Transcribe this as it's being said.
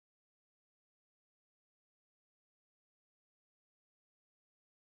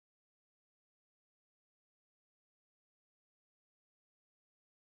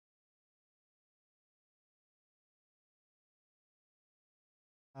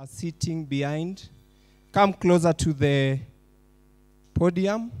are sitting behind, come closer to the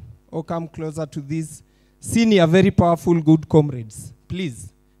podium or come closer to these senior, very powerful, good comrades.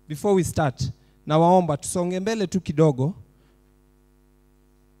 Please, before we start, nawaomba tusonge mbele tu kidogo.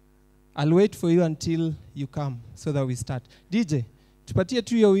 I'll wait for you until you come so that we start. DJ, tupatie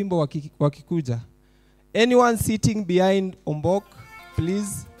tu hiyo wimbo wakikuja. Anyone sitting behind Ombok,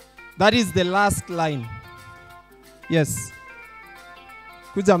 please. That is the last line. Yes.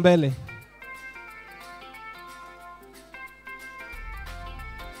 Kuja mbele.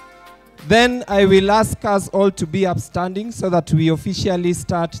 Then I will ask us all to be upstanding so that we officially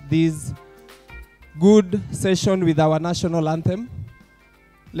start this good session with our national anthem.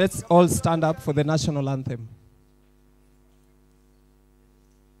 Let's all stand up for the national anthem.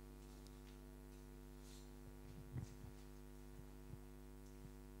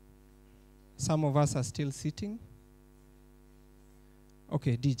 Some of us are still sitting.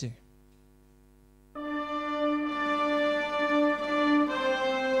 Okay, DJ.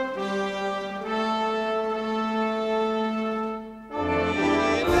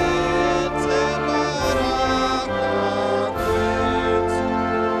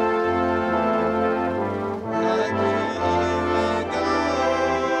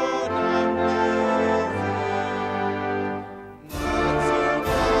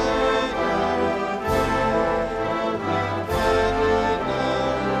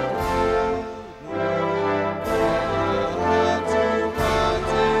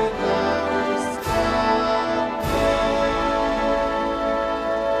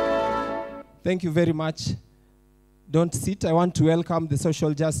 Thank you very much. Don't sit. I want to welcome the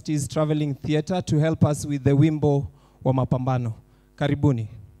Social Justice Traveling Theatre to help us with the wimbo wa mapambano. Karibuni.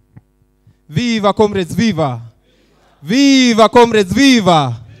 Viva comrades, viva! Viva comrades,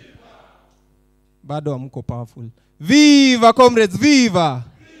 viva! Bado amko powerful. Viva comrades, viva!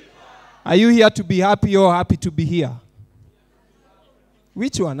 Are you here to be happy or happy to be here?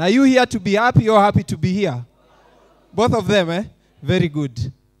 Which one? Are you here to be happy or happy to be here? Both of them, eh? Very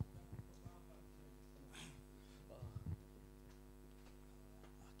good.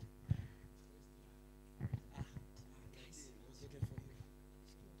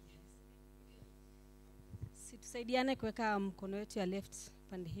 Tusaidiane kuweka mkono wetu ya left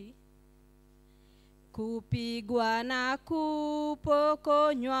pande hii. Kupigwa na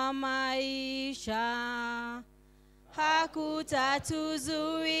kupokonywa maisha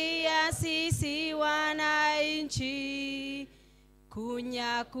hakutatuzuia sisi wananchi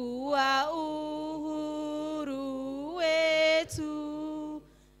kunyakua uhuru wetu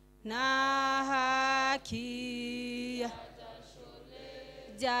na haki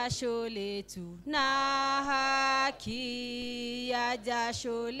jasho letu na haki ya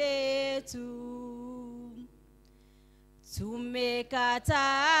jasho letu.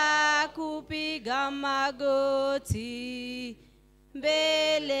 Tumekataa kupiga magoti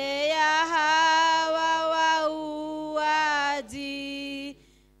mbele ya hawa wauaji.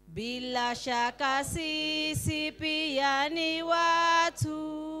 Bila shaka sisi pia ni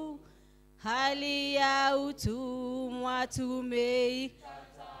watu, hali ya utumwa tumeikata,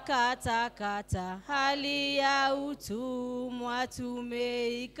 hali ya utumwa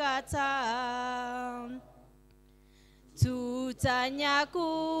tumeikata.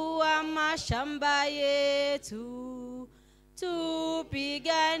 Tutanyakua mashamba yetu,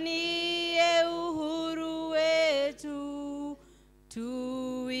 tupiganie uhuru wetu,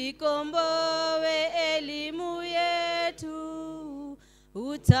 tuikomboe elimu yetu,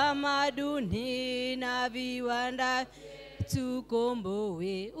 utamaduni na viwanda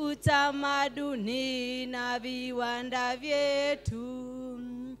tukomboe, utamaduni na viwanda vyetu.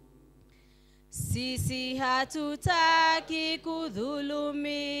 Sisi hatutaki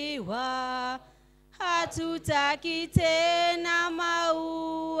kudhulumiwa, hatutaki tena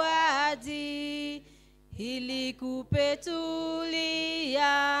mauaji, ili kupe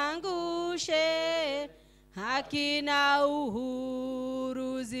tuliangushe, haki na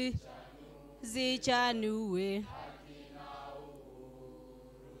uhuru zichanue.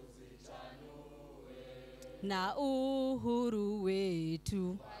 Na uhuru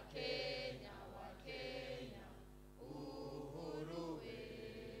wetu Wakenya, uhuru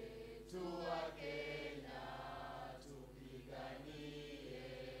wetu Wakenya,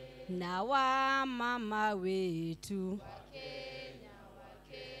 tupiganie. Na wamama wetu Wakenya,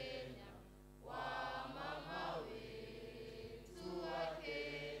 wamama wetu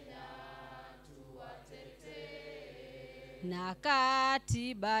Wakenya, tuwatetee. Na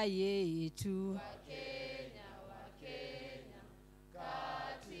katiba yetu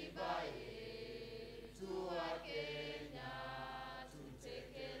katiba yetu Wakenya,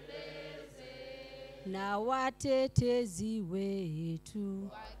 tutekeleze. na watetezi wetu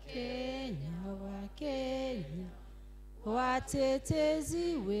Kenya, wa Kenya,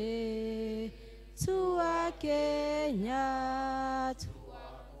 watetezi wetu wa Kenya.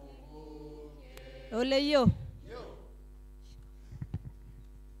 Ole yo.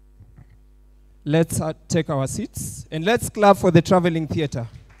 Let's take our seats and let's clap for the traveling theater.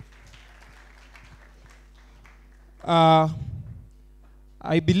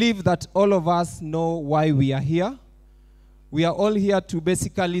 I believe that all of us know why we are here. We are all here to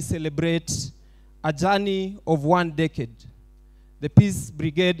basically celebrate a journey of 1 decade. The Peace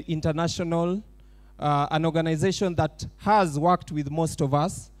Brigade International, an organization that has worked with most of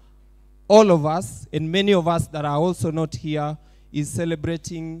us, all of us, and many of us that are also not here, is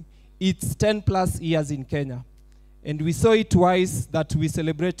celebrating its 10+ years in Kenya. And we saw it wise that we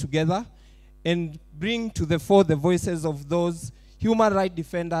celebrate together and bring to the fore the voices of those human rights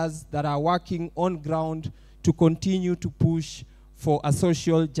defenders that are working on ground to continue to push for a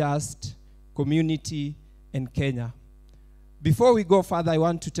social just community in Kenya. Before we go further, I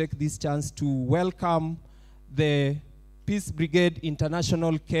want to take this chance to welcome the Peace Brigade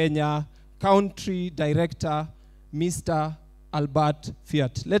International Kenya Country Director, Mr. Albert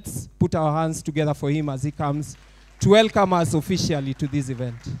Fiat. Let's put our hands together for him as he comes to welcome us officially to this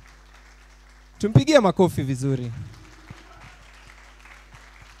event. Tumpigie makofi vizuri.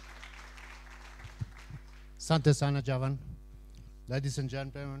 Asante sana, Javan. Ladies and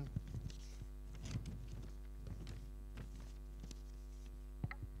gentlemen,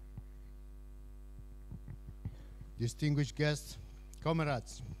 distinguished guests,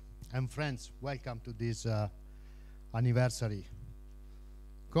 comrades, and friends, welcome to this anniversary.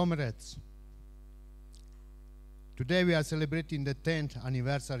 Comrades, today we are celebrating the 10th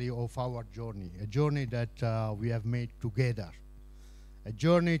anniversary of our journey, a journey that we have made together, a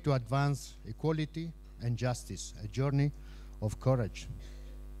journey to advance equality and justice, a journey of courage,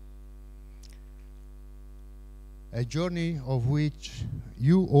 a journey of which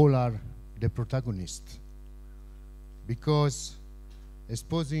you all are the protagonists, because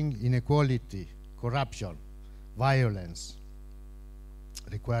exposing inequality, corruption, violence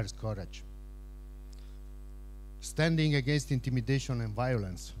requires courage. Standing against intimidation and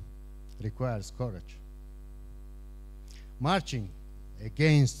violence requires courage. Marching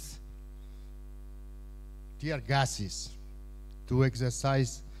against tear gases to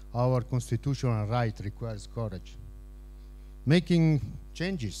exercise our constitutional right requires courage. Making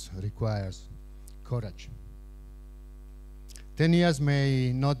changes requires courage. 10 years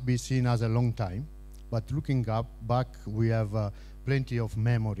may not be seen as a long time, but looking back, we have plenty of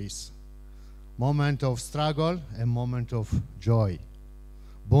memories. Moment of struggle and moment of joy.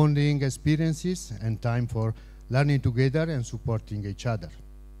 Bonding experiences and time for learning together and supporting each other.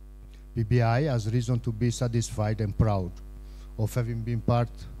 PBI has reason to be satisfied and proud of having been part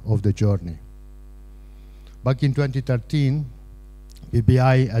of the journey. Back in 2013,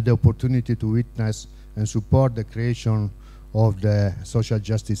 PBI had the opportunity to witness and support the creation of the social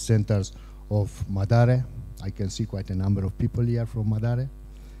justice centers of Madare. I can see quite a number of people here from Madare,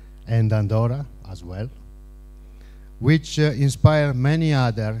 and Andorra as well, which inspire many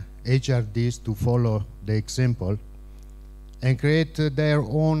other HRDs to follow the example and create their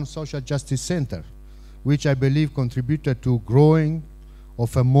own social justice center, which I believe contributed to growing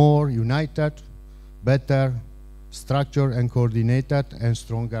of a more united, better, structured and coordinated and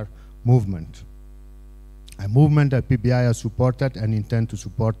stronger movement. A movement that PBI has supported and intend to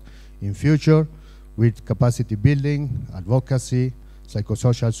support in future with capacity building, advocacy,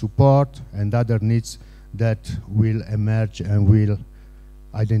 psychosocial support, and other needs that will emerge and will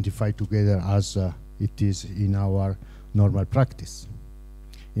identify together as it is in our normal practice.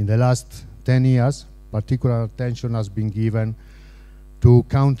 In the last 10 years, particular attention has been given to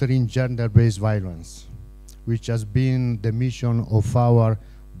countering gender-based violence, which has been the mission of our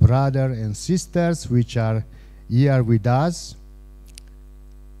brothers and sisters which are here with us.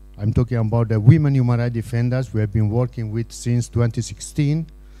 I'm talking about the women human rights defenders we have been working with since 2016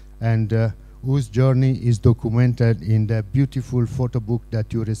 and whose journey is documented in the beautiful photo book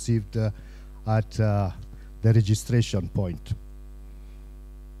that you received at the registration point.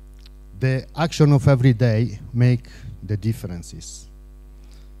 The action of every day make the differences.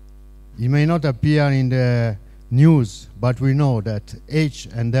 It may not appear in the news, but we know that each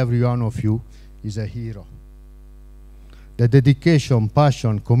and every one of you is a hero. The dedication,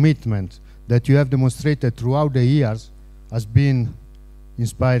 passion, commitment that you have demonstrated throughout the years has been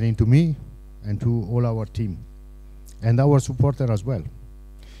inspiring to me and to all our team and our supporters as well.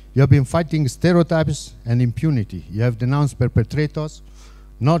 You have been fighting stereotypes and impunity. You have denounced perpetrators,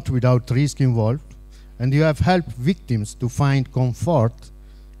 not without risk involved, And you have helped victims to find comfort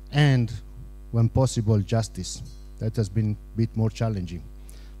and, when possible, justice. That has been a bit more challenging,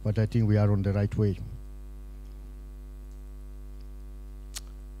 but I think we are on the right way.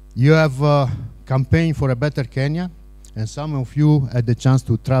 You have campaigned for a better Kenya, and some of you had the chance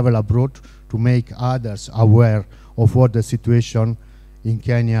to travel abroad to make others aware of what the situation in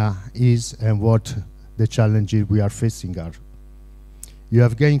Kenya is and what the challenges we are facing are. You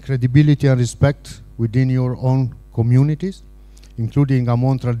have gained credibility and respect within your own communities, including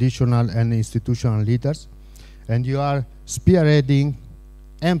among traditional and institutional leaders, and you are spearheading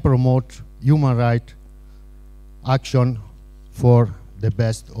and promote human rights action for the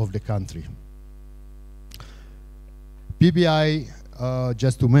best of the country. PBI,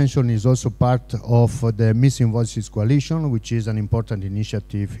 just to mention, is also part of the Missing Voices Coalition, which is an important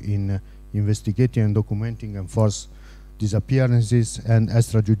initiative in investigating and documenting enforced disappearances and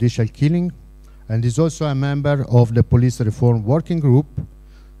extrajudicial killing, and is also a member of the Police Reform Working Group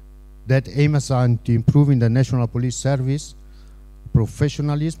that aims at improving the National Police Service,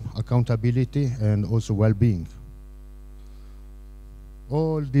 professionalism, accountability, and also well-being.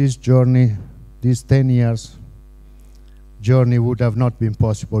 All this journey, these 10 years journey would have not been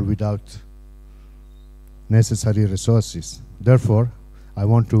possible without necessary resources. Therefore, I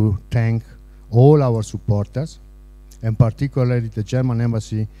want to thank all our supporters, and particularly the German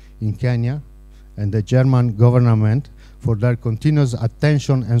Embassy in Kenya and the German government for their continuous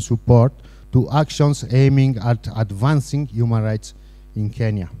attention and support to actions aiming at advancing human rights in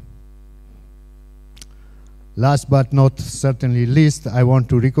Kenya. Last but not certainly least, I want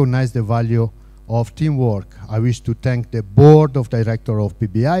to recognize the value of teamwork. I wish to thank the Board of Directors of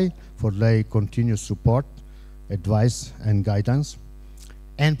PBI for their continuous support, advice, and guidance,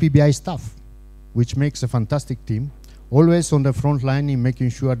 and PBI staff, which makes a fantastic team, always on the front line in making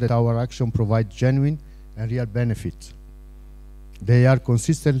sure that our action provides genuine and real benefits. They are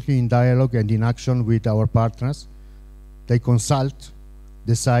consistently in dialogue and in action with our partners. They consult,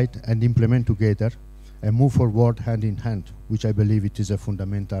 decide, and implement together, and move forward hand in hand, which I believe it is a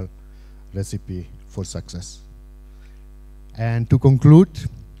fundamental recipe for success. And to conclude,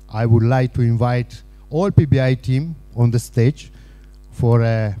 I would like to invite all PBI team on the stage for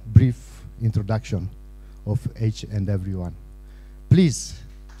a brief introduction of each and everyone. Please.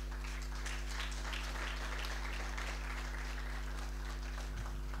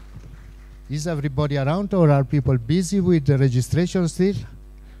 Is everybody around, or are people busy with the registration still?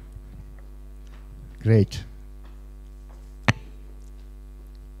 Great.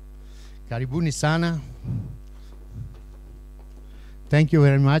 Karibuni sana. Thank you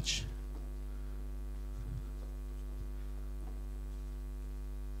very much.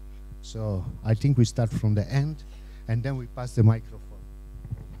 So I think we start from the end, and then we pass the microphone.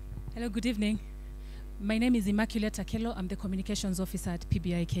 Hello, good evening. My name is Immaculate Akelo. I'm the Communications Officer at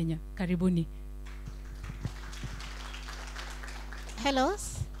Pbi-Kenya. Karibuni. Hello.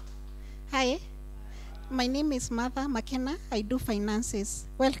 Hi. My name is Martha McKenna. I do finances.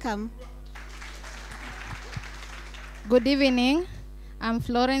 Welcome. Good evening. I'm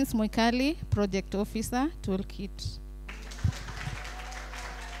Florence Moikali, Project Officer, Toolkit.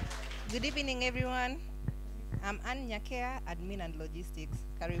 Good evening, everyone. I'm Ann Nyakea, Admin and Logistics.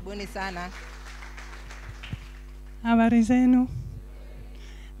 Karibuni sana. Habari zenu.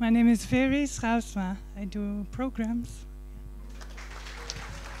 My name is Veris Rausma. I do programs.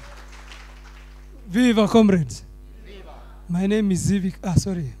 Viva, comrades. Viva. My name is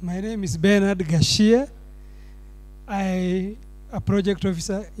My name is Bernard Gashia. I a project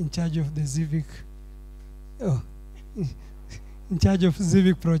officer in charge of the Civic. In charge of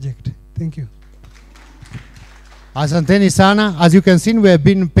Civic project. Thank you. Asanteni sana. As you can see, we have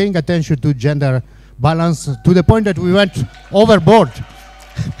been paying attention to gender balance to the point that we went overboard.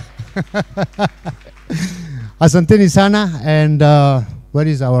 Asanteni sana. And where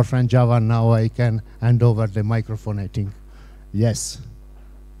is our friend Javan now? I can hand over the microphone, I think. Yes.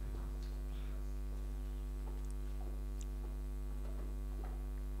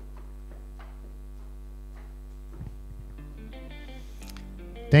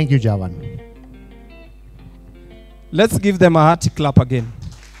 Thank you, Javan. Let's give them a hearty clap again.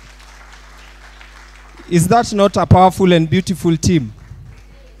 Is that not a powerful and beautiful team?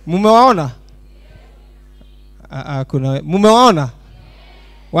 Mumewaona? Mumewaona?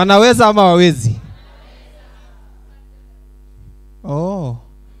 Wanaweza ama wawezi? Oh,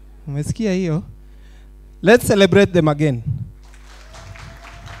 umesikia hiyo? Let's celebrate them again.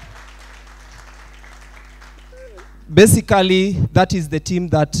 Basically, that is the team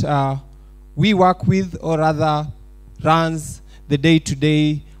that we work with, or rather runs the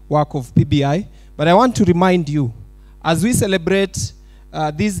day-to-day work of PBI. But I want to remind you, as we celebrate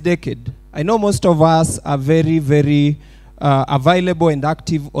this decade, I know most of us are very, very available and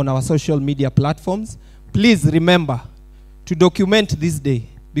active on our social media platforms. Please remember to document this day,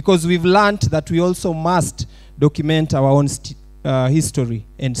 because we've learned that we also must document our own history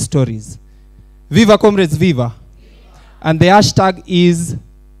and stories. Viva comrades, viva. And the hashtag is,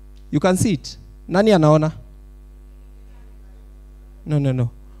 you can see it. Nani anaona?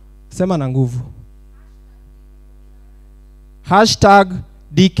 No. Sema na nguvu. Hashtag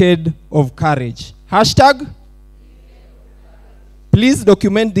decade of courage. Hashtag. Please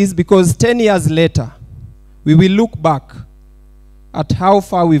document this, because 10 years later, we will look back at how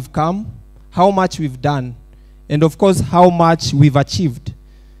far we've come, how much we've done, and of course, how much we've achieved.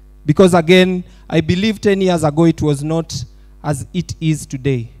 Because again, I believe 10 years ago it was not as it is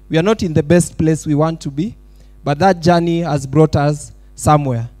today. We are not in the best place we want to be, but that journey has brought us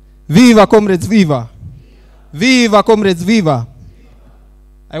somewhere. Viva comrades, viva! Viva comrades, viva!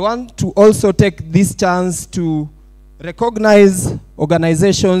 I want to also take this chance to recognize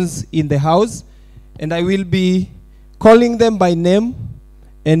organizations in the house, and I will be calling them by name,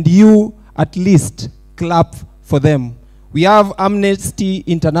 and you at least clap for them. We have Amnesty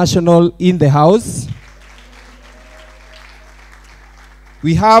International in the house.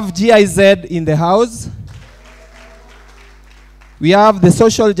 We have GIZ in the house. We have the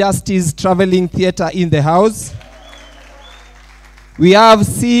Social Justice Traveling Theatre in the house. We have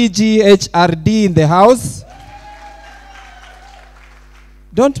CGHRD in the house.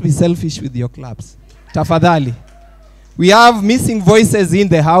 Don't be selfish with your claps. Tafadhali. We have Missing Voices in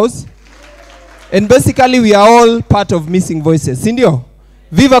the house. And basically, we are all part of Missing Voices. Sindio?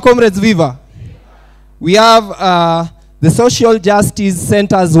 Viva comrades, viva. We have the Social Justice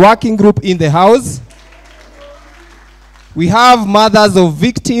Center's working group in the house. We have mothers of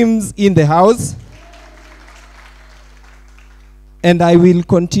victims in the house. And I will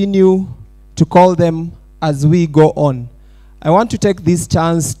continue to call them as we go on. I want to take this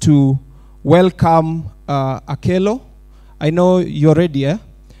chance to welcome Akelo. I know you're ready, eh?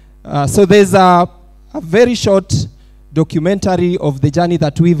 So there's a very short documentary of the journey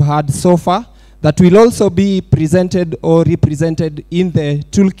that we've had so far that will also be presented or represented in the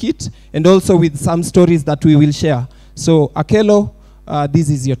toolkit, and also with some stories that we will share. So Akelo, this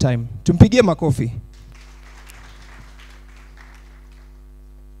is your time. Tumpigie makofi.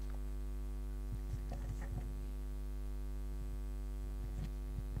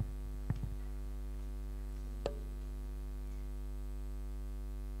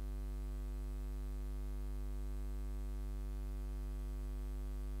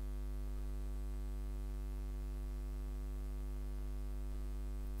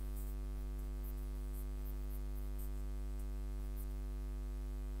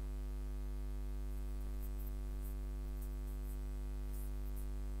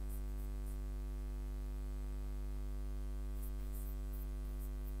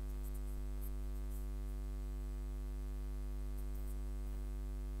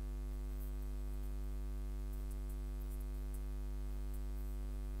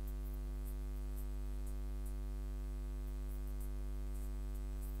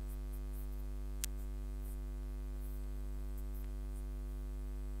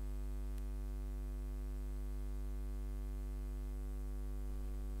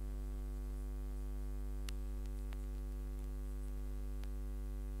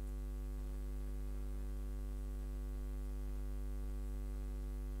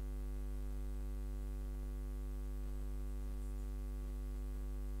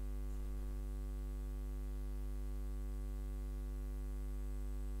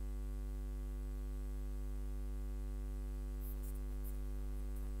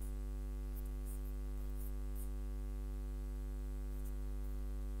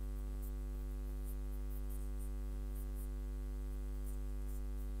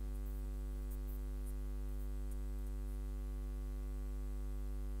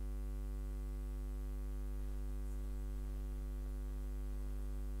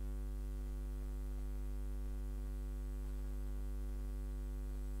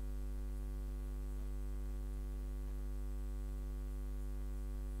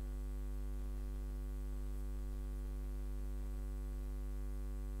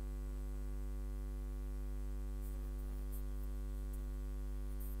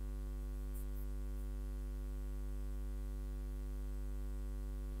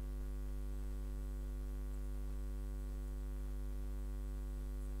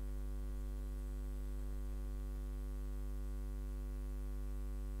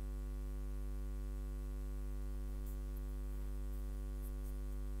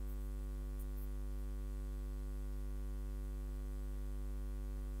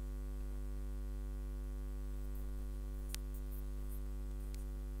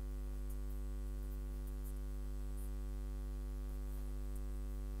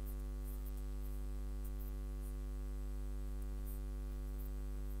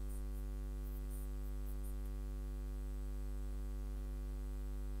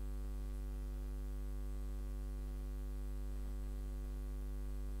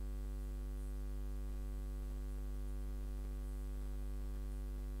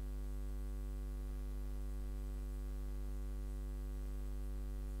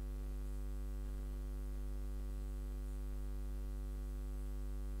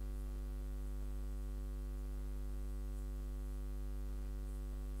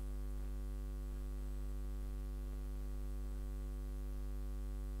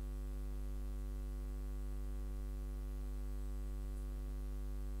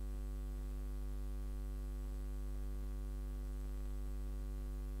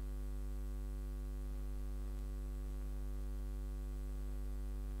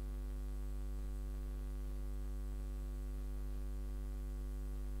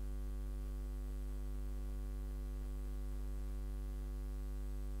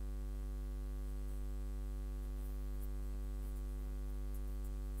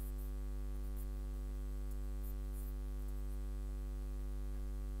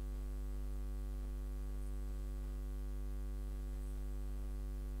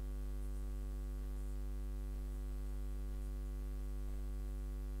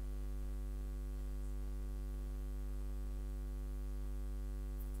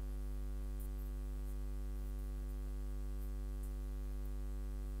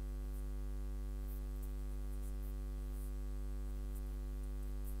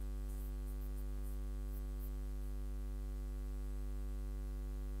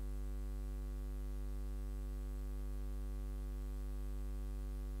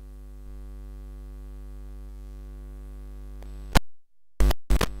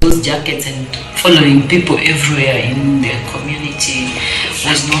 those jackets and following people everywhere in their community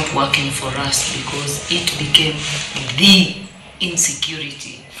was not working for us, because it became the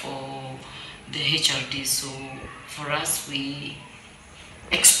insecurity for the HRDs. So for us, we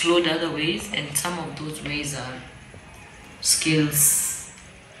explored other ways, and some of those ways are skills,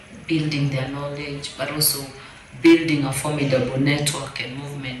 building their knowledge, but also building a formidable network and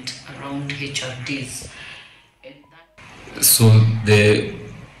movement around HRDs. So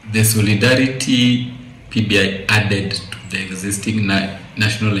the solidarity PBI added to the existing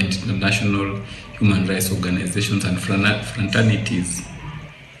national and international human rights organizations and fraternities,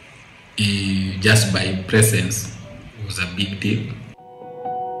 just by presence, was a big deal.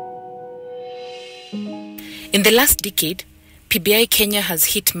 In the last decade, Pbi-Kenya has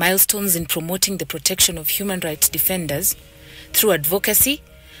hit milestones in promoting the protection of human rights defenders through advocacy,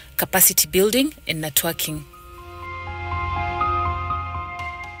 capacity building, and networking.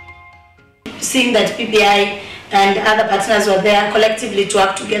 Seeing that PBI and other partners were there collectively to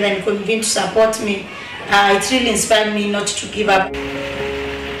work together and convene to support me, it really inspired me not to give up.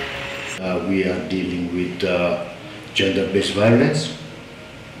 We are dealing with gender-based violence,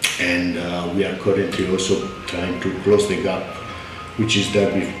 and we are currently also trying to close the gap which is there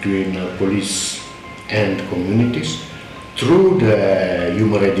between police and communities. Through the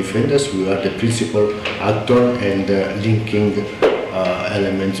human rights defenders, we are the principal actor and linking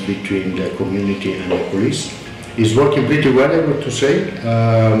elements between the community and the police. It's working pretty well, I would to say.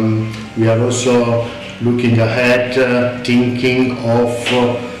 We are also looking ahead, thinking of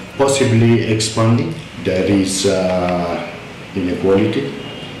possibly expanding. There is inequality,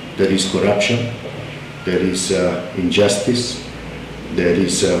 there is corruption, there is injustice, there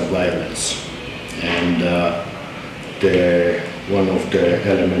is violence. And one of the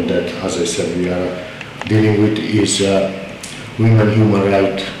elements that, as I said, we are dealing with is women human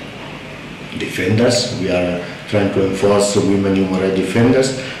rights defenders. We are trying to enforce women human rights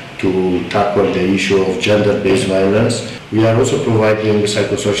defenders to tackle the issue of gender-based violence. We are also providing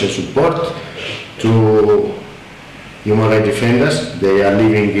psychosocial support to human rights defenders. They are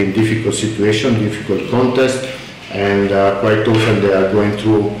living in difficult situations, difficult contexts, and quite often they are going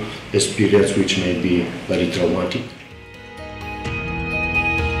through experience which may be very traumatic.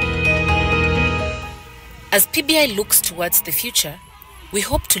 As PBI looks towards the future, we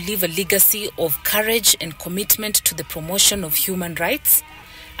hope to leave a legacy of courage and commitment to the promotion of human rights,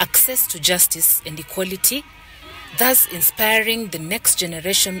 access to justice and equality, thus inspiring the next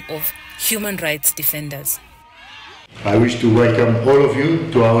generation of human rights defenders. I wish to welcome all of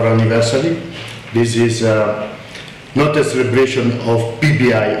you to our anniversary. This is not a celebration of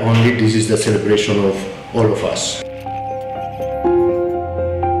PBI only, this is the celebration of all of us.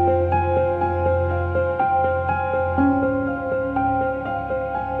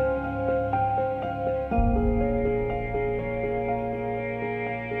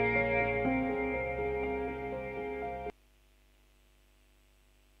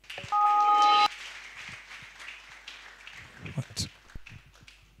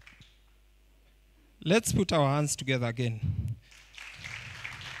 Let's put our hands together again.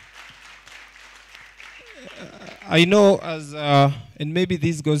 I know and maybe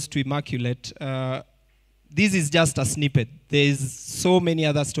this goes to Immaculate, this is just a snippet. There's so many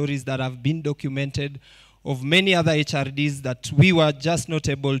other stories that have been documented of many other HRDs that we were just not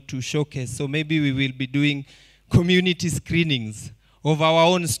able to showcase. So maybe we will be doing community screenings of our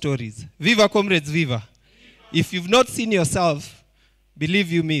own stories. Viva comrades, viva. If you've not seen yourself,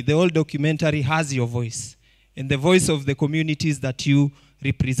 believe you me, the whole documentary has your voice and the voice of the communities that you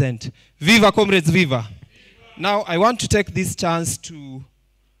represent. Viva comrades, viva. Now, I want to take this chance to,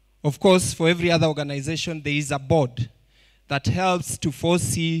 of course, for every other organization, there is a board that helps to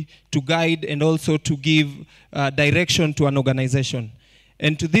foresee, to guide, and also to give direction to an organization.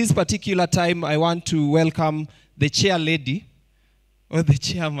 And to this particular time, I want to welcome the chair lady, or the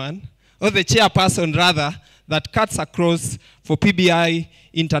chairman, or the chairperson rather, that cuts across for PBI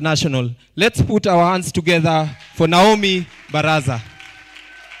International. Let's put our hands together for Naomi Baraza.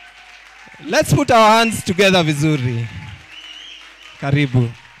 Let's put our hands together vizuri.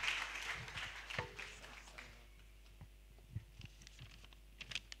 Karibu.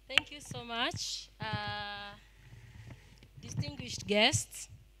 Thank you so much. Distinguished guests,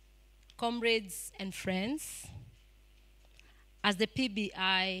 comrades and friends, as the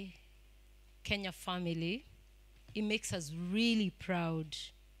PBI Kenya family, it makes us really proud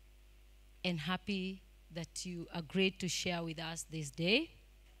and happy that you agreed to share with us this day.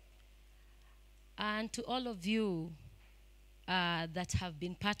 And to all of you that have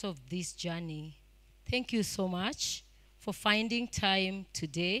been part of this journey, thank you so much for finding time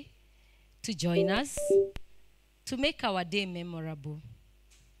today to join us to make our day memorable.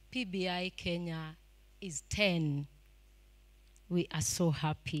 Pbi-Kenya is 10. We are so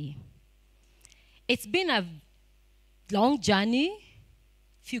happy. It's been a long journey,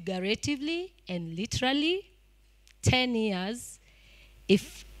 figuratively and literally, 10 years.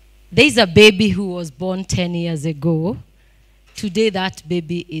 If there's a baby who was born 10 years ago, today that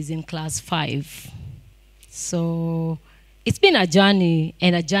baby is in class 5. So it's been a journey,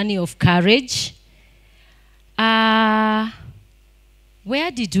 and a journey of courage. Where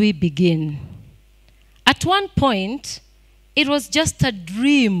did we begin? At one point, it was just a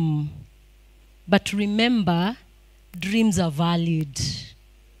dream. But remember, dreams are valued.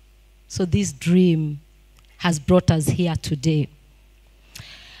 So this dream has brought us here today.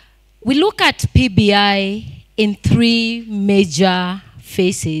 We look at PBI in 3 major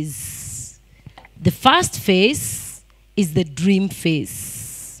phases. The first phase is the dream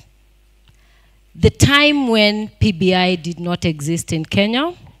phase. The time when PBI did not exist in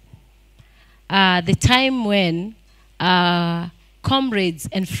Kenya. The time when comrades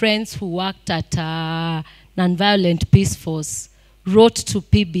and friends who worked at Nonviolent Peace Force wrote to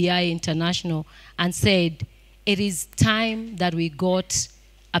PBI International and said, it is time that we got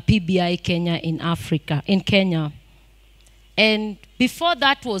a Pbi-Kenya in Africa, in Kenya. And before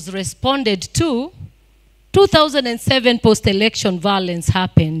that was responded to, 2007 post-election violence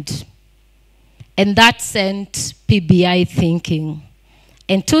happened. And that sent PBI thinking.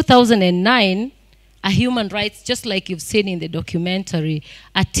 In 2009, a human rights, just like you've seen in the documentary,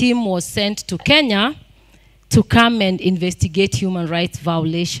 a team was sent to Kenya to come and investigate human rights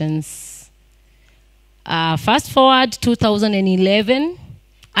violations. Fast forward 2011,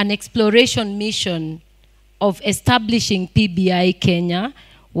 an exploration mission of establishing Pbi-Kenya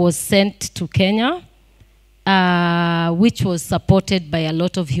was sent to Kenya, which was supported by a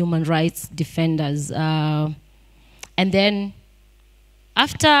lot of human rights defenders. And then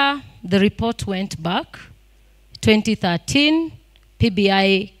after the report went back, 2013,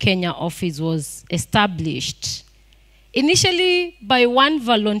 Pbi-Kenya office was established. Initially by one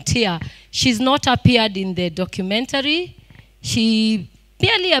volunteer. She's not appeared in the documentary. She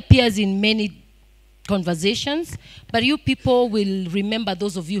barely appears in many conversations, but you people will remember,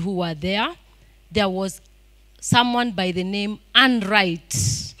 those of you who were there, there was someone by the name Anne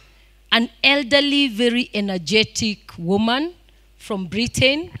Wright, an elderly, very energetic woman from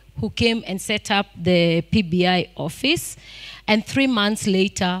Britain who came and set up the PBI office. And 3 months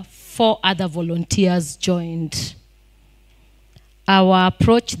later, 4 other volunteers joined. Our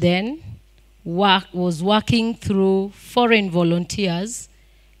approach then was working through foreign volunteers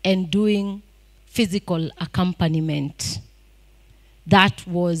and doing physical accompaniment. That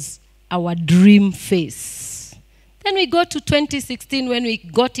was our dream phase. Then we go to 2016 when we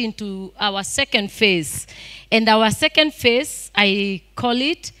got into our second phase. And our second phase, I call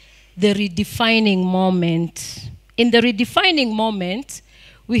it the redefining moment. In the redefining moment,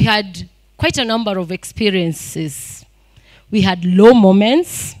 we had quite a number of experiences. We had low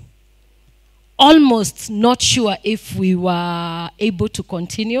moments, almost not sure if we were able to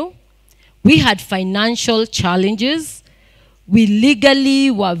continue. We had financial challenges. We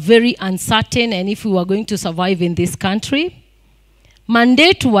legally were very uncertain and if we were going to survive in this country.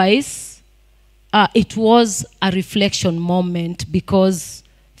 Mandate-wise, it was a reflection moment because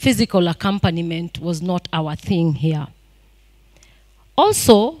physical accompaniment was not our thing here.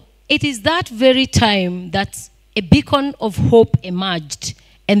 Also, it is that very time that a beacon of hope emerged,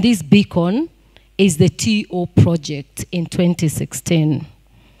 and this beacon is the TO project in 2016.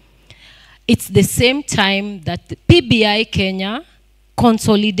 It's the same time that the Pbi-Kenya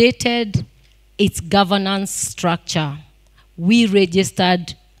consolidated its governance structure. We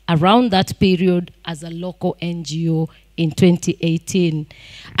registered around that period as a local NGO in 2018.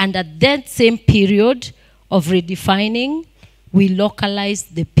 And at that same period of redefining, we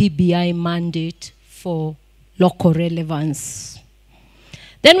localized the PBI mandate for local relevance.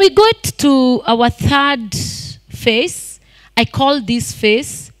 Then we got to our third phase. I call this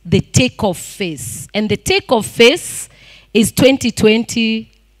phase the takeoff phase. And the takeoff phase is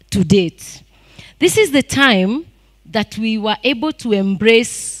 2020 to date. This is the time that we were able to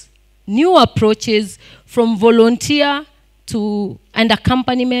embrace new approaches from volunteer to and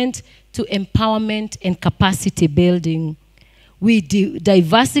accompaniment to empowerment and capacity building. We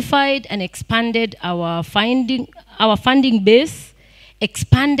diversified and expanded our funding base,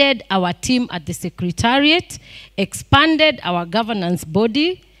 expanded our team at the Secretariat, expanded our governance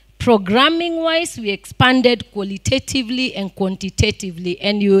body, Programming-wise, we expanded qualitatively and quantitatively,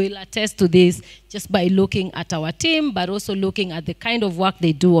 and you will attest to this just by looking at our team, but also looking at the kind of work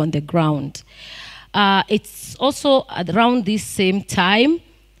they do on the ground. It's also around this same time,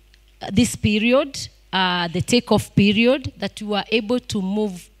 this period, the takeoff period, that we were able to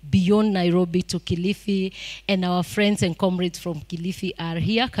move beyond Nairobi to Kilifi, and our friends and comrades from Kilifi are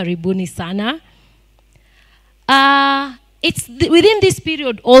here. Karibuni sana. It's within this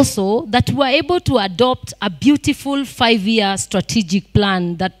period also that we were able to adopt a beautiful 5-year strategic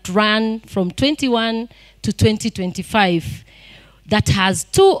plan that ran from 21 to 2025 that has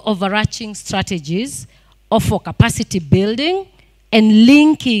 2 overarching strategies for capacity building and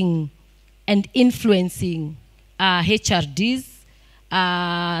linking and influencing HRDs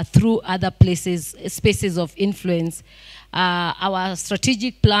through other spaces of influence. Our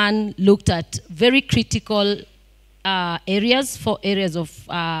strategic plan looked at very critical areas, 4 areas of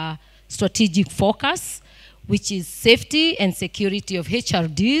strategic focus, which is safety and security of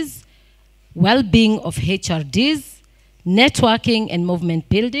HRDs, well-being of HRDs, networking and movement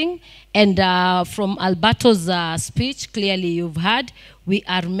building. And from Alberto's speech, clearly you've heard, we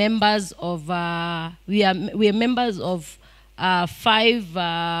are members of we are members of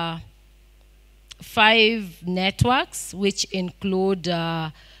 5 networks, which include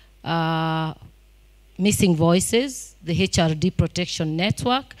Missing Voices, the HRD Protection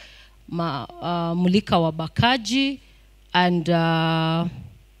Network, Mulika Wabakaji, and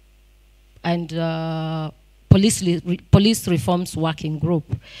Police Reforms Working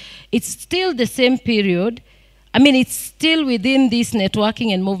Group. It's still the same period. I mean, it's still within this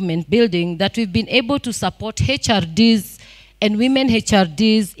networking and movement building that we've been able to support HRDs and women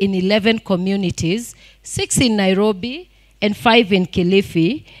HRDs in 11 communities, 6 in Nairobi and 5 in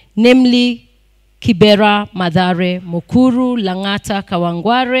Kilifi, namely Kibera, Mathare, Mukuru, Langata,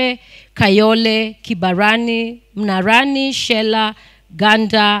 Kawangware, Kayole, Kibarani, Mnarani, Shela,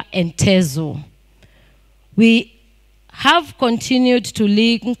 Ganda, and Tezo. We have continued to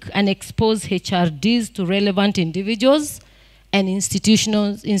link and expose HRDs to relevant individuals and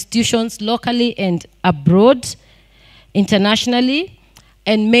institutions locally and abroad, internationally,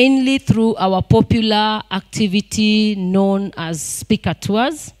 and mainly through our popular activity known as speaker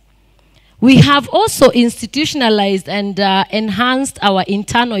tours. We have also institutionalized and enhanced our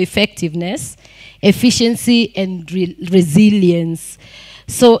internal effectiveness, efficiency, and resilience.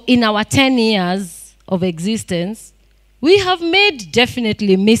 So in our 10 years of existence, we have made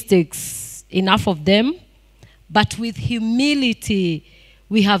definitely mistakes, enough of them, but with humility,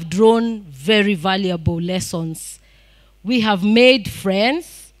 we have drawn very valuable lessons. We have made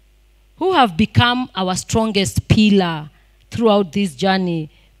friends who have become our strongest pillar throughout this journey,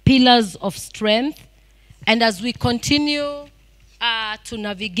 pillars of strength. And as we continue to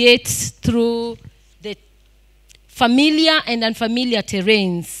navigate through the familiar and unfamiliar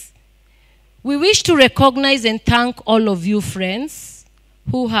terrains, we wish to recognize and thank all of you friends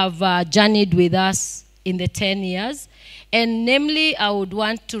who have journeyed with us in the 10 years. And namely, I would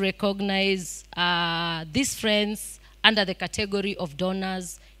want to recognize these friends under the category of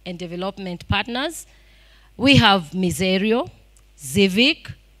donors and development partners. We have Miserio,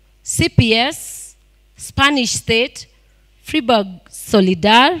 Civic, CPS, Spanish State, Freiburg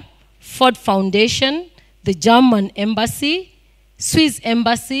Solidar, Ford Foundation, the German Embassy, Swiss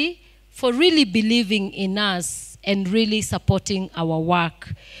Embassy, for really believing in us and really supporting our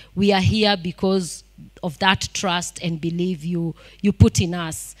work. We are here because of that trust and belief you put in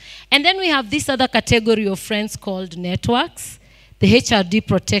us. And then we have this other category of friends called networks, the HRD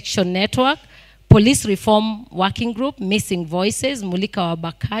Protection Network, Police Reform Working Group, Missing Voices, Mulika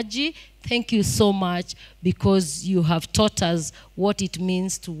Wabakaji. Thank you so much because you have taught us what it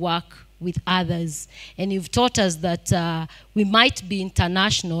means to work with others. And you've taught us that we might be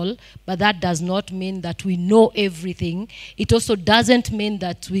international, but that does not mean that we know everything. It also doesn't mean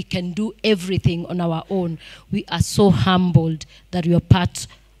that we can do everything on our own. We are so humbled that you are part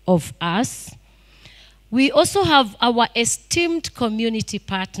of us. We also have our esteemed community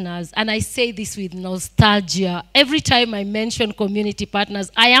partners, and I say this with nostalgia. Every time I mention community partners,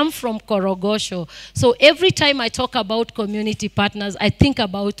 I am from Korogosho, so every time I talk about community partners, I think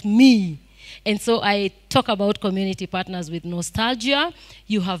about me. And so I talk about community partners with nostalgia.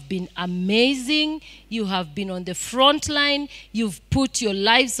 You have been amazing. You have been on the front line. You've put your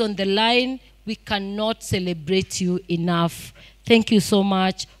lives on the line. We cannot celebrate you enough. Thank you so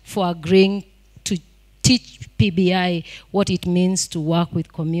much for agreeing to teach PBI what it means to work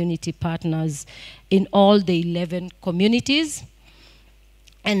with community partners in all the 11 communities.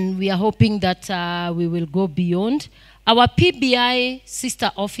 And we are hoping that we will go beyond. Our PBI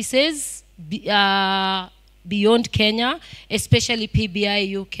sister offices beyond Kenya, especially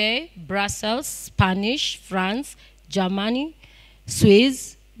PBI UK, Brussels, Spanish, France, Germany,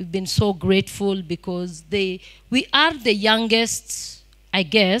 Swiss. We've been so grateful because we are the youngest, I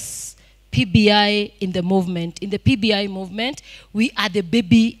guess, PBI in the movement. In the PBI movement, we are the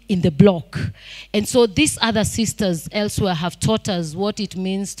baby in the block. And so these other sisters elsewhere have taught us what it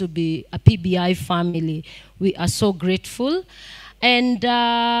means to be a PBI family. We are so grateful. And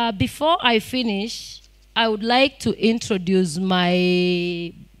before I finish, I would like to introduce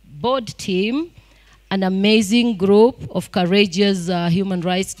my board team, an amazing group of courageous human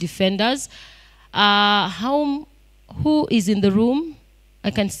rights defenders. Who is in the room? I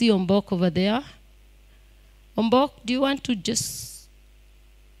can see Ombok over there. Ombok, do you want to just...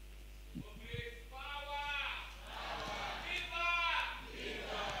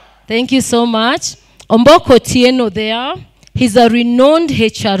 Thank you so much. Ombok Otieno there. He's a renowned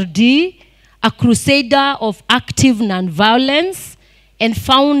HRD, a crusader of active nonviolence, and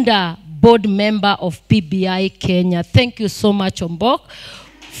founder, board member of Pbi-Kenya. Thank you so much, Ombok,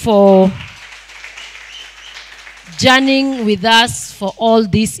 for journeying with us for all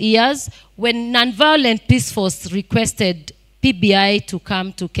these years. When Nonviolent Peace Force requested PBI to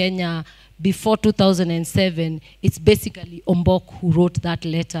come to Kenya before 2007, it's basically Ombok who wrote that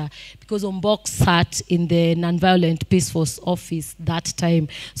letter, because Ombok sat in the Nonviolent Peace Force office that time.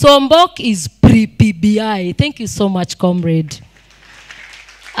 So Ombok is pre-PBI. Thank you so much, comrade.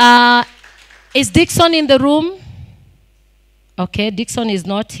 Is Dixon in the room? Okay, Dixon is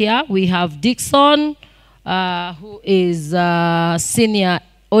not here. We have Dixon, who is senior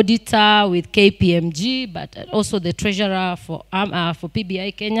auditor with KPMG, but also the treasurer for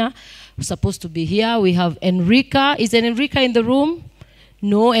PBI Kenya, who's supposed to be here. We have Enrica. Is Enrica in the room?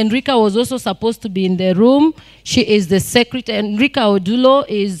 No, Enrica was also supposed to be in the room. She is the secretary. Enrica Odulo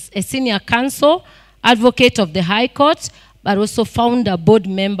is a senior counsel, advocate of the High Court, but also founder, board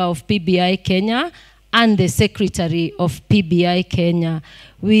member of PBI Kenya, and the secretary of PBI Kenya.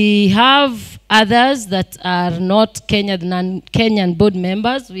 We have others that are not Kenyan board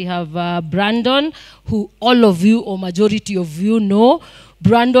members. We have Brandon, who all of you or majority of you know.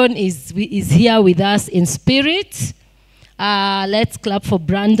 Brandon is here with us in spirit. Let's clap for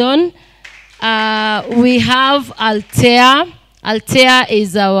Brandon. We have Altea. Altea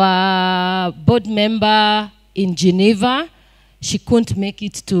is our board member in Geneva. She couldn't make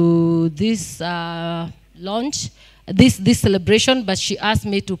it to this launch, this celebration, but she asked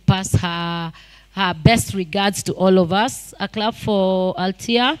me to pass her best regards to all of us. A clap for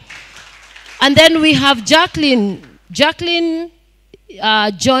Altea. And then we have Jacqueline. Jacqueline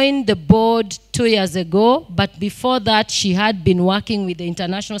joined the board 2 years ago, but before that she had been working with the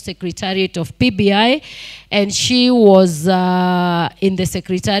International Secretariat of PBI, and she was in the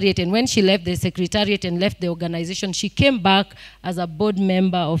Secretariat, and when she left the Secretariat and left the organization, she came back as a board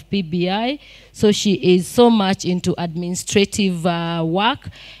member of PBI, so she is so much into administrative work,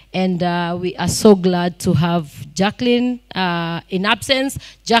 and we are so glad to have Jacqueline in absence.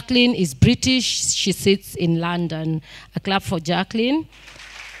 Jacqueline is British. She sits in London. A clap for Jacqueline.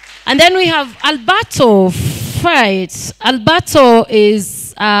 And then we have Alberto. Right. Alberto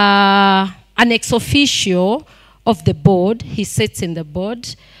is an ex officio of the board. He sits in the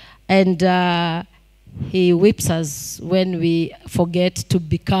board. And he whips us when we forget to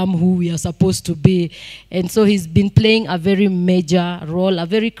become who we are supposed to be. And so he's been playing a very major role, a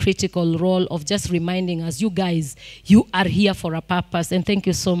very critical role of just reminding us, you guys, you are here for a purpose. And thank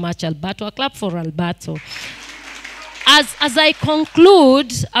you so much, Alberto. A clap for Alberto. As I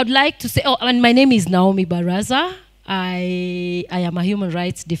conclude, I'd like to say, and my name is Naomi Baraza. I am a human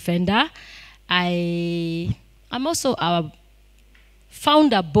rights defender. I'm also a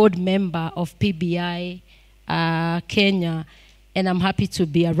founder board member of PBI Kenya, and I'm happy to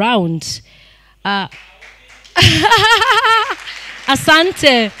be around.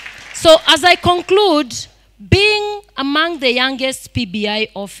 Asante. So as I conclude, being among the youngest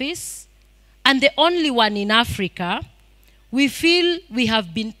PBI office and the only one in Africa, we feel we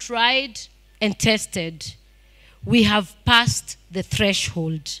have been tried and tested. We have passed the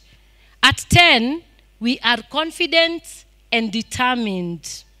threshold. At 10, we are confident and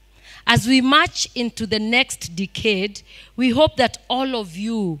determined. As we march into the next decade, we hope that all of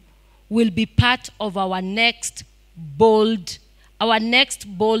you will be part of our next bold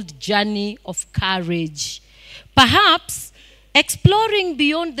journey of courage. Perhaps exploring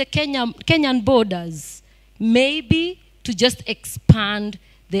beyond the Kenyan borders, maybe to just expand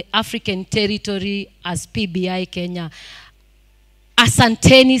the African territory as PBI Kenya.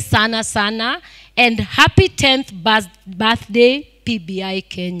 Asanteni sana sana, and happy 10th birthday,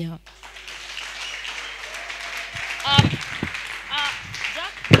 Pbi-Kenya.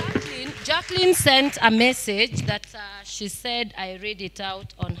 Jacqueline sent a message that she said I read it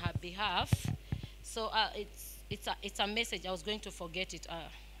out on her behalf. So it's a message. I was going to forget it.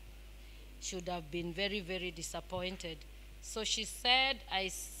 She would have been very, very disappointed. So she said,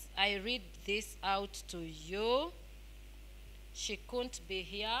 I read this out to you. She couldn't be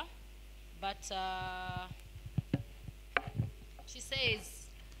here, but she says,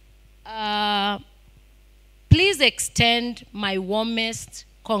 please extend my warmest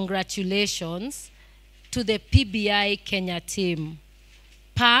congratulations to the Pbi-Kenya team,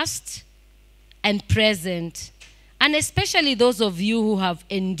 past and present, and especially those of you who have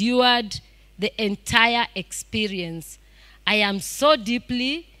endured the entire experience. I am so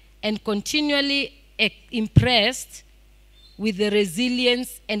deeply and continually impressed with the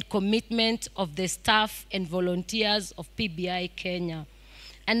resilience and commitment of the staff and volunteers of Pbi-Kenya.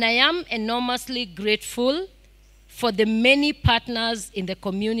 And I am enormously grateful for the many partners in the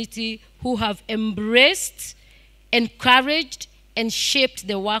community who have embraced, encouraged, and shaped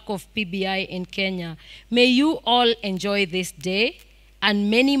the work of PBI in Kenya. May you all enjoy this day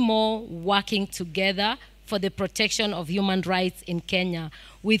and many more working together for the protection of human rights in Kenya.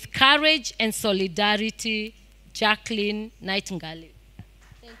 With courage and solidarity, Jacqueline Nightingale.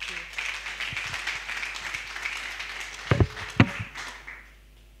 Thank you.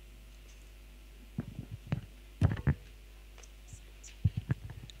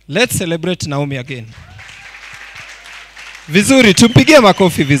 Let's celebrate Naomi again. Vizuri, tumpigie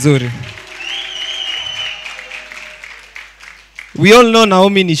makofi vizuri. We all know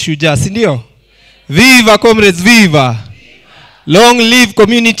Naomi ni shujaa, si ndio? Viva comrades, viva! Long live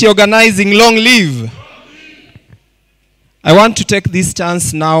community organizing, long live! I want to take this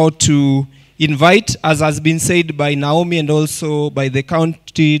chance now to invite, as has been said by Naomi and also by the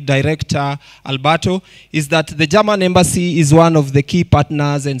county director, Alberto, is that the German embassy is one of the key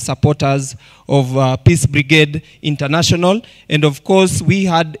partners and supporters of Peace Brigade International. And of course, we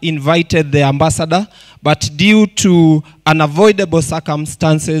had invited the ambassador, but due to unavoidable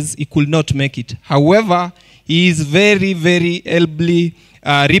circumstances, he could not make it. However, he is very, very ably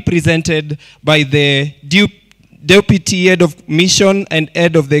represented by the Deputy Head of Mission and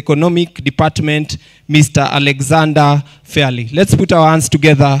Head of the Economic Department, Mr. Alexander Fairley. Let's put our hands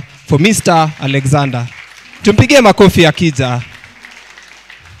together for Mr. Alexander. Tumpigie makofi akija.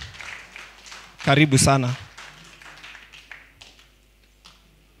 Karibu sana.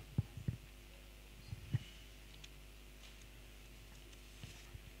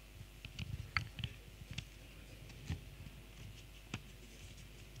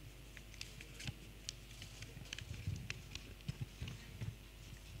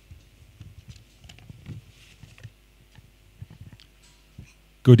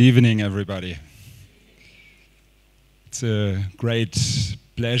 Good evening, everybody. It's a great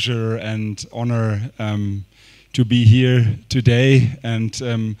pleasure and honor to be here today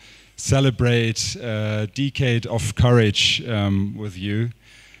and celebrate a decade of courage with you.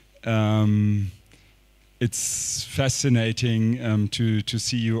 It's fascinating to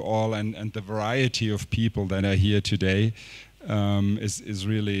see you all, and the variety of people that are here today is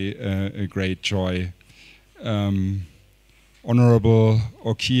really a great joy. Honorable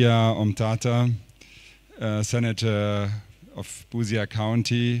Okia Omtata, Senator of Busia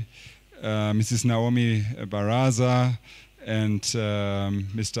County, Mrs. Naomi Baraza, and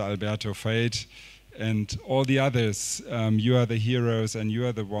Mr. Alberto Feit, and all the others. You are the heroes, and you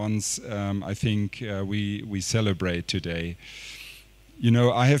are the ones I think we celebrate today. You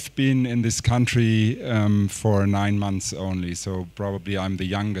know, I have been in this country for 9 months only, so probably I'm the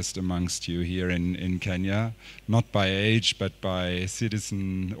youngest amongst you here in Kenya, not by age, but by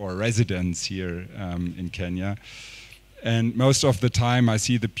citizen or residence here in Kenya. And most of the time I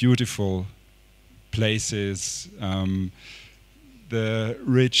see the beautiful places, the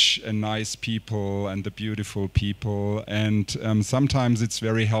rich and nice people and the beautiful people, and sometimes it's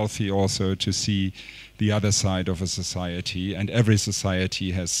very healthy also to see the other side of a society, and every society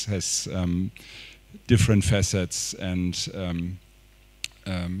has different facets and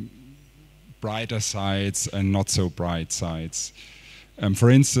brighter sides and not so bright sides. For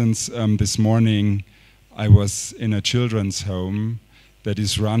instance, this morning I was in a children's home that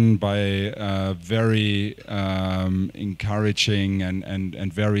is run by very encouraging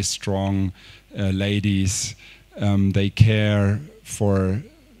and very strong ladies. They care for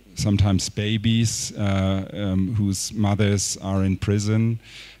sometimes babies whose mothers are in prison.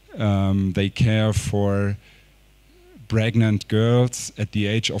 They care for pregnant girls at the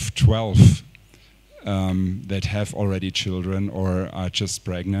age of 12 that have already children or are just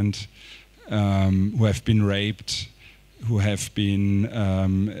pregnant, who have been raped, who have been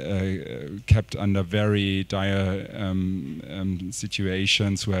kept under very dire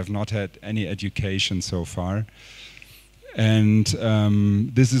situations, who have not had any education so far. And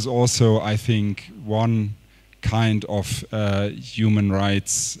this is also, I think, one kind of human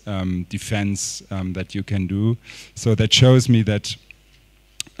rights defense that you can do. So that shows me that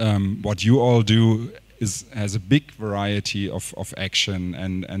what you all do has a big variety of action,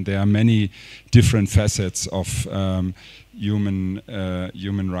 and there are many different facets of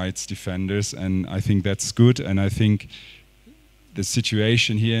human rights defenders, and I think that's good. And I think the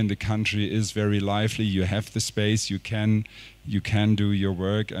situation here in the country is very lively. You have the space, you can do your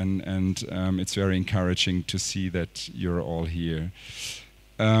work, and it's very encouraging to see that you're all here.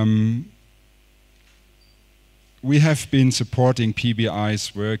 We have been supporting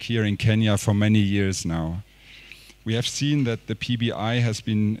PBI's work here in Kenya for many years now. We have seen that the PBI has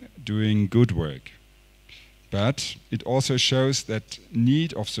been doing good work, but it also shows that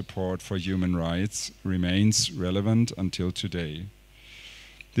need of support for human rights remains relevant until today.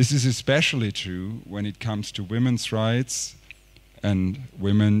 This is especially true when it comes to women's rights and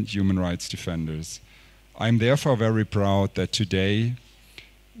women human rights defenders. I'm therefore very proud that today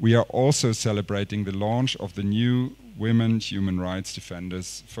we are also celebrating the launch of the new Women Human Rights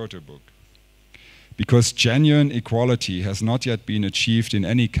Defenders photo book. Because genuine equality has not yet been achieved in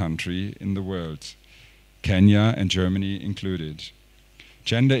any country in the world, Kenya and Germany included.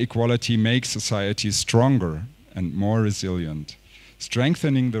 Gender equality makes society stronger and more resilient.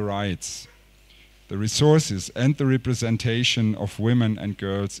 Strengthening the rights, the resources and the representation of women and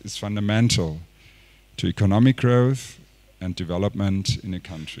girls is fundamental to economic growth and development in a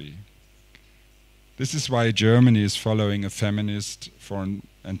country. This is why Germany is following a feminist foreign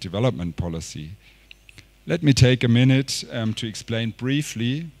and development policy. Let me take a minute to explain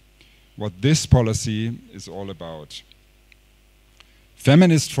briefly what this policy is all about.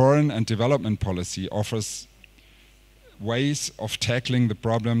 Feminist foreign and development policy offers ways of tackling the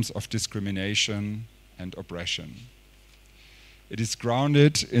problems of discrimination and oppression. It is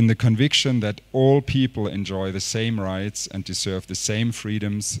grounded in the conviction that all people enjoy the same rights and deserve the same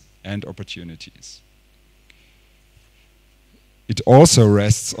freedoms and opportunities. It also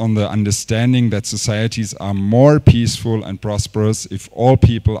rests on the understanding that societies are more peaceful and prosperous if all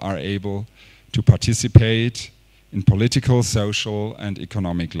people are able to participate in political, social, and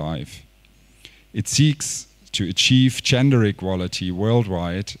economic life. It seeks to achieve gender equality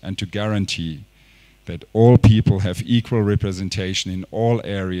worldwide and to guarantee that all people have equal representation in all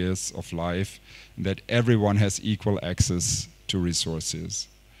areas of life and that everyone has equal access to resources.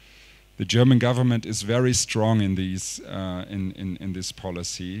 The German government is very strong in these in this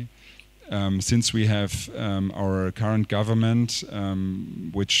policy. Since we have our current government,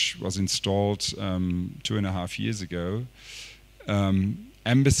 which was installed 2.5 years ago,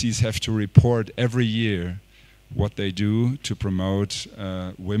 embassies have to report every year what they do to promote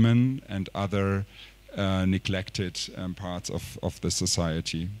women and other neglected parts of the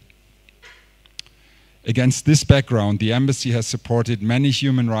society. Against this background, the embassy has supported many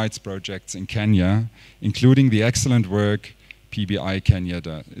human rights projects in Kenya, including the excellent work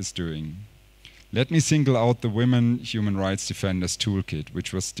Pbi-Kenya is doing. Let me single out the Women Human Rights Defenders Toolkit,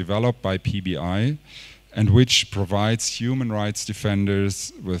 which was developed by PBI and which provides human rights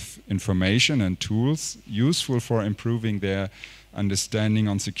defenders with information and tools useful for improving their understanding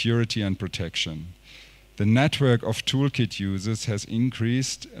on security and protection. The network of toolkit users has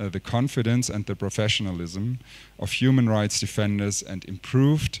increased the confidence and the professionalism of human rights defenders and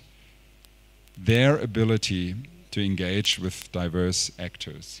improved their ability to engage with diverse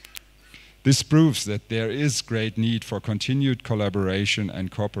actors. This proves that there is great need for continued collaboration and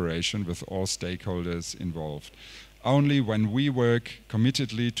cooperation with all stakeholders involved. Only when we work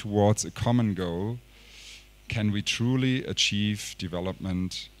committedly towards a common goal can we truly achieve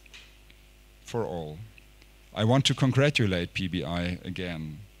development for all. I want to congratulate PBI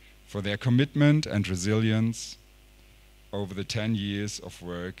again for their commitment and resilience over the 10 years of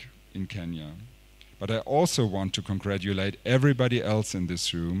work in Kenya. But I also want to congratulate everybody else in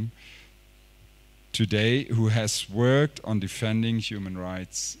this room today who has worked on defending human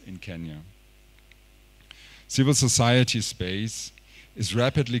rights in Kenya. Civil society space is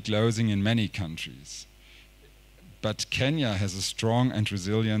rapidly closing in many countries. But Kenya has a strong and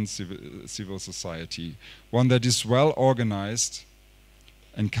resilient civil society, one that is well organized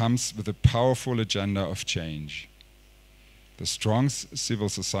and comes with a powerful agenda of change. The strong civil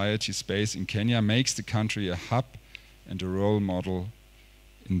society space in Kenya makes the country a hub and a role model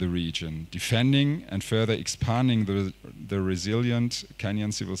in the region. Defending and further expanding the resilient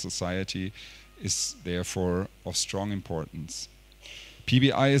Kenyan civil society is therefore of strong importance.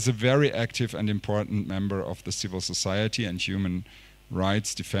 PBI is a very active and important member of the civil society and human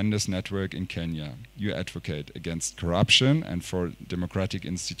rights defenders network in Kenya. You advocate against corruption and for democratic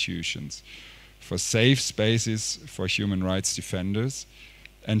institutions, for safe spaces for human rights defenders,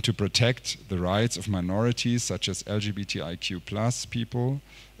 and to protect the rights of minorities such as LGBTIQ+ people,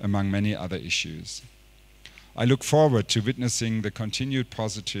 among many other issues. I look forward to witnessing the continued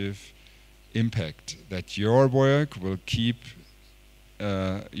positive impact that your work will keep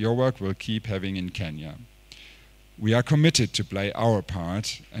having in Kenya. We are committed to play our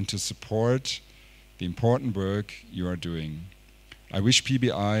part and to support the important work you are doing. I wish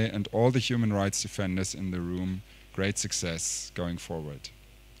PBI and all the human rights defenders in the room great success going forward.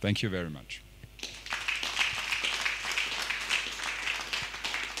 Thank you very much.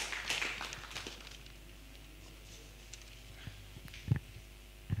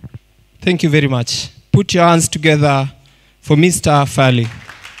 Thank you very much. Put your hands together for Mr. Fali.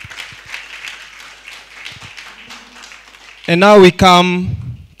 And now we come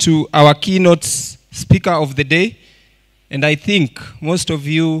to our keynote speaker of the day. And I think most of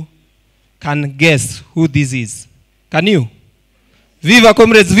you can guess who this is. Can you? Viva,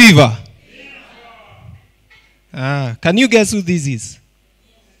 comrades, viva! Can you guess who this is?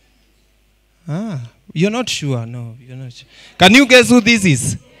 You're not sure? No, you're not sure. Can you guess who this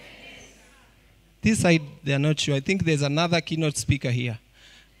is? This side, they're not sure. I think there's another keynote speaker here.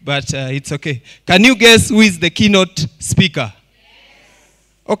 But it's okay. Can you guess who is the keynote speaker?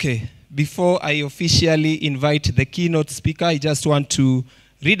 Okay. Before I officially invite the keynote speaker, I just want to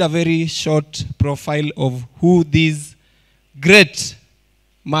read a very short profile of who this great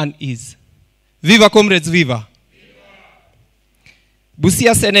man is. Viva, comrades, viva.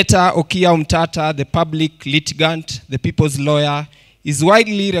 Busia Senator Okiya Omtata, the public litigant, the people's lawyer, is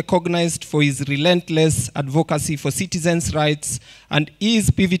widely recognized for his relentless advocacy for citizens' rights and his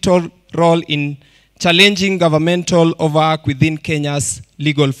pivotal role in challenging governmental overwork within Kenya's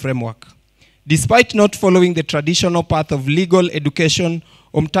legal framework. Despite not following the traditional path of legal education,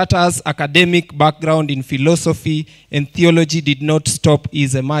 Omtata's academic background in philosophy and theology did not stop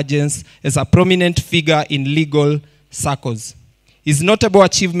his emergence as a prominent figure in legal circles. His notable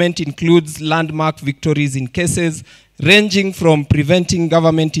achievement includes landmark victories in cases ranging from preventing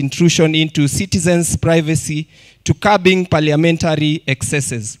government intrusion into citizens' privacy to curbing parliamentary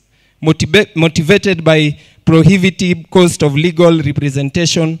excesses. Motivated by prohibitive cost of legal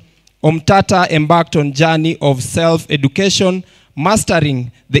representation, Omtata embarked on a journey of self-education,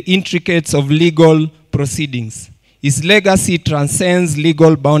 mastering the intricacies of legal proceedings. His legacy transcends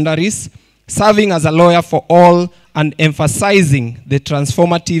legal boundaries, serving as a lawyer for all and emphasizing the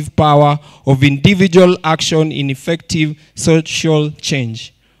transformative power of individual action in effective social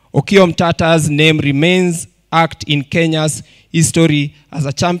change. Okiya Omtata's name remains act in Kenya's history as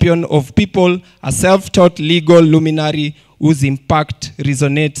a champion of people, a self-taught legal luminary whose impact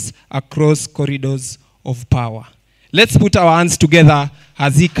resonates across corridors of power. Let's put our hands together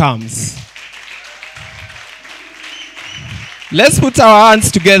as he comes. Let's put our hands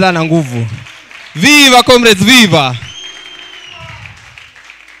together na nguvu. Viva, comrades, viva!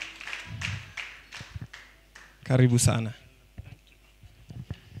 Karibu sana.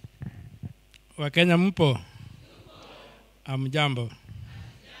 Wakenya mpo? Amjambo.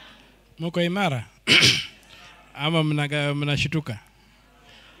 Muko imara? Ama mnashituka?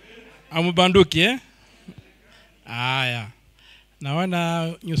 Amubanduki eh? Aya.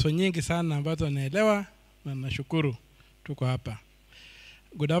 Naona nyuso nyingi sana ambazo naelewa na nashukuru tuko hapa.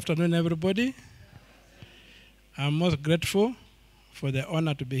 Good afternoon everybody. I'm most grateful for the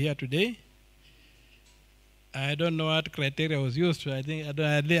honor to be here today. I don't know what criteria was used. I think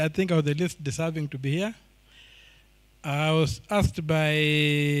I was the least deserving to be here. I was asked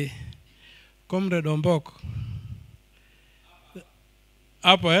by Comrade Ombok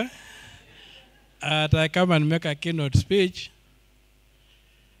that I come and make a keynote speech.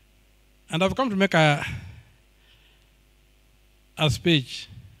 And I've come to make a speech.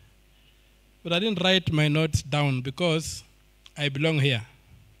 But I didn't write my notes down because I belong here.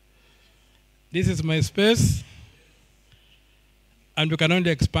 This is my space, and we can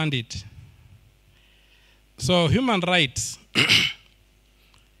only expand it. So human rights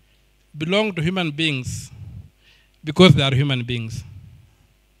belong to human beings because they are human beings.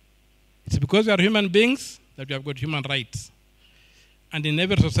 It's because we are human beings that we have got human rights. And in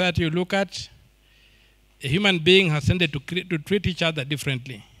every society you look at, a human being has tended to treat each other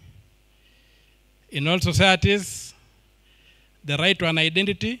differently. In all societies, the right to an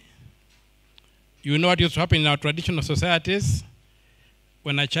identity. You know what used to happen in our traditional societies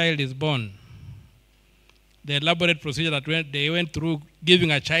when a child is born. The elaborate procedure that they went through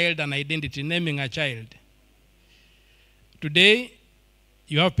giving a child an identity, naming a child. Today,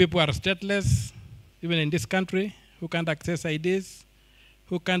 you have people who are stateless, even in this country, who can't access IDs,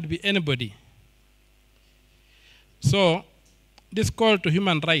 who can't be anybody. So, this call to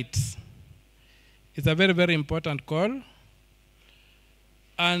human rights is a very, very important call.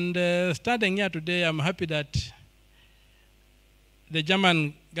 And standing here today, I'm happy that the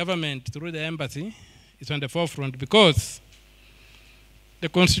German government, through the embassy, is on the forefront, because the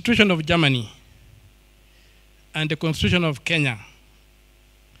Constitution of Germany and the Constitution of Kenya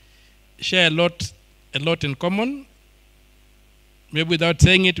share a lot in common. Maybe without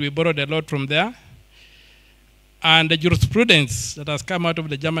saying it, we borrowed a lot from there. And the jurisprudence that has come out of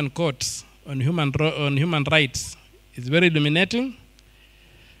the German courts on human rights is very illuminating.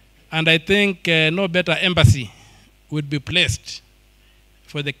 And I think no better embassy would be placed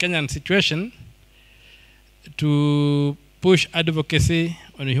for the Kenyan situation to push advocacy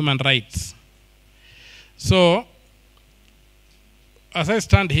on human rights. So, as I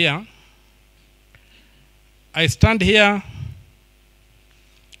stand here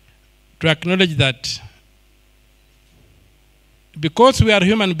to acknowledge that because we are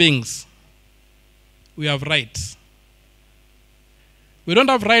human beings, we have rights. We don't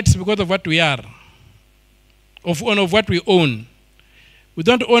have rights because of what we are, of what we own. We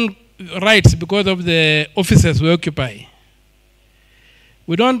don't own rights because of the offices we occupy.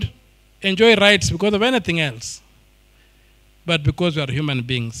 We don't enjoy rights because of anything else, but because we are human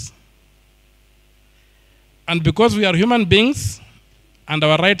beings. And because we are human beings and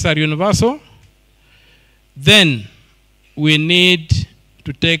our rights are universal, then we need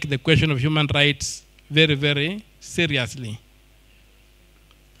to take the question of human rights very, very seriously.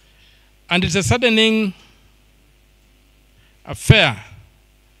 And it's a saddening affair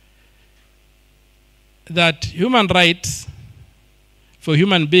that human rights for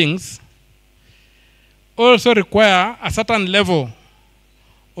human beings also require a certain level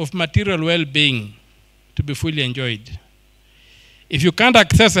of material well-being to be fully enjoyed. If you can't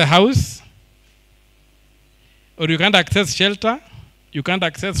access a house, or you can't access shelter, you can't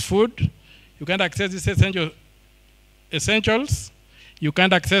access food, you can't access these essentials, you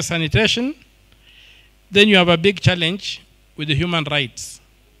can't access sanitation, then you have a big challenge with the human rights.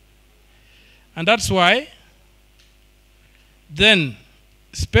 And that's why then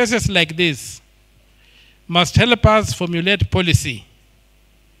spaces like this must help us formulate policy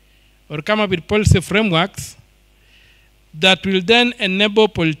or come up with policy frameworks that will then enable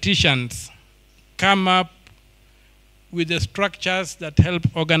politicians come up with the structures that help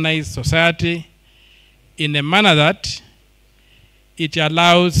organize society in a manner that it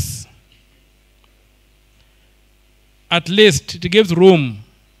allows, at least it gives room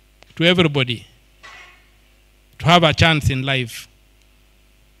to everybody to have a chance in life.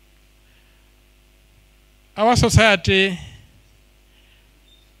 Our society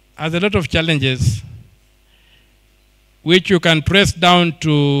has a lot of challenges which you can press down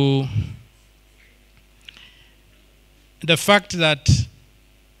to the fact that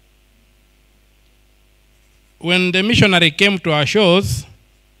when the missionary came to our shores,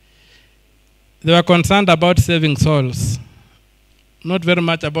 they were concerned about saving souls, not very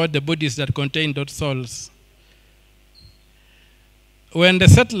much about the bodies that contain those souls. When the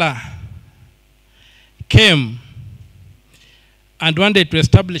settler came and wanted to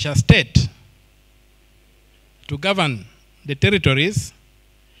establish a state to govern the territories,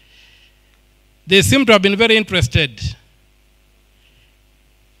 they seem to have been very interested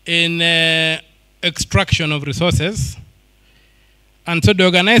in extraction of resources, and so they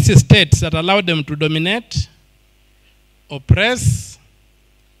organized states that allowed them to dominate, oppress,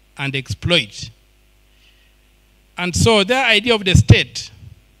 and exploit. And so their idea of the state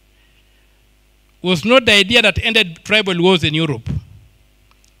was not the idea that ended tribal wars in Europe.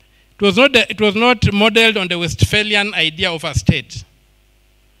 It was not modeled on the Westphalian idea of a state.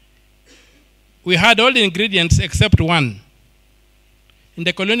 We had all the ingredients except one. In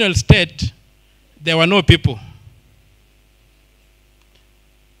the colonial state, there were no people.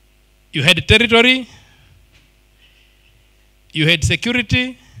 You had territory, you had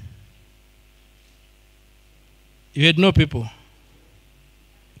security, you had no people.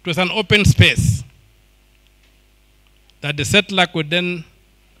 It was an open space that the settler could then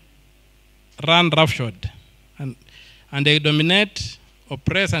run roughshod, and they dominate,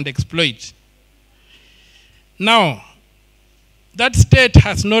 oppress, and exploit. Now, that state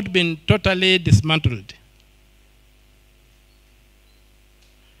has not been totally dismantled.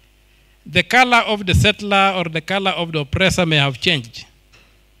 the color of the settler or the color of the oppressor may have changed,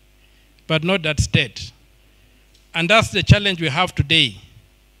 but not that state. And that's the challenge we have today,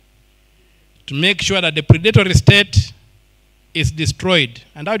 to make sure that the predatory state is destroyed.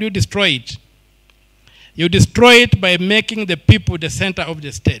 And how do you destroy it? You destroy it by making the people the center of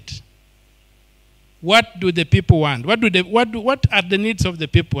the state. What do the people want? What are the needs of the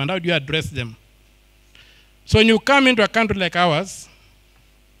people, and how do you address them? So when you come into a country like ours,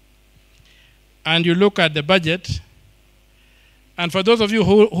 and you look at the budget, and for those of you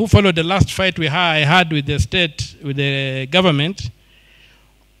who followed the last fight I had with the state, with the government,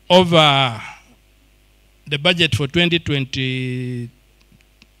 over the budget for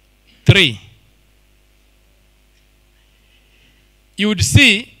 2023, you would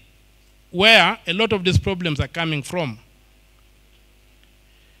see where a lot of these problems are coming from.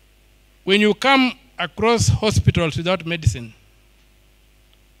 When you come across hospitals without medicine,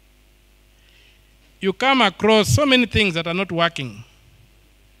 you come across so many things that are not working.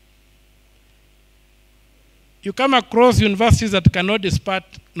 You come across universities that cannot impart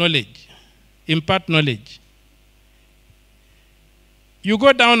knowledge. You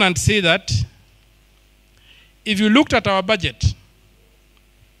go down and see that if you looked at our budget,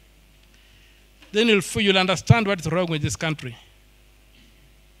 then you'll understand what is wrong with this country.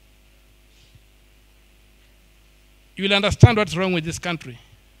 You will understand what's wrong with this country.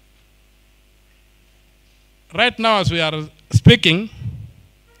 Right now, as we are speaking,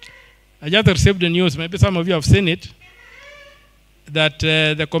 I just received the news, maybe some of you have seen it, that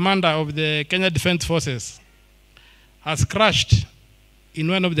the commander of the Kenya Defense Forces has crashed in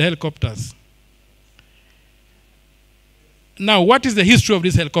one of the helicopters. Now, what is the history of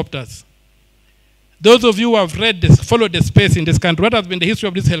these helicopters? Those of you who have read this, followed the space in this country, what has been the history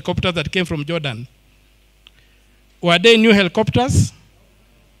of these helicopters that came from Jordan? Were they new helicopters?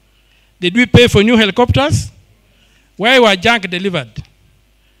 Did we pay for new helicopters? Why were junk delivered?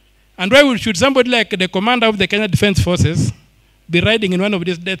 And why should somebody like the commander of the Kenya Defense Forces be riding in one of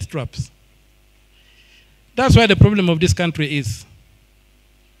these death traps? That's why the problem of this country is.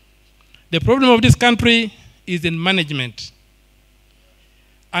 The problem of this country is in management.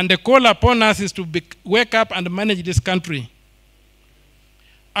 And the call upon us is to wake up and manage this country.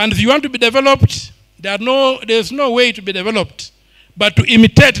 And if you want to be developed, there's no way to be developed but to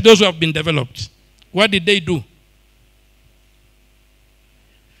imitate those who have been developed. What did they do?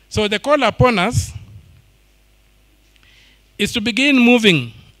 So the call upon us is to begin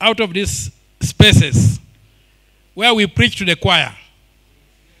moving out of these spaces where we preach to the choir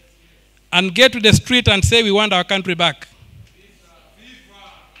and get to the street and say we want our country back.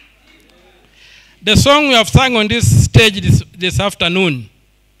 The song we have sung on this stage this afternoon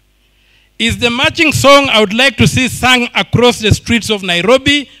is the marching song I would like to see sung across the streets of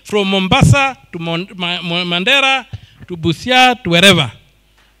Nairobi, from Mombasa to Mandera to Busia to wherever.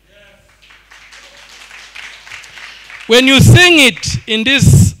 When you sing it in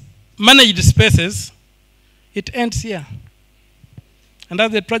these managed spaces, it ends here. And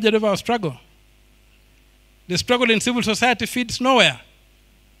that's the tragedy of our struggle. The struggle in civil society feeds nowhere.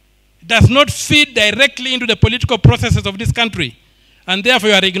 It does not feed directly into the political processes of this country, and therefore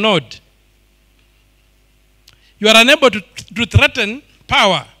you are ignored. You are unable to threaten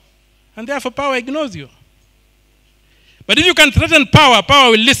power, and therefore power ignores you. But if you can threaten power,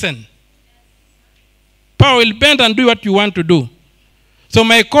 power will listen. Power will bend and do what you want to do. So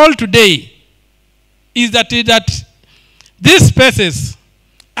my call today is that these spaces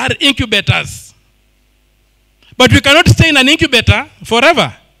are incubators. But we cannot stay in an incubator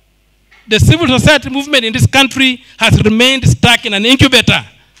forever. The civil society movement in this country has remained stuck in an incubator.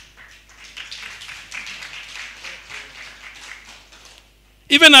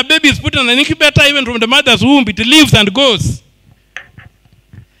 Even a baby is put in an incubator, even from the mother's womb, it lives and goes.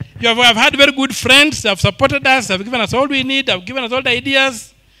 You have had very good friends, they have supported us, they have given us all we need, they have given us all the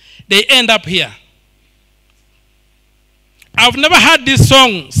ideas. They end up here. I've never heard this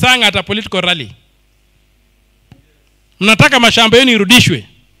song sung at a political rally. Mnataka mashamba yenu irudishwe.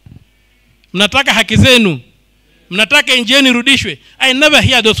 Mnataka haki zenu. Mnataka nchi yenu irudishwe. I never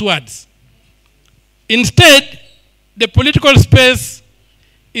hear those words. Instead, the political space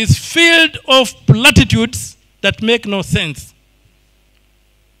is filled of platitudes that make no sense.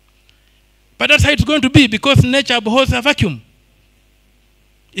 But that's how it's going to be, because nature abhors a vacuum.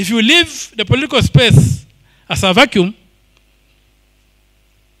 If you leave the political space as a vacuum,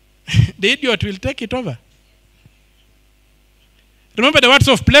 the idiot will take it over. Remember the words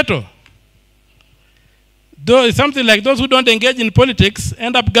of Plato. Something like those who don't engage in politics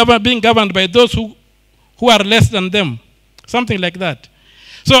end up being governed by those who are less than them. Something like that.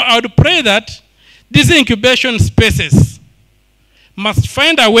 So I would pray that these incubation spaces must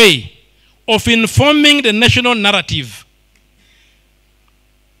find a way of informing the national narrative.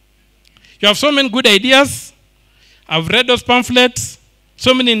 You have so many good ideas. I've read those pamphlets.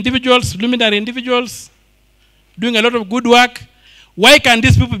 So many individuals, luminary individuals, doing a lot of good work. Why can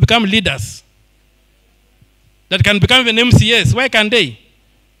these people become leaders? That can become an MCS. Why can't they?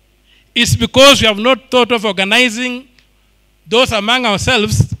 It's because we have not thought of organizing those among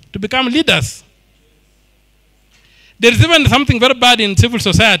ourselves to become leaders. There is even something very bad in civil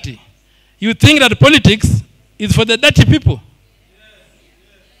society. You think that politics is for the dirty people.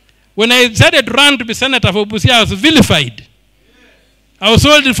 When I decided to run to be senator for Busia, I was vilified. I was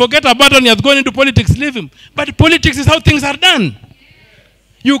told, forget about him, he has gone into politics, leave him. But politics is how things are done.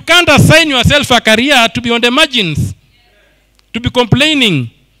 You can't assign yourself a career to be on the margins, to be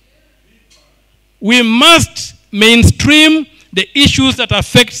complaining. We must mainstream the issues that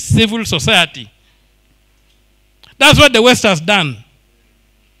affect civil society. That's what the West has done.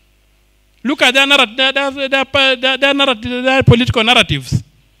 Look at their political narratives.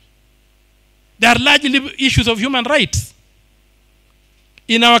 They are largely issues of human rights.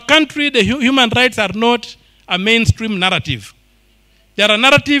 In our country, the human rights are not a mainstream narrative. They are a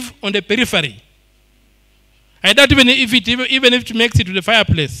narrative on the periphery. I doubt even if it makes it to the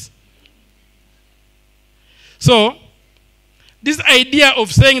fireplace. So, this idea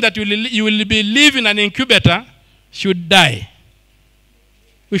of saying that you will live in an incubator should die.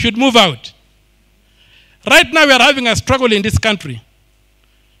 We should move out. Right now we are having a struggle in this country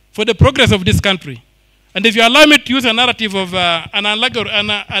for the progress of this country. And if you allow me to use a narrative of an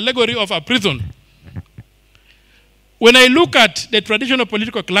allegory of a prison, when I look at the traditional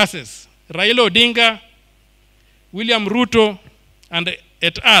political classes, Raila Odinga, William Ruto, and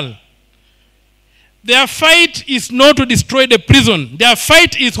et al., their fight is not to destroy the prison. Their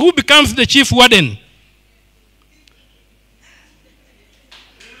fight is who becomes the chief warden.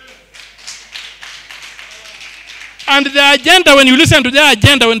 And the agenda, when you listen to their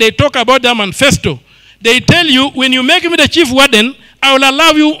agenda, when they talk about their manifesto, they tell you, when you make me the chief warden, I will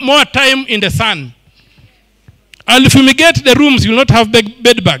allow you more time in the sun. I'll fumigate the rooms, you will not have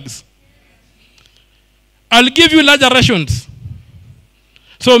bed bugs. I'll give you larger rations.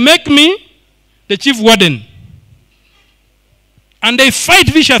 So make me the chief warden. And they fight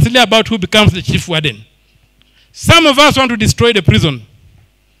viciously about who becomes the chief warden. Some of us want to destroy the prison.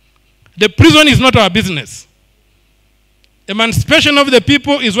 The prison is not our business. Emancipation of the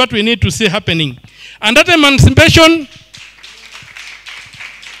people is what we need to see happening. And that emancipation,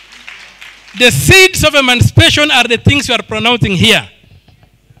 the seeds of emancipation are the things you are pronouncing here.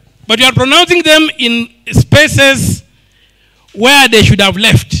 But you are pronouncing them in spaces where they should have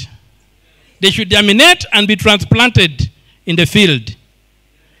left. They should germinate and be transplanted in the field.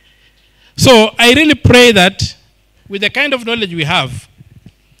 So I really pray that with the kind of knowledge we have,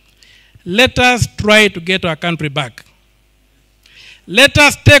 let us try to get our country back. Let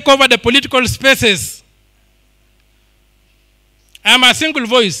us take over the political spaces. I am a single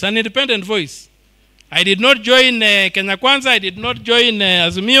voice, an independent voice. I did not join Kenya Kwanza. I did not join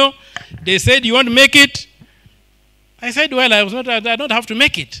Azimio. They said, you want to make it? I said, well, I don't have to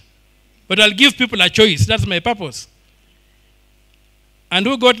make it. But I'll give people a choice. That's my purpose. And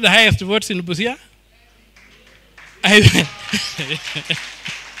who got the highest votes in Busia?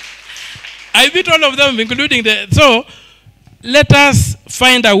 I beat all of them, including the... So, let us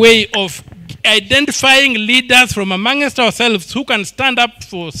find a way of identifying leaders from amongst ourselves who can stand up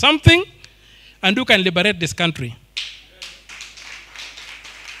for something and who can liberate this country.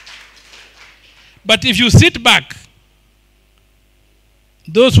 But if you sit back,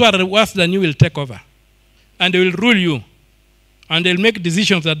 those who are worse than you will take over. And they will rule you. And they'll make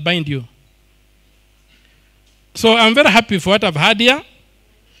decisions that bind you. So I'm very happy for what I've had here.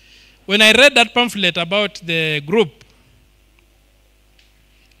 When I read that pamphlet about the group,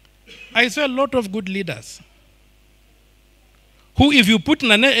 I saw a lot of good leaders who, if you put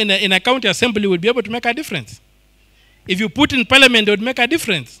in a county assembly, would be able to make a difference. If you put in parliament, they would make a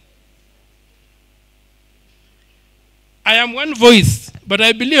difference. I am one voice, but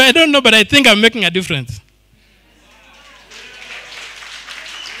I believe, I don't know, but I think I'm making a difference.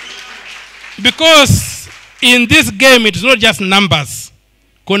 Because in this game, it's not just numbers.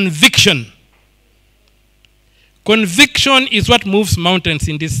 Conviction. Conviction is what moves mountains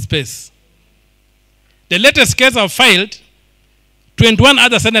in this space. The latest case I've filed, 21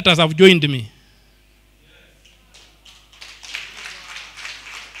 other senators have joined me.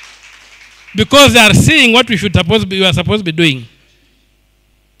 Because they are seeing what we are supposed to be doing.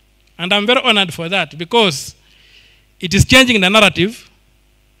 And I'm very honored for that, because it is changing the narrative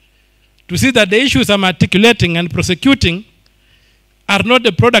to see that the issues I'm articulating and prosecuting are not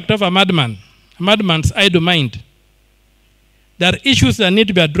the product of a madman, a madman's idle mind. There are issues that need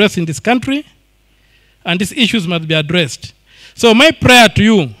to be addressed in this country, and these issues must be addressed. So my prayer to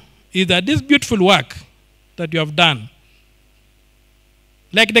you is that this beautiful work that you have done,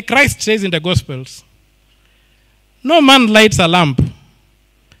 like the Christ says in the Gospels, no man lights a lamp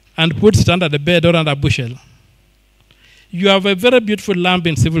and puts it under the bed or under a bushel. You have a very beautiful lamp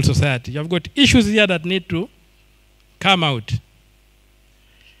in civil society. You have got issues here that need to come out.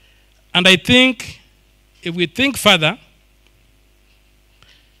 And I think if we think further,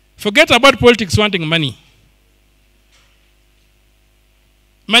 forget about politics wanting money.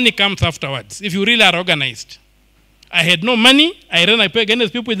 Money comes afterwards, if you really are organized. I had no money, I ran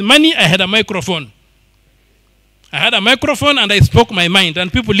against people with money, I had a microphone. I had a microphone and I spoke my mind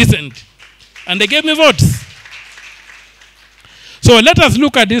and people listened. And they gave me votes. So let us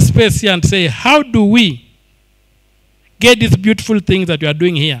look at this space here and say, how do we get these beautiful things that we are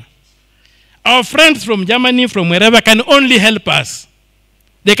doing here? Our friends from Germany, from wherever, can only help us.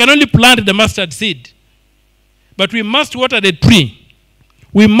 They can only plant the mustard seed. But we must water the tree.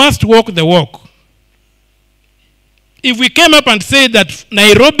 We must walk the walk. If we came up and said that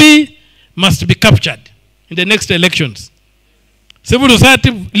Nairobi must be captured in the next elections, civil society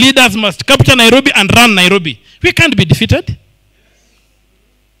leaders must capture Nairobi and run Nairobi, we can't be defeated.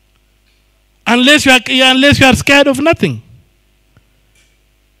 Unless you are scared of nothing.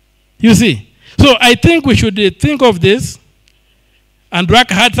 You see? So I think we should think of this and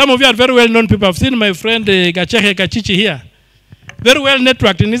work hard. Some of you are very well-known people. I've seen my friend Gacheche Kachichi here. Very well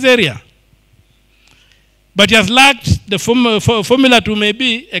networked in this area. But he has lacked the formula to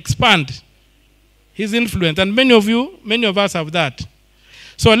maybe expand his influence. And many of us have that.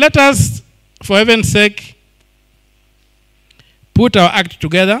 So let us, for heaven's sake, put our act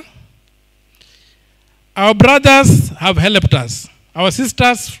together. Our brothers have helped us. Our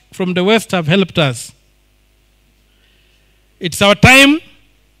sisters from the West have helped us. It's our time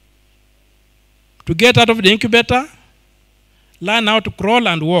to get out of the incubator, learn how to crawl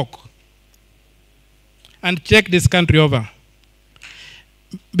and walk, and take this country over.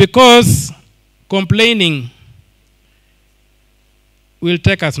 Because complaining will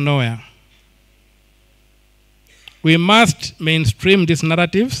take us nowhere. We must mainstream these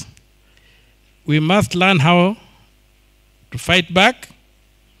narratives. We must learn how to fight back.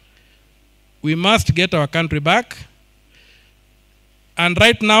 We must get our country back. And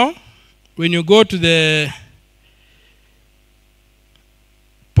right now, when you go to the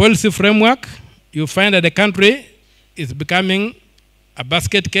policy framework, you find that the country is becoming a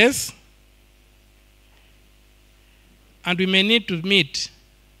basket case. And we may need to meet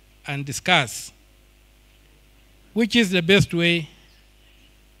and discuss which is the best way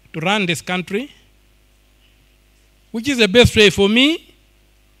to run this country, which is the best way. For me,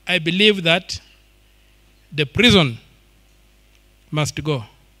 I believe that the prison must go.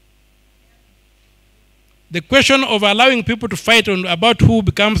 The question of allowing people to fight about who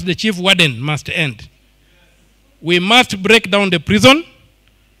becomes the chief warden must end. We must break down the prison.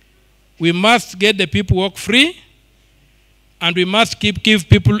 We must get the people work free. And we must give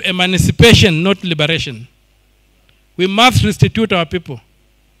people emancipation, not liberation. We must restitute our people.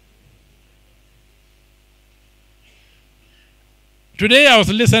 Today I was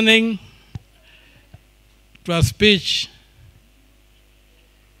listening to a speech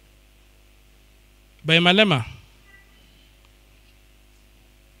by Malema.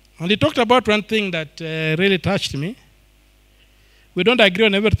 And he talked about one thing that really touched me. We don't agree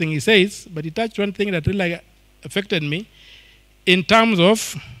on everything he says, but he touched one thing that really affected me in terms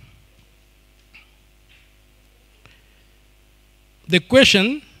of the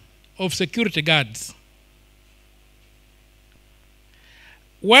question of security guards.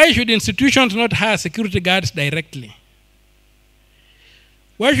 Why should institutions not hire security guards directly?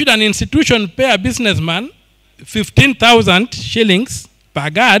 Why should an institution pay a businessman 15,000 shillings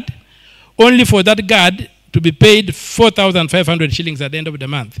per guard only for that guard to be paid 4,500 shillings at the end of the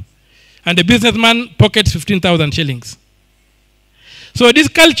month? And the businessman pockets 15,000 shillings. So this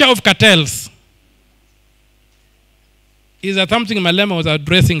culture of cartels is something Malema was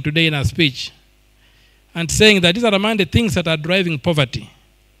addressing today in her speech and saying that these are among the things that are driving poverty.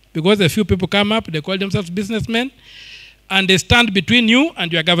 Because a few people come up, they call themselves businessmen, and they stand between you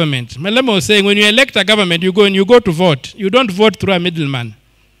and your government. Malema was saying when you elect a government, you go to vote. You don't vote through a middleman.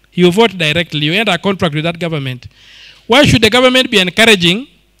 You vote directly. You enter a contract with that government. Why should the government be encouraging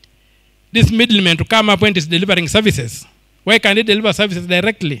this middleman to come up when it's delivering services? Why can't it deliver services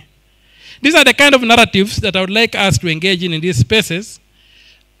directly? These are the kind of narratives that I would like us to engage in these spaces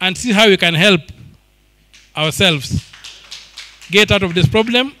and see how we can help ourselves get out of this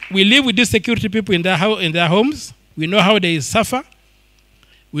problem. We live with these security people in their homes. We know how they suffer.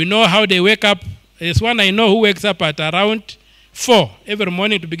 We know how they wake up. There's one I know who wakes up at around 4 every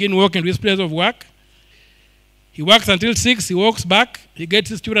morning to begin working to his place of work. He works until 6, he walks back, he gets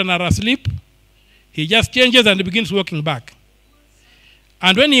his children are asleep, he just changes and begins working back.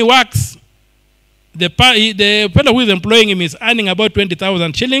 And when he works, the fellow who is employing him is earning about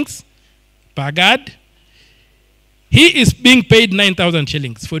 20,000 shillings per guard. He is being paid 9,000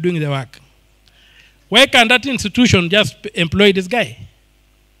 shillings for doing the work. Why can't that institution just employ this guy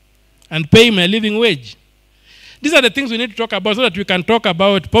and pay him a living wage? These are the things we need to talk about so that we can talk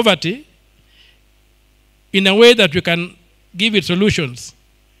about poverty in a way that we can give it solutions.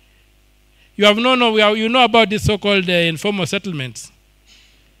 You know about these so-called informal settlements.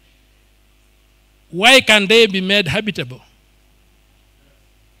 Why can they be made habitable?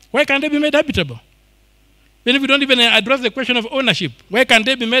 Why can't they be made habitable? Then if we don't even address the question of ownership, why can't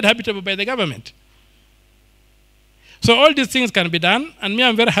they be made habitable by the government? So all these things can be done, and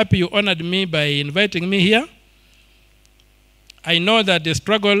I'm very happy you honored me by inviting me here. I know that the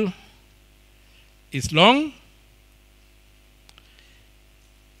struggle is long,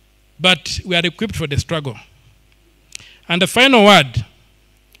 but we are equipped for the struggle. And the final word,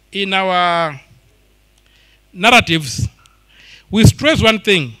 in our narratives, we stress one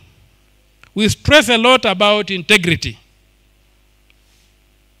thing. We stress a lot about integrity.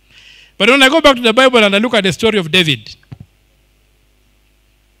 But when I go back to the Bible and I look at the story of David,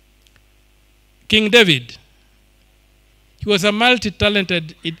 King David, he was a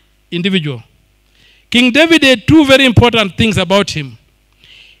multi-talented individual. King David had two very important things about him.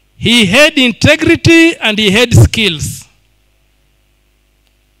 He had integrity and he had skills.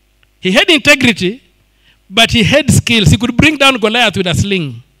 He had integrity, but he had skills. He could bring down Goliath with a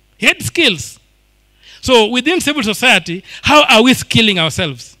sling. He had skills. So within civil society, how are we skilling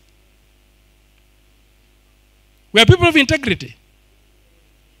ourselves? We are people of integrity.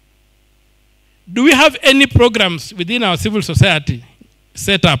 Do we have any programs within our civil society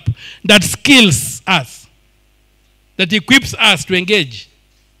set up that skills us, that equips us to engage?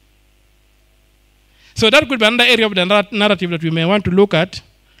 So that could be another area of the narrative that we may want to look at.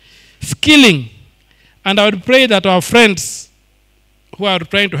 Skilling. And I would pray that our friends who are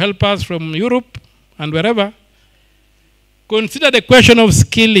trying to help us from Europe and wherever consider the question of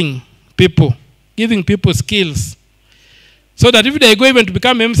skilling people, giving people skills, so that if they go even to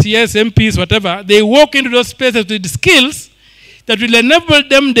become MCS, MPs, whatever, they walk into those spaces with skills that will enable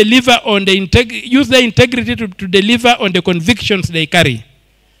them deliver on use their integrity to deliver on the convictions they carry.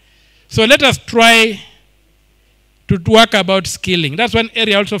 So let us try to work about skilling. That's one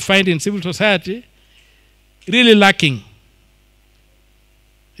area I also find in civil society really lacking,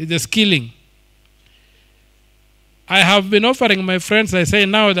 is the skilling. I have been offering my friends, I say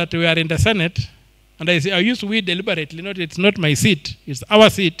now that we are in the Senate, and I say, I use we deliberately, it's not my seat, it's our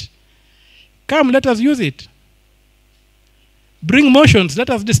seat. Come, let us use it. Bring motions, let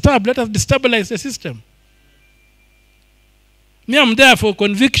us destabilize the system. Me, I'm there for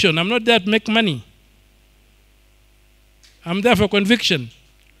conviction, I'm not there to make money. I'm there for conviction.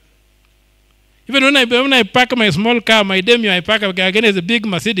 Even when I park my small car, my Demio, I park again as a big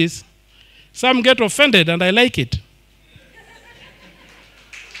Mercedes, some get offended and I like it.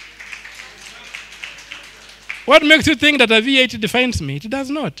 What makes you think that a V8 defines me? It does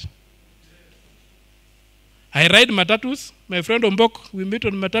not. I ride matatus. My friend Ombok, we meet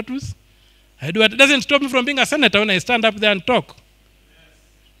on matatus. I do it. It doesn't stop me from being a senator when I stand up there and talk.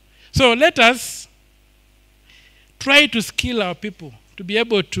 So let us try to skill our people to be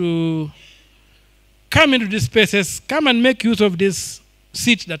able to come into these spaces, come and make use of this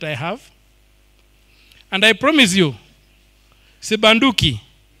seat that I have. And I promise you, Sibanduki,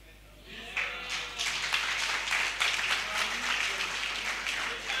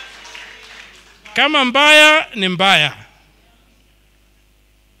 kama mbaya ni mbaya.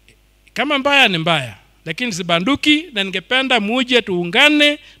 Kama mbaya ni mbaya. Lakini sibanduki na ningependa muje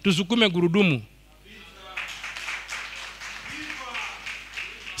tuungane tusukume gurudumu.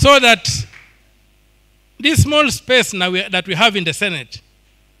 So that this small space now that we have in the Senate,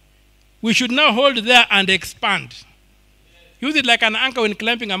 we should now hold there and expand. Use it like an anchor when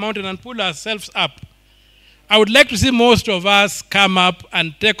climbing a mountain and pull ourselves up. I would like to see most of us come up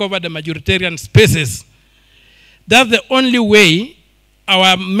and take over the majoritarian spaces. That's the only way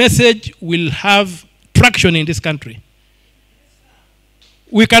our message will have traction in this country.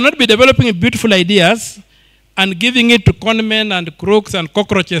 We cannot be developing beautiful ideas and giving it to conmen and crooks and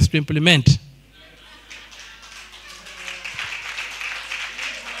cockroaches to implement.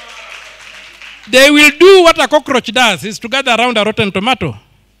 They will do what a cockroach does, is to gather around a rotten tomato.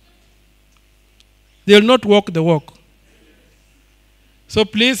 They will not walk the walk. So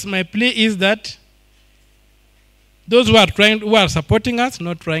please, my plea is that those who are supporting us,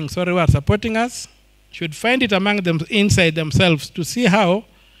 who are supporting us, should find it among them inside themselves to see how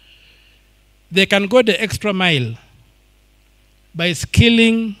they can go the extra mile by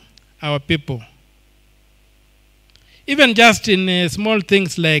skilling our people. Even just in small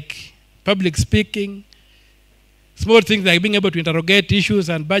things like public speaking, small things like being able to interrogate issues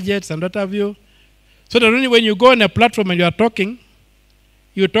and budgets and what have you, so that only when you go on a platform and you are talking,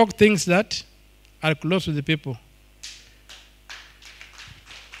 you talk things that are close to the people.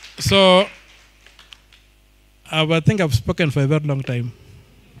 So, I think I've spoken for a very long time.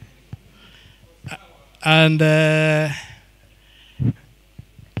 And I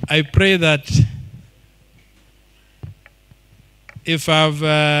pray that if I've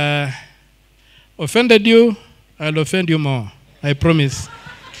offended you, I'll offend you more. I promise.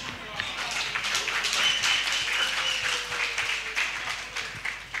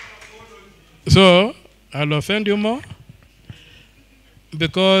 So, I'll offend you more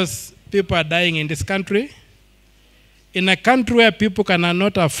because people are dying in this country. In a country where people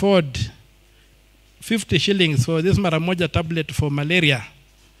cannot afford 50 shillings for this Maramoja tablet for malaria,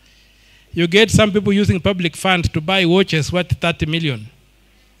 you get some people using public funds to buy watches worth 30 million.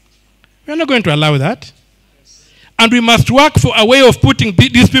 We're not going to allow that. And we must work for a way of putting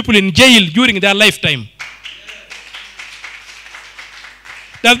these people in jail during their lifetime.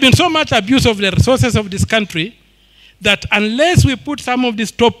 There's been so much abuse of the resources of this country that unless we put some of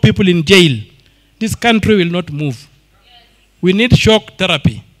these top people in jail, this country will not move. We need shock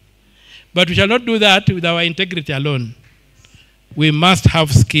therapy. But we shall not do that with our integrity alone. We must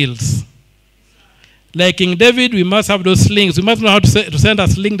have skills. Like King David, we must have those slings. We must know how to send a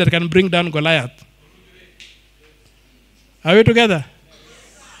sling that can bring down Goliath. Are we together?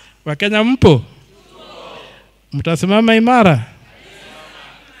 Wakenya mpo? Mtasimama imara?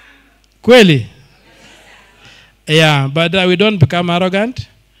 Kweli? Yeah, but we don't become arrogant.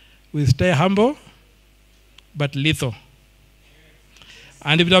 We stay humble, but lethal.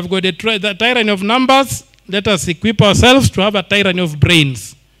 And if we have got the tyranny of numbers, let us equip ourselves to have a tyranny of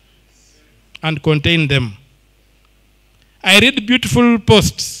brains and contain them. I read beautiful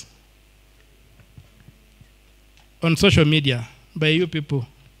posts on social media by you people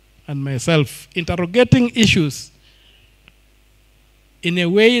and myself, interrogating issues in a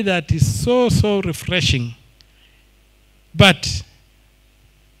way that is so, so refreshing. But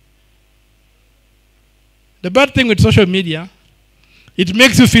the bad thing with social media, it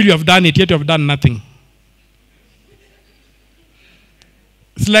makes you feel you have done it, yet you have done nothing.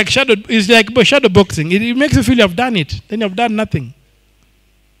 It's like shadow boxing. It makes you feel you have done it, then you have done nothing.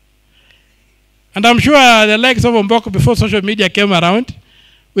 And I'm sure the likes of Mboko before social media came around,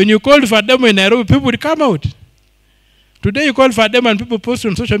 when you called for a demo in Nairobi, people would come out. Today you call for a demo and people post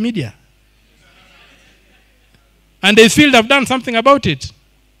on social media. And they feel they've done something about it.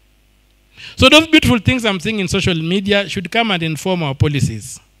 So those beautiful things I'm seeing in social media should come and inform our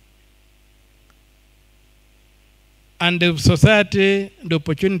policies. And the society, the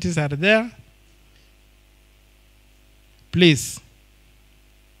opportunities are there. Please,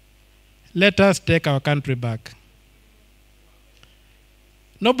 let us take our country back.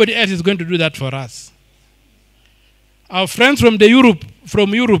 Nobody else is going to do that for us. Our friends from Europe,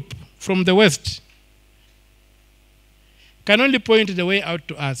 from the West, can only point the way out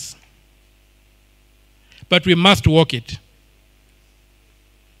to us. But we must walk it.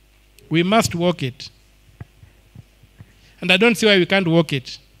 We must walk it. And I don't see why we can't walk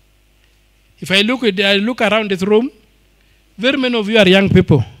it. If I look around this room, very many of you are young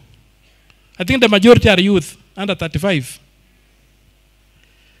people. I think the majority are youth, under 35.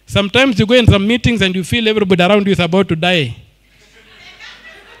 Sometimes you go in some meetings and you feel everybody around you is about to die.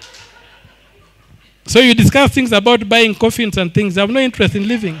 So you discuss things about buying coffins and things. I have no interest in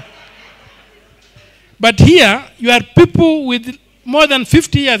living. But here, you are people with more than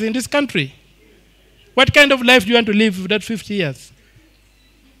 50 years in this country. What kind of life do you want to live with that 50 years?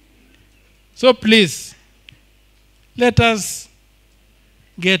 So please, let us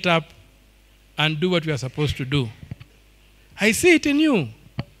get up and do what we are supposed to do. I see it in you.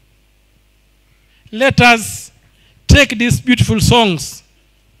 Let us take these beautiful songs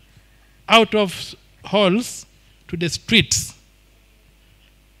out of halls to the streets.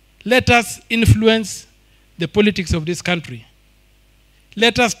 Let us influence the politics of this country.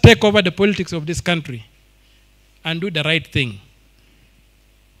 Let us take over the politics of this country and do the right thing.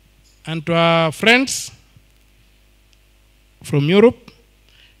 And to our friends from Europe,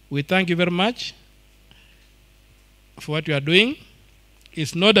 we thank you very much. for what you are doing.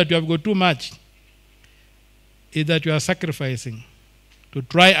 It's not that you have got too much. It's that you are sacrificing to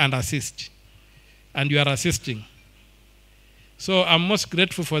try and assist. And you are assisting. So I'm most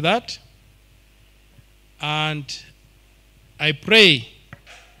grateful for that. And I pray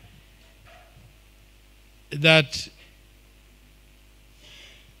that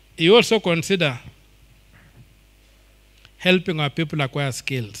you also consider helping our people acquire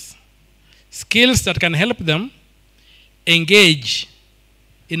skills. Skills that can help them engage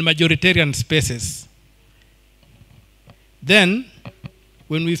in majoritarian spaces. Then,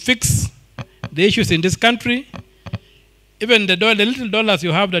 when we fix the issues in this country, even the little dollars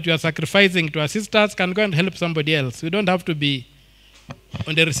you have that you are sacrificing to assist us can go and help somebody else. We don't have to be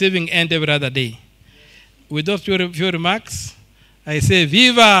on the receiving end every other day. With those few remarks, I say,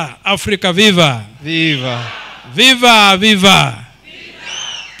 Viva Africa, viva! Viva! Viva, viva!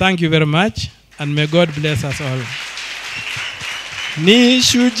 Thank you very much, and may God bless us all. Ni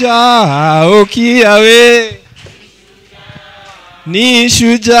shujaa okiawe, ni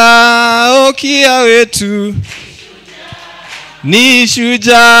shujaa okiawe tu, ni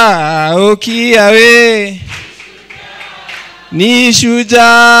shujaa okiawe, ni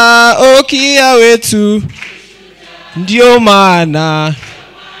shujaa okiawe tu, ndio maana,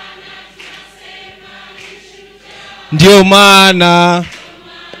 ndio maana,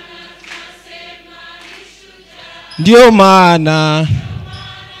 ndio maana,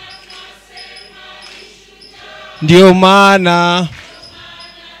 ndio maana.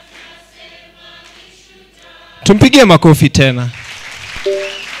 Tumpigie makofi tena.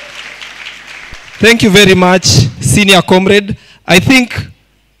 Thank you very much, senior comrade. I think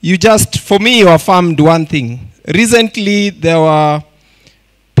you just, for me, you affirmed one thing. Recently, there were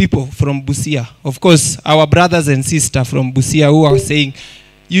people from Busia, of course, our brothers and sisters from Busia, who are saying,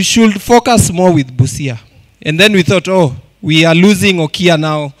 you should focus more with Busia. And then we thought, oh, we are losing Okia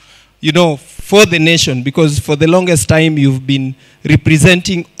now, you know, for the nation, because for the longest time you've been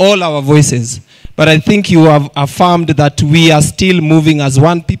representing all our voices. But I think you have affirmed that we are still moving as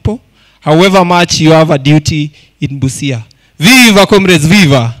one people, however much you have a duty in Busia. Viva, comrades,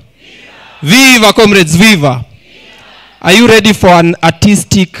 viva! Viva, viva comrades, viva! Are you ready for an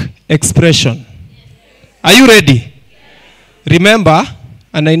artistic expression? Are you ready? Remember,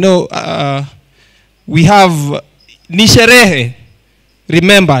 and I know we have nisherehe.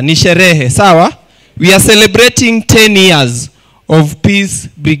 Remember, nisherehe, sawa? We are celebrating 10 years of Peace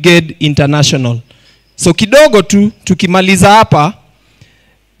Brigade International. So kidogo tu, tukimaliza hapa,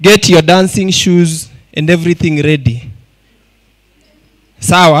 get your dancing shoes and everything ready.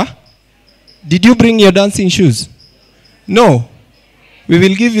 Sawa? Did you bring your dancing shoes? No. We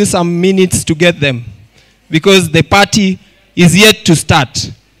will give you some minutes to get them, because the party is yet to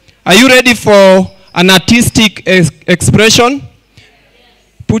start. Are you ready for an artistic expression?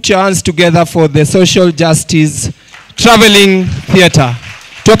 Put your hands together for the Social Justice Traveling Theatre.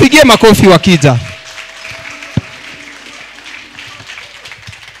 Tuwapigie makofi wakija.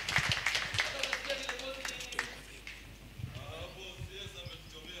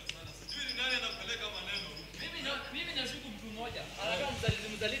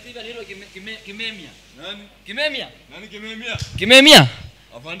 Kimemia.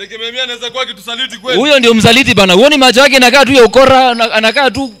 Afande Kimemia anaweza kuwa kitusaliti kweli. Huyo ndio msaliti bana. Uone macho yake anakaa tu ya ukora,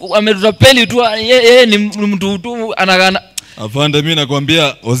 anakaa tu ametutapeli tu, yeye ni mtu tu anagana. Afande, mimi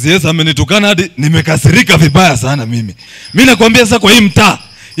nakwambia Ozies amenitukana hadi nimekasirika vibaya sana mimi. Mimi nakwambia sasa kwa hii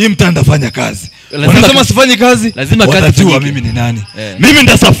mtaa ndafanya kazi. Wanasema sifanyi kazi. Lazima watajua mimi ni nani. Mimi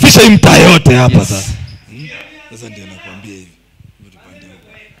ndasafisha hii mtaa yote hapa sasa. Sasa ndio nakwambia hivi.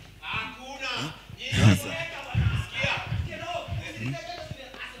 Hakuna.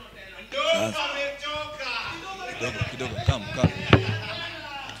 Kidogo, come.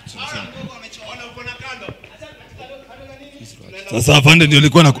 Sasa afande ndio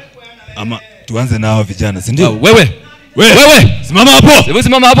nilikuwa na ama tuanze na hao vijana, si ndio? Wewe. Simama hapo. Wewe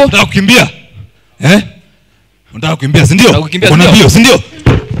simama hapo. Unataka kukimbia? Unataka kukimbia, si ndio? Una bio, si ndio?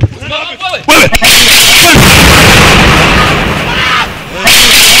 Simama hapo wewe.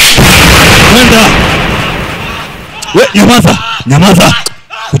 Wewe nyamaza.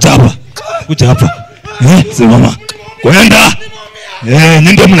 Kuja hapa. Simama. Kwenda.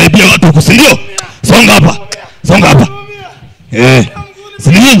 Ndio mnaibia watu huko, si ndio? Songa hapa. Si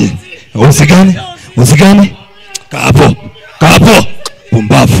nyinyi? Usigane. Kaa hapo.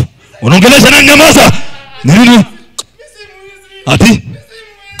 Pumbavu. Unaongelesha nani? Nyamaza. Nini? Ati?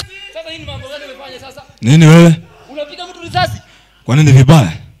 Sasa hii mambo gani umefanya sasa? Nini wewe? Unapiga mtu risasi? Kwa nini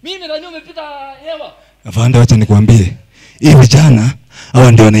vibaya? Mimi nadhani umepita hewa. Afande, acha nikwambie. Hii vijana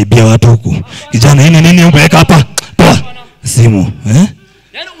hawa ndio wanaibia watu huku. Kijana nini umeweka hapa? Toa. Simu, eh?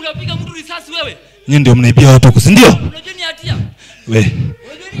 Yaani unapiga mtu risasi wewe? Nyinyi ndio mnaibia watu huko, si ndio? Unajua ni hatia? Wewe.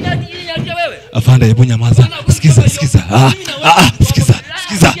 Unajua ni hatia wewe? Afande, hebu nyamaza. Sikiza.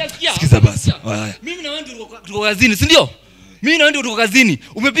 Sikiza basi. Haya. Mimi na wewe tuko kazini, si ndio? Mimi na wewe tuko kazini.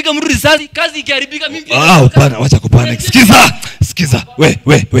 Umepiga mtu risasi, kazi ikiharibika mimi pia. Hapana, acha kupanic. Sikiza. We,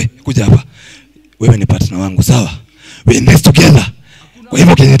 kuja hapa. Wewe ni partner wangu, sawa? We in this together. Kwa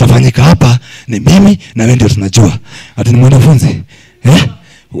hivyo kile kitafanyika hapa ni mimi na wewe ndio tunajua. Ati ni mwanafunzi.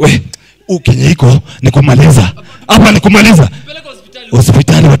 We, ukenye iko ni kumaliza. Hapa ni kumaliza.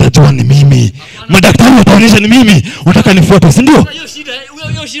 Hospitali watajua ni mimi. Madaktari wataonyesha ni mimi. Unataka nifuate, si ndio? Hiyo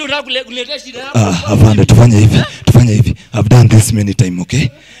shida unataka kuletea shida hapo. Afande, tufanye hivi. I've done this many time, okay?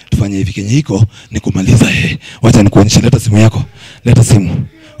 Tufanye hivi, kenye iko ni kumaliza. Wacha nikuonyeshe, leta simu yako. Leta simu.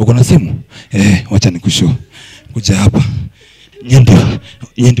 Uko na simu? Wacha nikushow. Kuja hapa.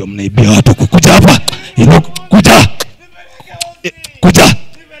 Nyinyi ndio mnaibia watu. Kuja hapa.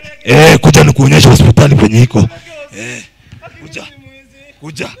 Kuja nikuonyeshe hospitali penye iko. Kuja.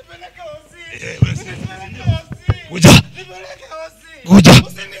 Kuja.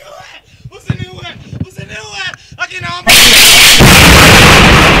 Usiniue.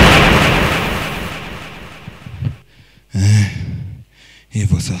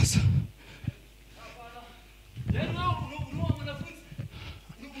 Hivyo sasa.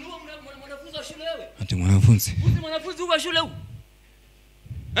 Ati mwanafunzi? Mwanafunzi wa shule huu?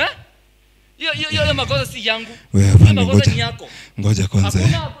 Hiyo makosa si yangu. Wewe hapana, ngoja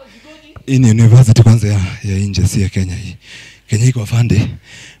kwanza. Hii ni university kwanza ya nje, si ya Kenya hii. Kenya iko afande.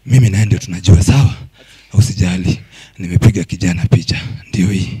 Mimi naye ndio tunajua, sawa? Usijali. Nimepiga kijana picha. Ndio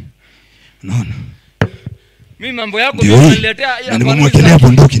hii. Unaona? Mimi mambo yako unaniletea ya. Na nimemwekelea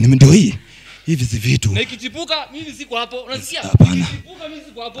bunduki, ndio hii. Hivi si vitu. Na ikichipuka mimi siko hapo. Unasikia? Hapana. Ikichipuka mimi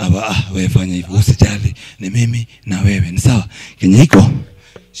siko hapo. Wewe fanya hivyo. Usijali. Ni mimi na wewe. Ni sawa? Kenya iko.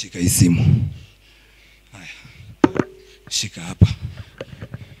 Shika hii simu. Haya. Shika hapa.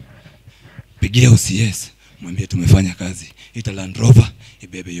 Pigia OCS. Mwambie tumefanya kazi. Ita Land Rover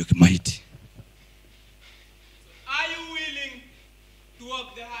ibebe hiyo maiti. Are you willing to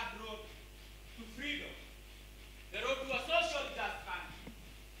walk the hard road to freedom? The road to a social just country.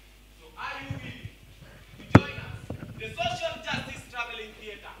 So are you willing to join us, the social justice traveling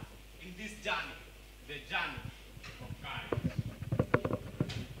theater, in this journey, the journey of courage?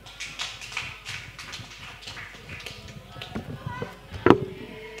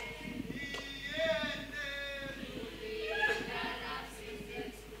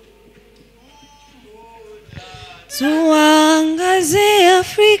 Tuangaze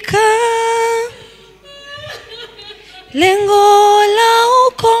Afrika, lengo la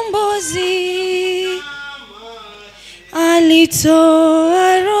ukombozi,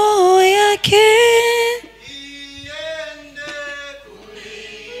 alitoa roho yake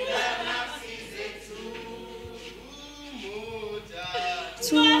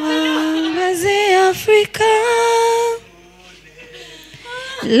tuangaze Afrika,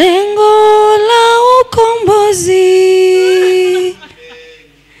 lengo la ukombozi,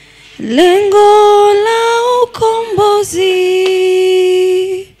 lengo la ukombozi.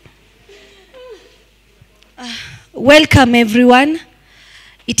 Welcome everyone.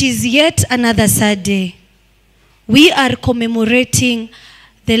 It is yet another sad day. We are commemorating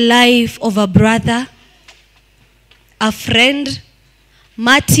the life of a brother, a friend,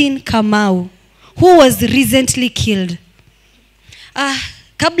 Martin Kamau, who was recently killed.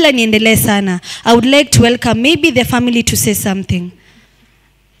 Kabla niendelee sana, I would like to welcome maybe the family to say something.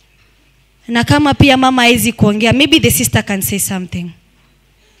 Na kama pia mama haizi kuongea, maybe the sister can say something.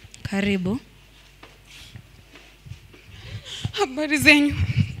 Karibu. Habari zenyu.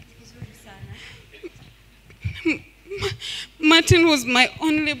 Martin was my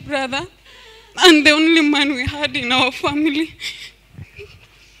only brother and the only man we had in our family.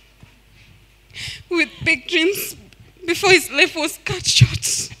 With big dreams before his life was cut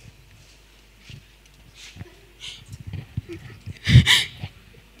short.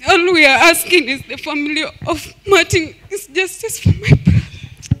 All we are asking is the family of Martin is justice for my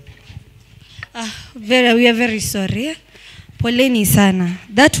brother. We are very sorry. Poleni sana.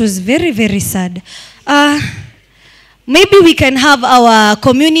 That was very, very sad. Maybe we can have our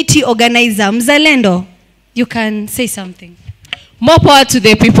community organizer, Mzalendo. You can say something. More power to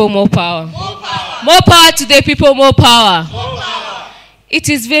the people, more power. More power to the people, more power. It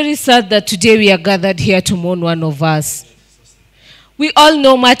is very sad that today we are gathered here to mourn one of us. We all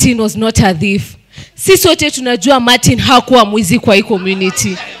know Martin was not a thief. Si sote tunajua Martin hakuwa mwizi kwa hii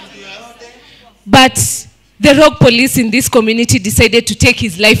community. But the rogue police in this community decided to take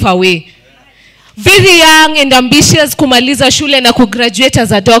his life away. very young and ambitious kumaliza shule na kugraduate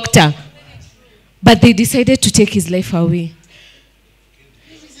as a doctor. But they decided to take his life away.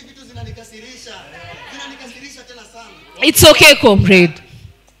 It's okay, comrade.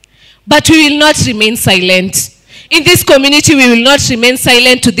 But we will not remain silent. In this community, we will not remain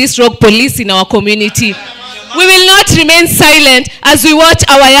silent to this rogue police in our community. We will not remain silent as we watch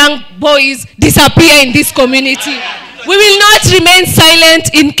our young boys disappear in this community. We will not remain silent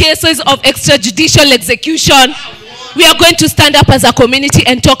in cases of extrajudicial execution. We are going to stand up as a community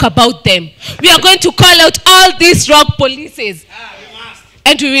and talk about them. We are going to call out all these rogue polices.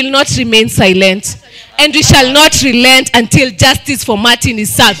 And we will not remain silent. And we shall not relent until justice for Martin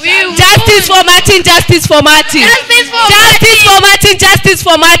is served. Justice for Martin, justice for Martin. Justice for Justice for Martin, justice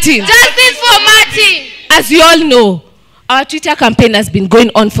for Martin. Justice for Martin. As you all know, our Twitter campaign has been going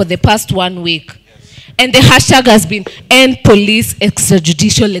on for the past 1 week. And the hashtag has been End Police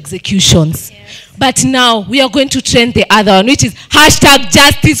Extrajudicial Executions. But now we are going to trend the other one, which is hashtag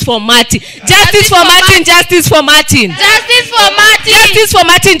Justice for Martin. Justice for Martin, justice for Martin. Justice for Martin. Justice for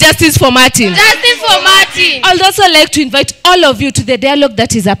Martin, justice for Martin. Justice for Martin. I would also like to invite all of you to the dialogue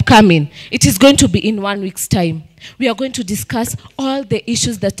that is upcoming. It is going to be in 1 week's time. We are going to discuss all the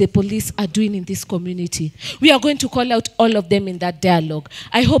issues that the police are doing in this community. We are going to call out all of them in that dialogue.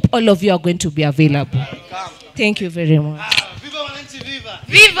 I hope all of you are going to be available. Thank you very much.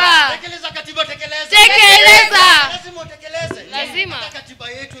 Viva! Tekeleza! Lazima.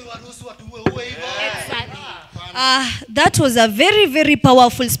 That was a very, very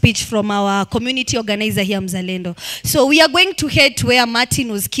powerful speech from our community organizer here, Mzalendo. So we are going to head to where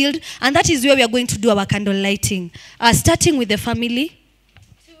Martin was killed, and that is where we are going to do our candle lighting. Starting with the family.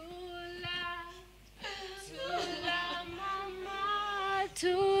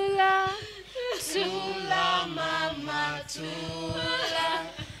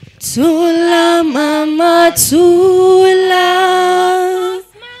 Tula mama tula,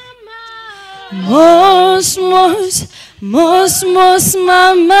 mos mos, mos mos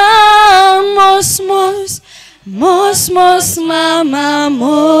mama, mos mos, mos mos mama,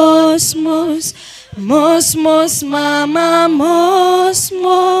 mos mos, mos mos mama, mos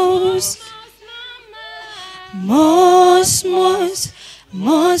mos, mos mos,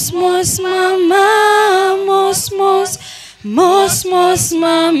 mos mos mama, mos mos. Mos mos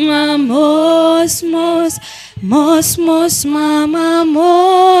mama, mos mos, mos mos mama,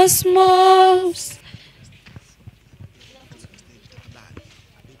 mos mos.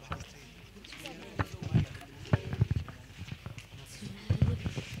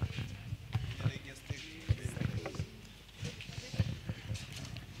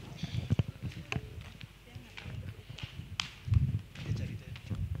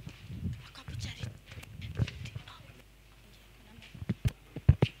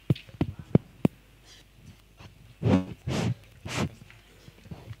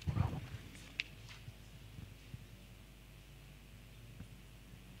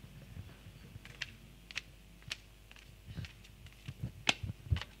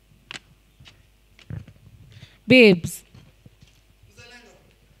 Babes.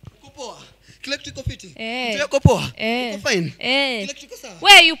 Kila kitu iko fiti. Eh. Mtu yako poa. Uko fine. Kila kitu sawa.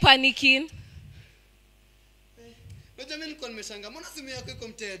 Why are you panicking? Wewe mimi niko nimeshangaa. Mbona simu yako iko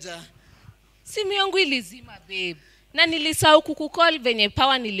mteja? Simu yangu ilizima babe. Na nilisahau kukukall venye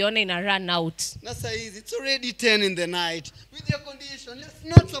power niliona ina run out. Na saa hizi it's already 10 in the night. With your condition,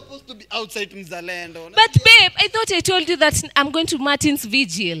 you're not supposed to be outside Mzalendo. But babe, I thought I told you that I'm going to Martin's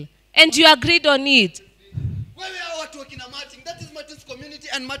vigil and you agreed on it. Wewe hao watu wakina Martin, that is Martin's community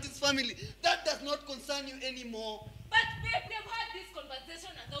and Martin's family. That does not concern you anymore. But babe, we've had this conversation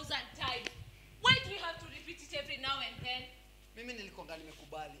 1,000 times. Why do we have to repeat it every now and then? Mimi nilikonga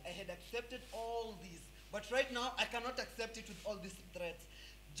nimekubali. I had accepted all this. But right now, I cannot accept it with all these threats.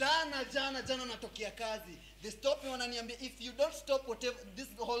 Jana natokea kazi. They stop me wananiambia, if you don't stop whatever, this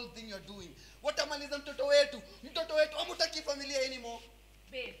whole thing you're doing. Watamaliza mtoto wetu. Hamutaki familia anymore.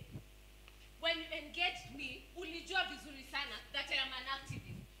 Babe, when you engaged me, ulijua vizuri sana that I am an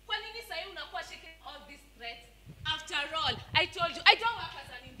activist. Kwa nini sasa unakuwa shaking all these threats? After all, I told you, I don't work as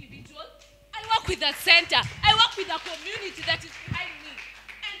an individual. I work with a center. I work with a community that is behind me.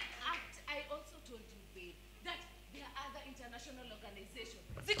 And I also told you, babe, that there are other international organizations.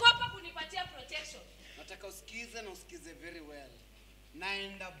 Ziko hapa kunipatia protection. Nataka usikize na usikize very well.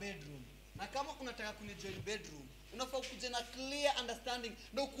 Naenda bedroom. Na kama unataka kunijoin bedroom, unafaa kuje na clear understanding.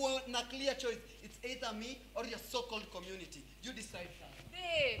 No kuwa na clear choice. It's either me or your so-called community. You decide first.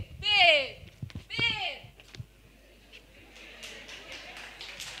 Babe.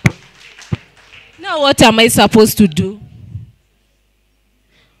 Now what am I supposed to do?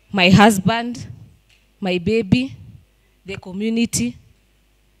 My husband, my baby, the community.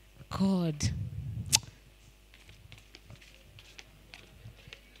 God.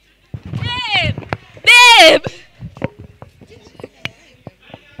 Babe!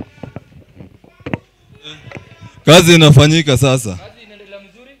 Kazi inafanyika sasa. Kazi inaendelea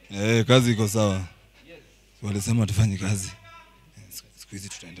mzuri? Kazi iko sawa. Yes. Walisema tufanye kazi. Siku hizi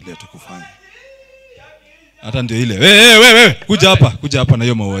tutaendelea tu kufanya. Hata ndio ile. Wewe, kuja hapa na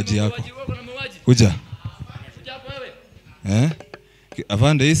hiyo mauaji yako. Kuja. Kuja hapa wewe.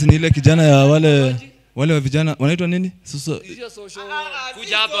 Afande, hii ni ile kijana ya wale wa vijana wanaitwa nini?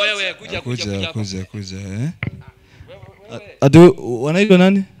 Kuja hapa wewe, kuja. Adu wanaitwa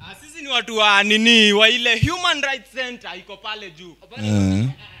nani? Sisi ni watu wa nini wa ile Human Rights Center iko pale juu.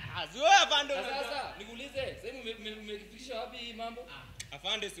 Afande, sasa nikuulize, sasa umefikisha wapi hii mambo?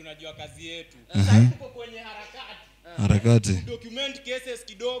 Afande, si unajua kazi yetu. Sasa tuko kwenye harakati. Document cases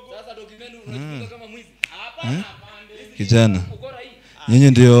kidogo. Sasa document unachukua kama mwizi. Hapana afande. Kijana.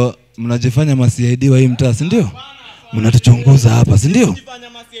 Nyinyi ndio mnajifanya ma-CID wa hii mtaa, si ndio? Mnatuchunguza hapa, si ndio?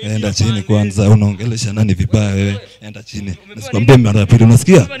 Enda chini kwanza, unaongelesha nani vibaya wewe? Enda chini. Nisikwambie mara ya pili,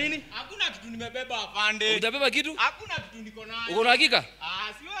 unasikia? Hakuna kitu nimebeba afande. Hujabeba kitu? Hakuna kitu niko nayo. Uko na hakika?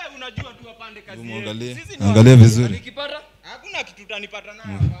 Si wewe unajua tu afande kazi yetu. Angalia vizuri. Nikipata hakuna kitu utanipata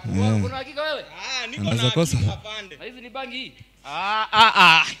nayo. Uko na hakika wewe? Niko na hakika afande. Hizi ni bangi hii.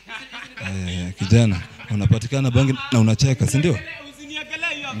 Kijana, unapatikana bangi na unacheka, si ndio?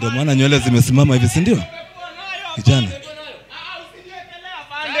 Ndio maana nywele zimesimama hivi, si ndio? Kijana.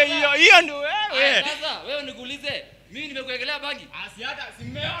 Afande hiyo ndio wewe. Sasa wewe nikuulize, mimi nimekuwekelea bangi? Si hata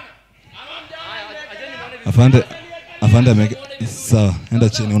simeona. Afande sawa, enda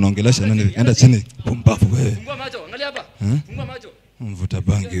chini, unaongelesha nani? Enda chini, pumbavu wewe. Fungua macho, angalia hapa. Fungua macho. Mvuta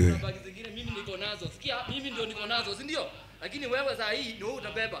bangi wewe. Bangi zingine mimi niko nazo. Sikia, mimi ndio niko nazo, si ndio? Lakini wewe saa hii ndio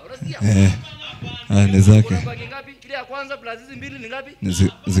utabeba. Unasikia? Ni zake. Kuna bangi ngapi? Ile ya kwanza plus hizi mbili ni ngapi?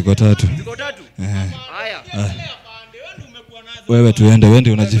 Ziko 3. Ziko 3? Haya. Wewe tuende, wewe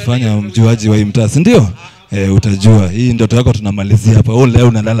ndio unajifanya mjuaji wa hii mtaa, si ndio? Utajua. Hii ndoto yako tunamalizia hapa. Wewe leo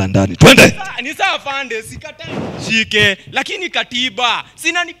unalala ndani. Twende. Ni sawa afande, sikatai shike, lakini katiba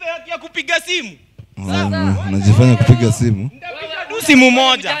sina nipea kupiga simu. Unajifanya kupiga simu? Ndapiga simu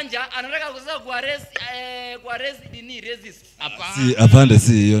moja. Anataka kusema kwa resist. Si afande,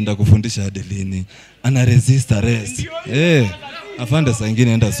 si hiyo ndakufundisha hadi lini. Ana resist arrest. Afande saa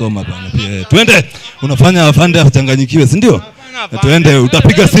nyingine enda soma bana pia. Twende. Unafanya afande achanganyikiwe, si ndio? Twende,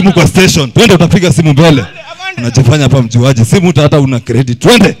 utapiga simu kwa station. Twende, utapiga simu mbele. Unajifanya hapa mjuaji. Simu hata una credit.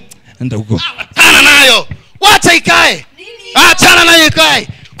 Twende. Enda huko. Achana nayo. Wacha ikae. Achana nayo ikae.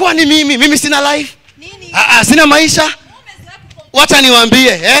 Kwani mimi sina life? Sina maisha? Wacha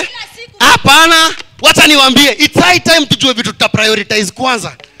niwaambie, Hapana, wacha niwaambie. It's high time tujue vitu tuta prioritize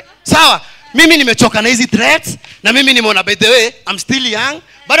kwanza. Sawa? Mimi nimechoka na hizi threats na mimi nimeona by the way I'm still young,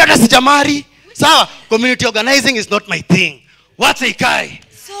 bado hata sijamari. Sawa? Community organizing is not my thing. Wacha ikae.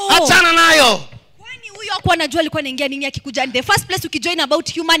 Achana nayo. Kwani huyo hapo anajua alikuwa anaingia nini akikuja in the first place ukijoin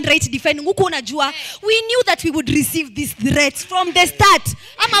about human rights defending huko unajua we knew that we would receive these threats from the start.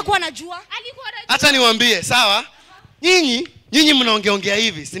 Ama hakuwa anajua? Acha niwaambie, sawa? Nyinyi mnaongeongea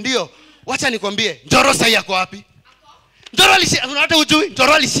hivi, si ndio? Wacha nikwambie, Njoro sasa yako wapi? Njoro hata ujui,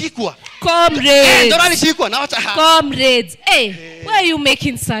 Njoro alishikwa. Comrades. Njoro alishikwa na wacha. Comrades. Why are you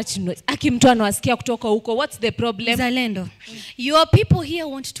making such noise? Akimtu anawasikia kutoka huko. What's the problem? Zalendo. Your people here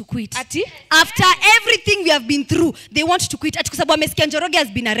want to quit. After everything we have been through, they want to quit. Ati kwa sababu amesikia Njoroge has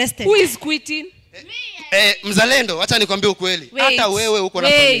been arrested. Who is quitting? Mzalendo, wacha nikwambie ukweli. Hata wewe uko na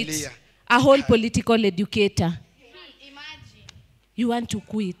familia. A whole political educator. You want to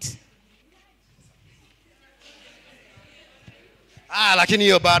quit. Lakini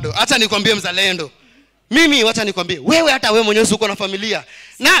hiyo bado. Acha nikwambie mzalendo. Mimi wacha nikwambie, wewe hata wewe mwenyewe uko na familia.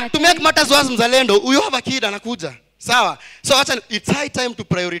 Na to make matters worse mzalendo, huyo hapa kid anakuja. Sawa? So acha it's high time to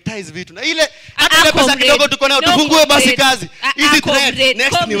prioritize vitu. Na ile hata ile pesa kidogo tuko nayo tufungue basi kazi. Hizi threat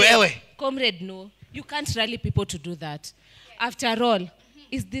next ni wewe. Comrade, no. You can't rally people to do that. After all,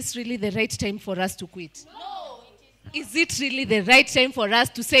 is this really the right time for us to quit? No. Is it really the right time for us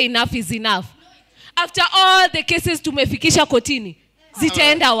to say enough is enough? After all the cases tumefikisha kotini,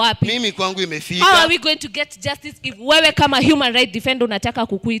 zitaenda wapi? Mimi kwangu imefika. How are we going to get justice if wewe kama human right defender unataka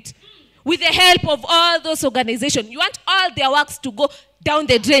kuquit? With the help of all those organizations, you want all their works to go down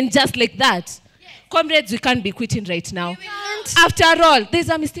the drain just like that? Yes. Comrades, we can't be quitting right now. After all, there's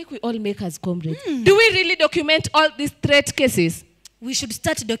a mistake we all make as comrades. Do we really document all these threat cases? We should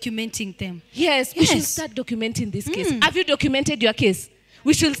start documenting them. Yes, we should start documenting this case. Have you documented your case?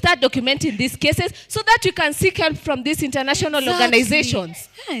 We should start documenting these cases so that we can seek help from these international organizations.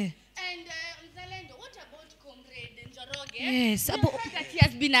 Hey. And Zalendo, what Yes. That he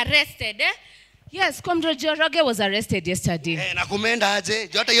has been arrested, eh? Yes, Comrade Njoroge was arrested yesterday. Na kumenda aje?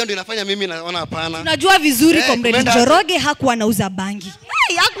 Jota hiyo ndio inafanya mimi naona hapana. Tunajua vizuri Comrade Njoroge hakuwa anauza bangi.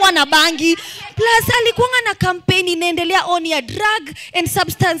 Hakuwa na bangi. Plus alikuwa na campaign inaendelea on ya drug and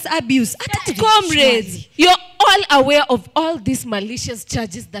substance abuse. Comrades, you're all aware of all these malicious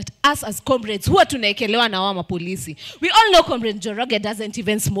charges that us as comrades huwa tunaekelewa na wama polisi. We all know Comrade Njoroge doesn't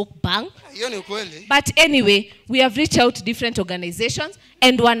even smoke bang. Hiyo ni ukweli. But anyway, we have reached out to different organizations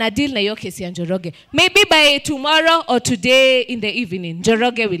and wana deal na hiyo kesi ya Njoroge. Maybe by tomorrow or today in the evening,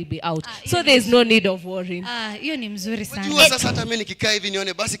 Njoroge will be out. So there is no need of worrying. Hiyo ni mzuri sana. Unajua sasa hata mimi nikikaa hivi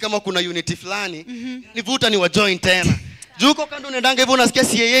nione basi kama kuna unity fulani, nivuta ni wa join tena. Juko kando unaendanga hivyo unasikia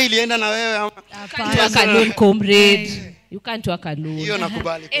CAA ilienda na wewe ama. You can't work alone, comrade. You can't work alone. Hiyo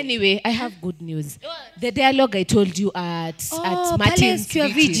nakubali. Anyway, I have good news. The dialogue I told you at Martin's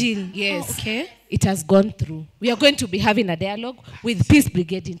vigil. Yes. Okay. It has gone through. We are going to be having a dialogue with Peace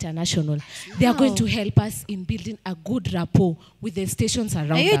Brigade International. They are going to help us in building a good rapport with the stations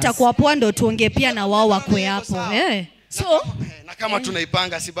around us. Hiyo itakuwa poa ndo tuongee pia na wao wakwe hapo. So, na kama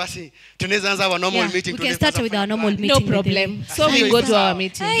tunaipanga si basi tunaweza anza our normal meeting. We can start with our normal meeting. No problem. So we go to our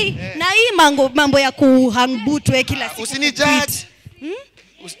meeting. Hey, na hii mambo ya kuhang boot kila siku. Usinijudge.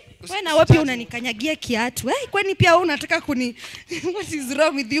 Wewe na wapi unanikanyagia kiatu? Kwani pia wewe unataka kuni what is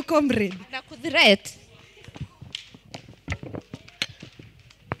wrong with you, comrade? Na kuthreat.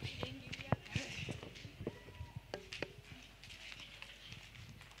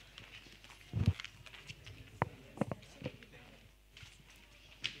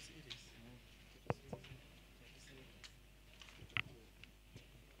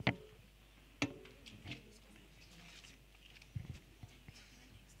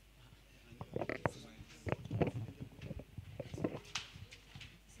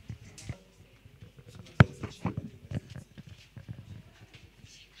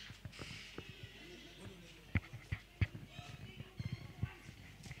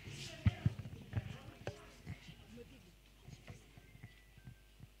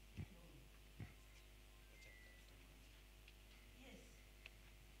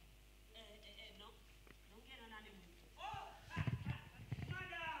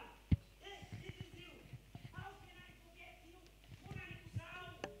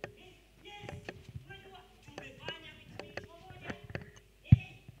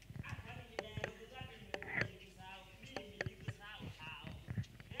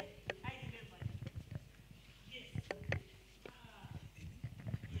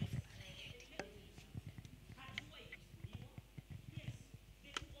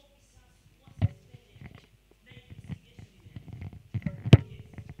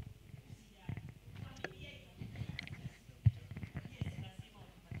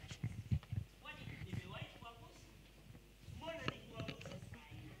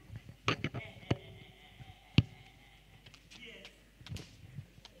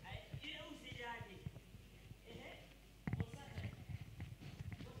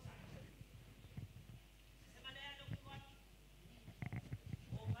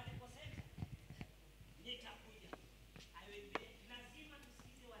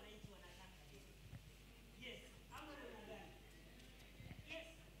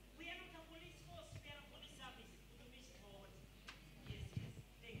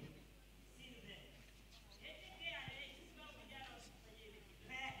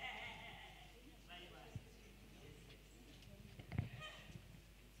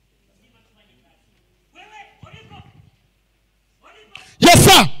 Yes,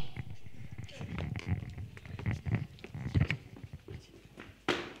 sir.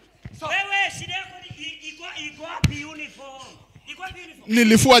 Wewe shida yako iko wapi uniform? Iko wapi uniform?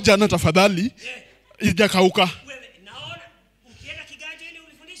 Nilifua jana tafadhali. Ijakauka. Wewe naona ukienda kiganja ile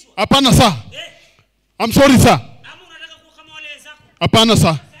ulifundishwa? Hapana sir. I'm sorry sir. Ama unataka kuwa kama wale wenzako? Hapana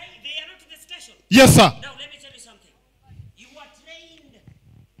sir. They are not to the station. Yes sir. Now let me tell you something. You are trained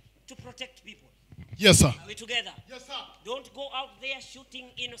to protect people. Yes sir. Are we together? Yes sir. Don't go out there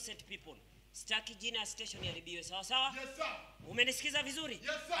shooting innocent people. Staki jina station yaribiwe, sawa sawa? Yes sir. Umenisikiza vizuri?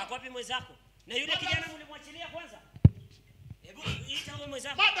 Yes sir. Ako wapi mwenzako? Na yule kijana mlimwachilia kwanza? Hebu ita huyo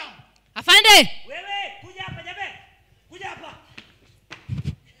mwenzako. Madam. Afande. Wewe kuja hapa jabe. Kuja hapa.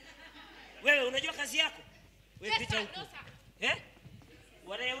 Wewe unajua kazi yako? Wewe pita huko.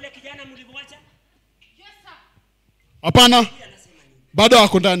 Wale yule kijana mlimwacha? Yes sir. Hapana. Bado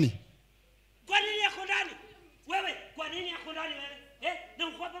wako ndani. Kwa nini yako ndani? Wewe, kwa nini yako ndani wewe? Na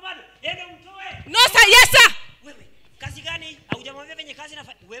uko hapa bado? Ende umtoe. No sir, yes sir. Wewe, kazi gani? Haujamwambia venye kazi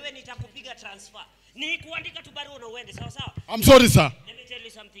nafanya. Wewe nitakupiga transfer. Ni kuandika tu barua na uende, sawa sawa? I'm sorry sir. Let me tell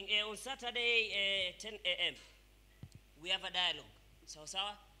you something. On Saturday 10 a.m. we have a dialogue. Sawa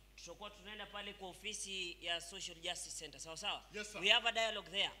sawa? Tutakuwa tunaenda pale kwa ofisi ya Social Justice Center. Sawa sawa? Yes, sir. We have a dialogue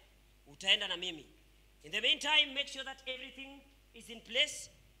there. Utaenda na mimi. In the meantime, make sure that everything is in place.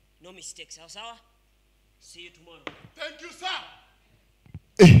 No mistakes. Sawa sawa? See you tomorrow. Thank you, sir.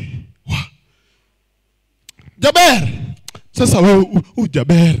 Jaber. Sasa wewe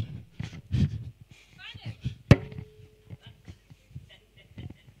Jaber.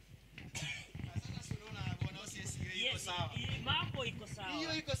 Mambo iko sawa.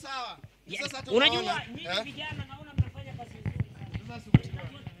 Hiyo iko sawa. Yes. Sasa Unajua nyinyi vijana naona mnafanya kazi nzuri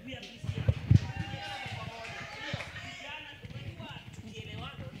sana.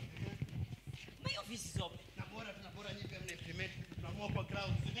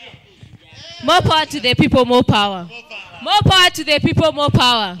 More power to the people, more power. More power to the people, more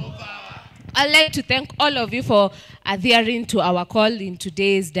power. I'd like to thank all of you for adhering to our call in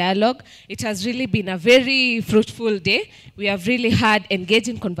today's dialogue. It has really been a very fruitful day. We have really had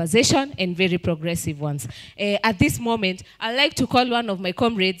engaging conversation and very progressive ones. At this moment, I'd like to call one of my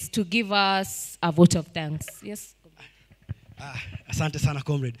comrades to give us a vote of thanks. Yes. Asante sana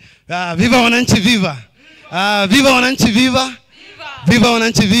comrade. Viva wananchi viva. Viva wananchi viva. Viva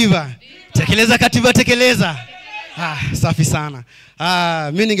wananchi viva. Tekeleza katiba tekeleza. Safi sana.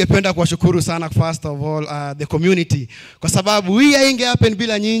 Mimi ningependa kuwashukuru sana first of all the community kwa sababu hii hainge happen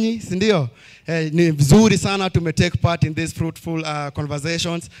bila nyinyi, si ndio? Ni vizuri sana take part in these fruitful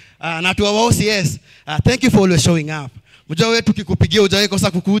conversations. Na to our OCS, thank you for always showing up. Mjua wewe tukikupigia hujawahi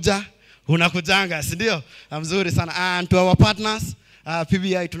kosa kukuja, unakujanga, si ndio? Mzuri sana. And to our partners,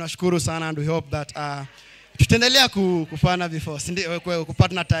 PBI tunashukuru sana and we hope that tutaendelea kufanya before, si ndio?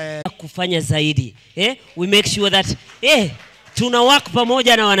 Kupartner kufanya zaidi. We make sure that tuna work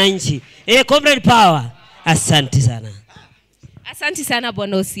pamoja na wananchi. Comrade power. Asante sana. Asante sana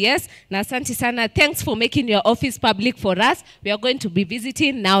Bwana OCS na asante sana. Thanks for making your office public for us. We are going to be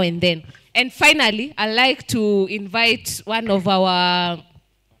visiting now and then. And finally, I'd like to invite one of our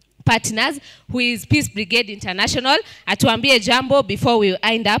partners who is Peace Brigade International atuambie jambo before we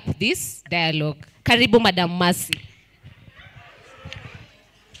end up this dialogue. Karibu Madam Mercy.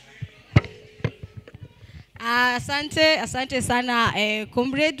 Asante sana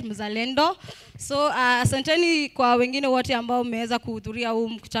comrade mzalendo. So asanteni kwa wengine wote ambao mmeweza kuhudhuria huu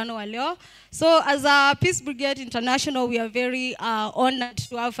mkutano wa leo. So as a Peace Brigade International, we are very honored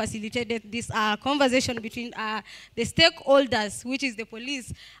to have facilitated this conversation between the stakeholders, which is the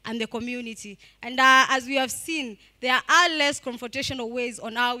police and the community. And as we have seen, there are less confrontational ways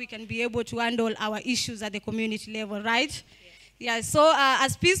on how we can be able to handle our issues at the community level, right? Yeah, so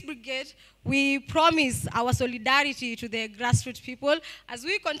as Peace Brigade, we promise our solidarity to the grassroots people as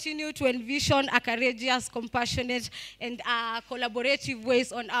we continue to envision a courageous, compassionate, and collaborative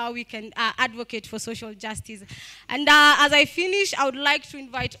ways on how we can advocate for social justice. And as I finish, I would like to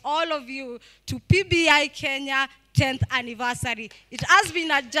invite all of you to Pbi-Kenya 10th anniversary. It has been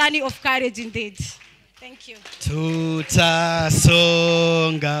a journey of courage indeed. Thank you. Tutasonga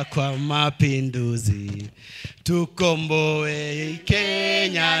kwa mapinduzi, tukomboe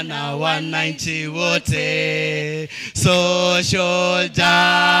Kenya na wananchi wote, social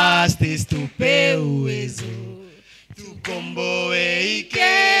justice tupe uwezo, tukomboe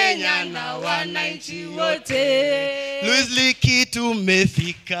Kenya na wananchi wote. Luis Liki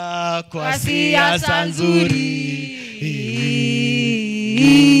tumefika kwa siasa nzuri,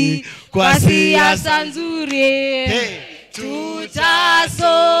 kwa siasa nzuri. Tutasonga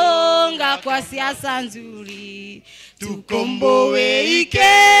kwa siasa nzuri, tukomboe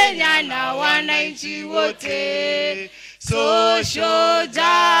Kenya na wananchi wote, social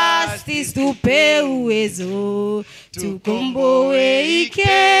justice tupe uwezo, tukomboe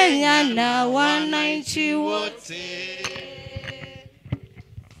Kenya na wananchi wote.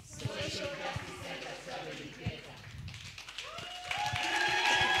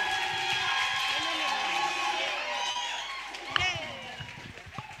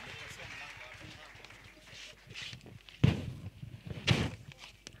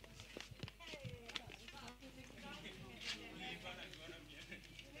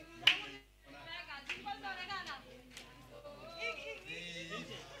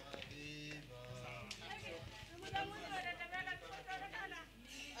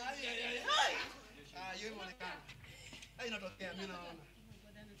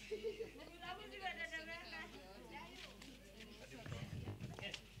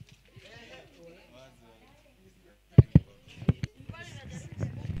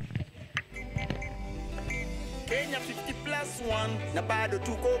 Kenya 50+1 na bado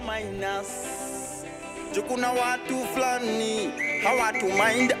tuko minus. Jukuna watu flani hawatu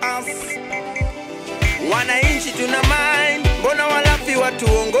mind us. Wananchi tuna mind, mbona walafi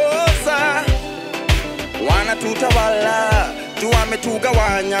watuongoza? Wanatutawala,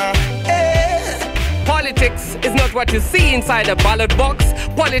 tuwametugawanya. Politics is not what you see inside a ballot box.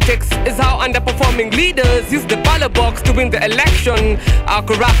 Politics is how underperforming leaders use the ballot box to win the election. Our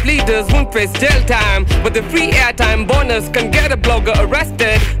corrupt leaders won't face jail time, but the free airtime bonus can get a blogger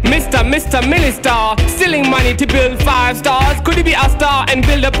arrested. Mr. Minister, stealing money to build 5 stars. Could he be a star and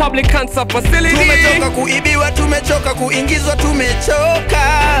build a public cancer facility? Tumechoka kuibiwa, tumechoka kuingizwa,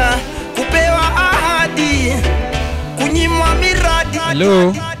 tumechoka kupewa ahadi, kunyimwa miradi.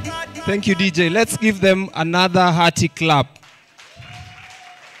 Hello. Thank you, DJ. Let's give them another hearty clap.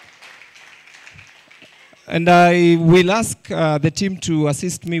 And I will ask the team to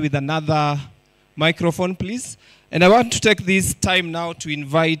assist me with another microphone, please. And I want to take this time now to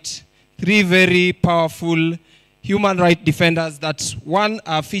invite 3 very powerful human rights defenders that one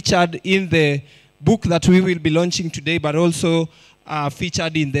are featured in the book that we will be launching today, but also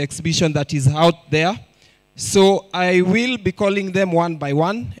featured in the exhibition that is out there. So I will be calling them one by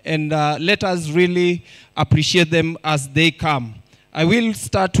one, and let us really appreciate them as they come. I will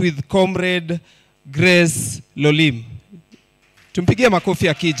start with Comrade Grace Lolim. Tumpigie makofi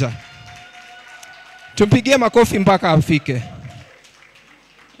akija. Tumpigie makofi mpaka afike.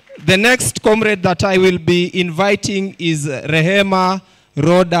 The next comrade that I will be inviting is Rehema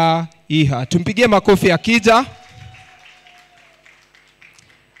Roda Iha. Tumpigie makofi akija.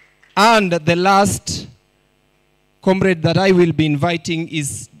 And the last comrade that I will be inviting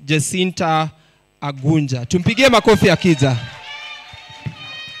is Jacinta Agunja. Tumpigie makofi akija.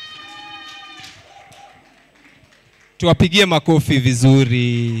 Tuwapigie makofi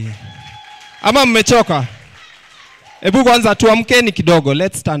vizuri. Ama mmechoka? Hebu kwanza tuamkeni kidogo.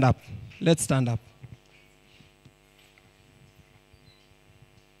 Let's stand up. Let's stand up.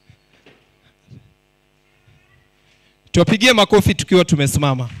 Tuwapigie makofi tukiwa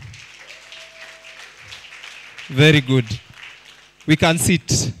tumesimama. Very good. We can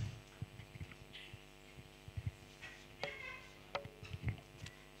sit.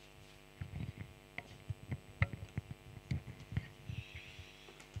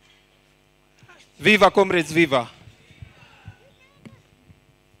 Viva, comrades, viva.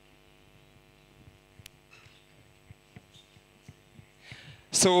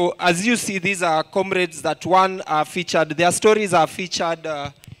 So as you see, these are comrades that one are featured. Their stories are featured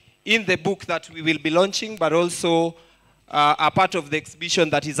in the book that we will be launching, but also are part of the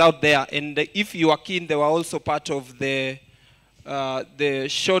exhibition that is out there. And if you are keen, they were also part of the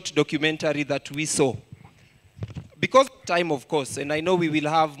short documentary that we saw. Because of time, of course, and I know we will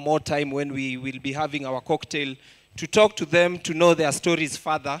have more time when we will be having our cocktail to talk to them, to know their stories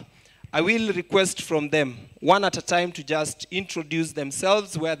further, I will request from them, one at a time, to just introduce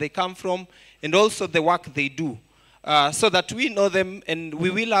themselves, where they come from, and also the work they do, so that we know them, and we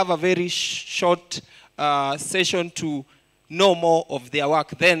will have a very short session to know more of their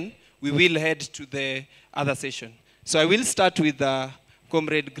work. Then we will head to the other session. So I will start with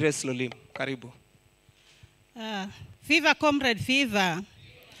Comrade Grace Lolim. Karibu. Viva, comrade, viva.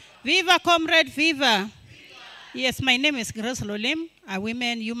 Viva, comrade, viva. Yes, my name is Grace Lolim, a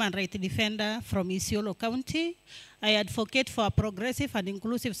women human rights defender from Isiolo County. I advocate for a progressive and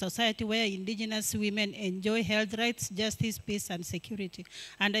inclusive society where indigenous women enjoy health rights, justice, peace, and security.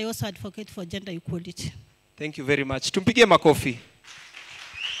 And I also advocate for gender equality. Thank you very much. Tumpigie makofi.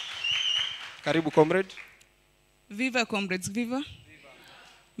 Karibu, comrade. Viva, comrades, viva.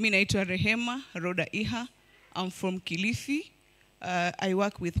 Mimi naitwa Rehema Roda Iha. I'm from Kilifi. I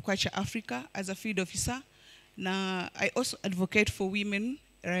work with Kwacha Africa as a field officer. Now, I also advocate for women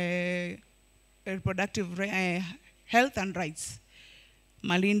reproductive health and rights.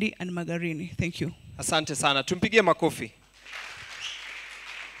 Malindi and Magarini. Thank you. Asante sana. Tumpigie makofi.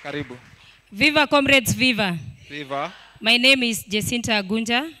 Karibu. Viva, comrades, viva. Viva. My name is Jacinta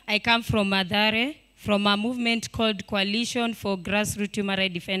Agunja. I come from Mathare, from a movement called Coalition for Grassroots Human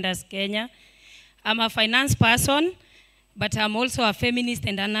Rights Defenders Kenya. I'm a finance person, but I'm also a feminist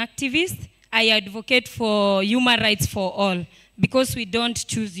and an activist. I advocate for human rights for all, because we don't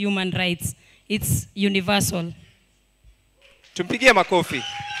choose human rights. It's universal. Tumpigie makofi.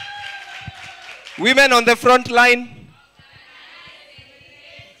 Women on the front line.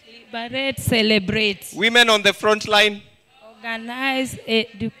 Liberate, celebrate. Women on the front line. Organize,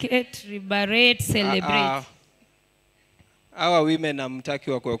 educate, liberate, celebrate. Our women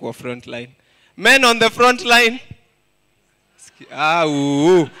amtaki wako kwa front line. Men on the front line.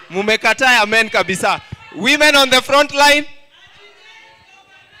 Mumekataa men kabisa. Women on the front line.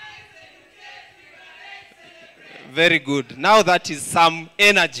 Very good. Now that is some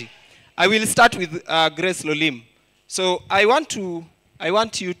energy. I will start with Grace Lolim. So I want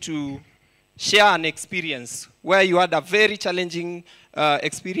you to share an experience where you had a very challenging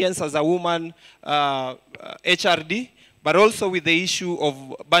experience as a woman, HRD, but also with the issue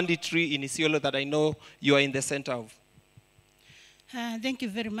of banditry in Isiolo that I know you are in the center of. Thank you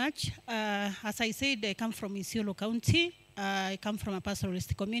very much. As I said, I come from Isiolo County. I come from a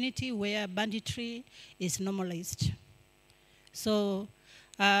pastoralist community where banditry is normalized. So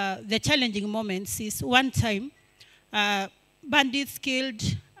the challenging moments is one time, bandits killed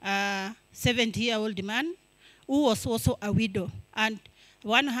a 70-year-old man who was also a widow, and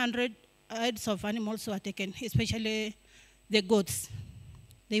 100 heads of animals were taken, especially the goats.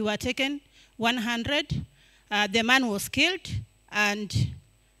 They were taken, 100. The man was killed, and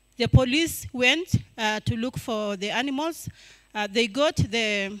the police went to look for the animals. They got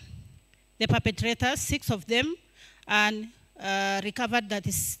the perpetrators, 6 of them, and recovered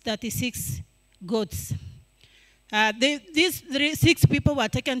 36 goats. These 6 people were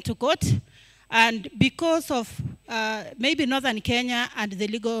taken to court, and because of maybe Northern Kenya and the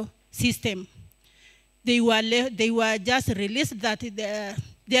legal system, they were just released that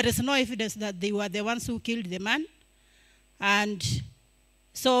there is no evidence that they were the ones who killed the man. And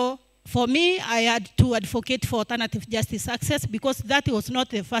so for me, I had to advocate for alternative justice access because that was not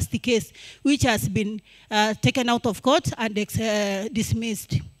the first case which has been taken out of court and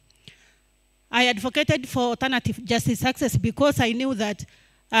dismissed. I advocated for alternative justice access because I knew that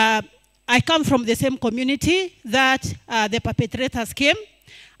I come from the same community that the perpetrators came.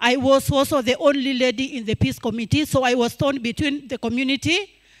 I was also the only lady in the peace committee, so I was torn between the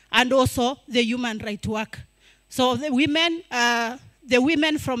community and also the human rights work. So the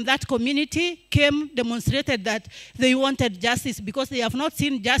women from that community came, demonstrated that they wanted justice because they have not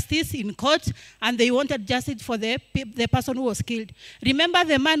seen justice in court, and they wanted justice for the person who was killed. Remember,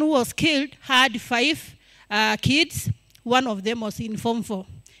 the man who was killed had 5 kids. One of them was in Form 4.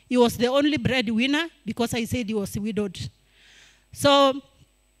 He was the only breadwinner because I said he was widowed. So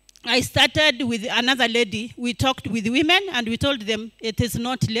I started with another lady. We talked with women and we told them it is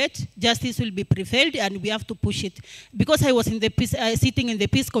not late. Justice will be prevailed and we have to push it. Because I was in the peace, sitting in the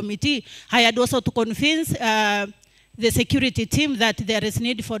peace committee, I had also to convince the security team that there is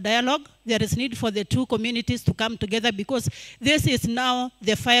need for dialogue. There is need for the 2 communities to come together because this is now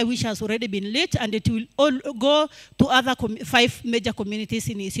the fire which has already been lit, and it will all go to other 5 major communities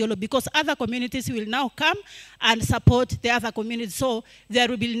in Isiolo because other communities will now come and support the other communities. So there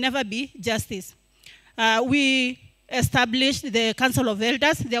will never be justice. We established the Council of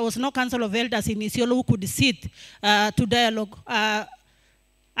Elders. There was no Council of Elders in Isiolo who could sit to dialogue.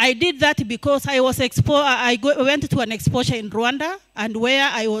 I did that because I went to an exposure in Rwanda, and where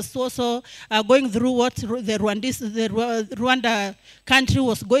I was also going through what the Rwanda country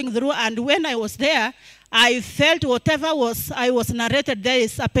was going through. And when I was there, I felt whatever I was narrated there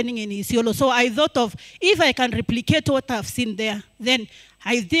is happening in Isiolo. So I thought of, if I can replicate what I've seen there, then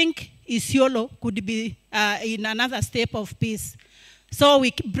I think Isiolo could be in another step of peace. So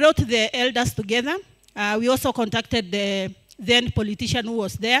we brought the elders together. We also contacted the then politician who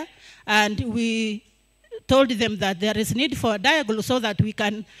was there, and we told them that there is need for a dialogue so that we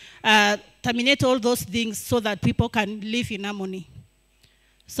can terminate all those things so that people can live in harmony.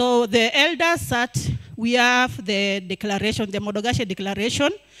 So the elders sat, we have the declaration, the Modogashe Declaration,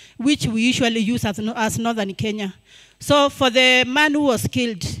 which we usually use as Northern Kenya. So for the man who was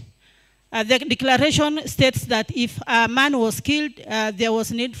killed, the declaration states that if a man was killed, there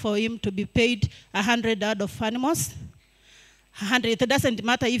was need for him to be paid 100 head of animals. 100, it doesn't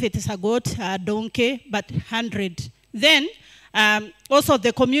matter if it is a goat, a donkey, but 100. Then also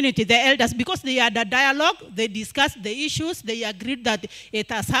the community, the elders, because they had a dialogue, they discussed the issues, they agreed that it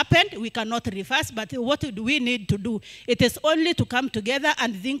has happened, we cannot reverse, but what do we need to do? It is only to come together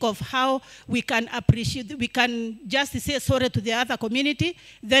and think of how we can appreciate, we can just say sorry to the other community,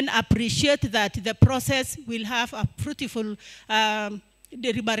 then appreciate that the process will have a fruitful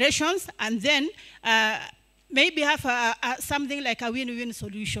deliberations, and then maybe have something like a win-win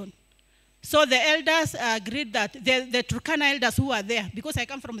solution. So the elders agreed that the Turkana elders who are there, because I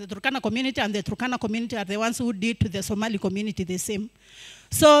come from the Turkana community, and the Turkana community are the ones who did to the Somali community the same.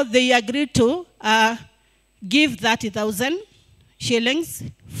 So they agreed to give 30,000 shillings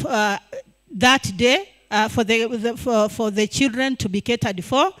that day for the children to be catered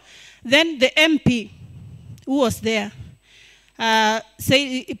for. Then the MP who was there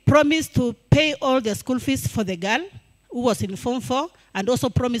promised to pay all the school fees for the girl who was in Form 4, and also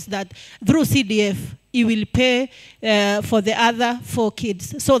promised that through CDF, he will pay for the other 4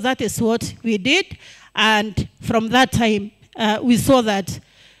 kids. So that is what we did. And from that time, we saw that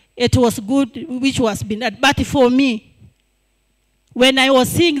it was good which was been done. But for me, when I was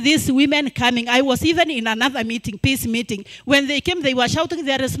seeing these women coming, I was even in another meeting, peace meeting. When they came, they were shouting,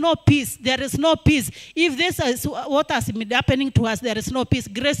 there is no peace, there is no peace. If this is what has been happening to us, there is no peace.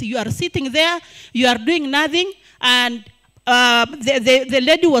 Grace, you are sitting there, you are doing nothing, and the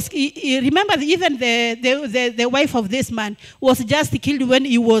lady was, remember even the wife of this man was just killed when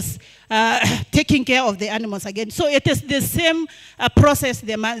he was taking care of the animals again. So it is the same process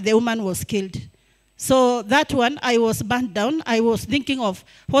the woman was killed. So that one, I was burnt down. I was thinking of,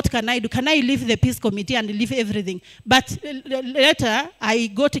 what can I do? Can I leave the peace committee and leave everything? But later, I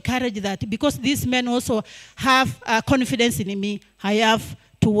got courage that because these men also have confidence in me, I have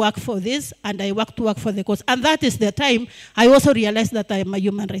to work for this, and I work to work for the cause. And that is the time I also realized that I am a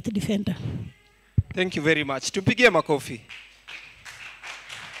human rights defender. Thank you very much. Tupigie makofi.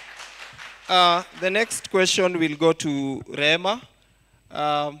 The next question will go to Rema.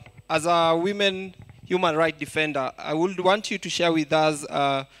 As a women human rights defender, I would want you to share with us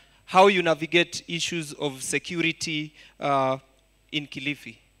how you navigate issues of security in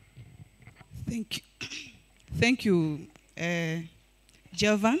Kilifi. Thank you. Thank you,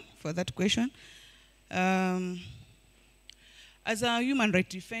 Javan, for that question. As a human rights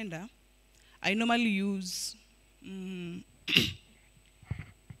defender, I normally use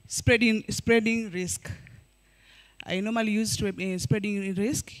spreading risk. I normally use spreading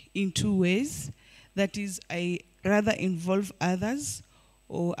risk in two ways. That is, I rather involve others,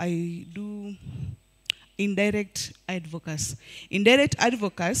 or I do indirect advocacy. Indirect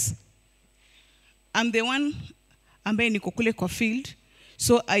advocacy, I'm the one ambaye niko kule kwa field,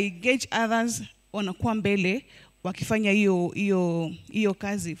 so I engage others wanakuwa mbele wakifanya hiyo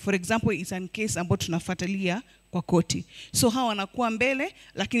kazi. For example, it's an case ambayo tunafuatilia kwa koti. So hawa wanakuwa mbele,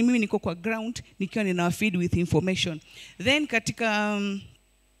 lakini mimi niko kwa ground nikiwa ninawafeed with information. Then katika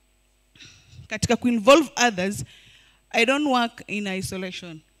kuinvolve others, I don't work in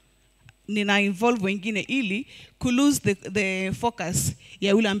isolation. Nina involve wengine ili lose the focus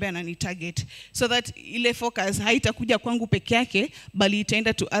ya yule ambaye anani target, so that ile focus haitakuja kwangu peke yake bali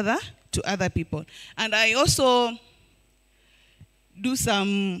itaenda to other people. And I also do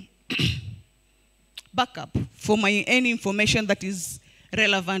some backup for any information that is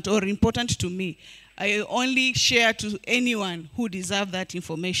relevant or important to me. I only share to anyone who deserves that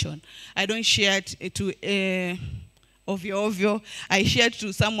information. I don't share it to ovyo. I share it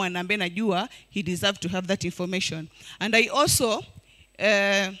to someone ambaye najua he deserves to have that information. And I also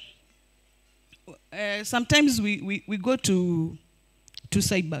sometimes we go to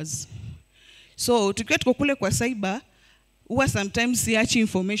cybers. So tukiwa tuko kule kwa cyber, huwa sometimes siachi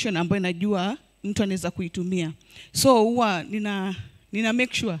information ambayo najua mtu anaweza kuitumia. So huwa nina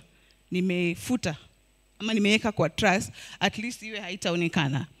make sure nimefuta ama nimeweka kwa trust, at least iwe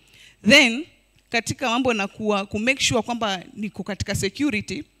haitaonekana. Then katika mambo na ku make sure kwamba niko katika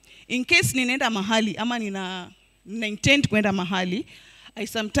security, in case ninaenda mahali ama nina intend kwenda mahali, I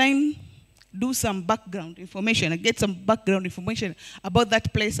sometimes do some background information. I get some background information about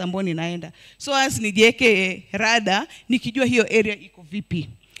that place ambayo ninaenda. So as nijiweke rada, nikijua hiyo area iko vipi.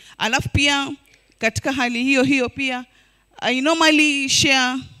 Alafu pia katika hali hiyo pia, I normally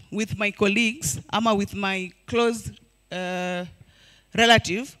share with my colleagues ama with my close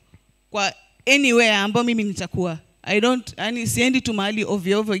relative kwa anywhere ambapo mimi nitakuwa. Siendi tu mahali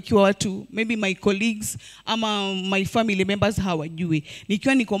ovyo ikiwa watu, maybe my colleagues ama my family members hawajui.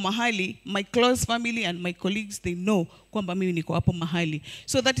 Nikiwa niko mahali, my close family and my colleagues, they know kwamba mimi niko hapo mahali.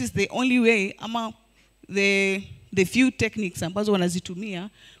 So that is the only way ama the few techniques ambazo wanazitumia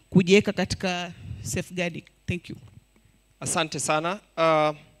kujiweka katika safeguarding. Thank you. Asante sana.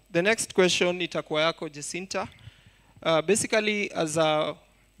 The next question itakuwa yako Jacinta. Basically, as a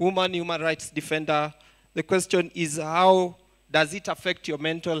woman human rights defender, the question is, how does it affect your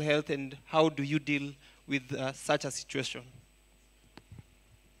mental health and how do you deal with such a situation?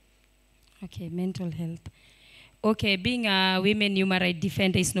 Okay, mental health. Okay, being a women human rights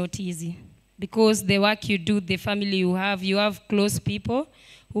defender is not easy because the work you do, the family you have close people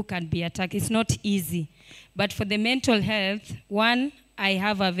who can be attacked. It's not easy. But for the mental health, one, I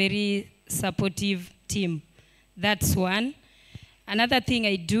have a very supportive team. That's one. Another thing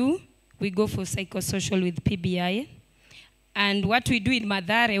I do, we go for psychosocial with PBI. And what we do in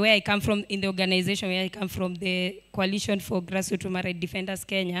Madare, where I come from, in the organization where I come from, the Coalition for Grassroots Human Rights Defenders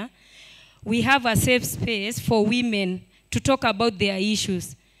Kenya, we have a safe space for women to talk about their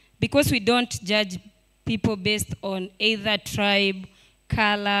issues. Because we don't judge people based on either tribe,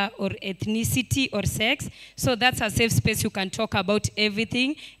 color, or ethnicity, or sex. So that's a safe space you can talk about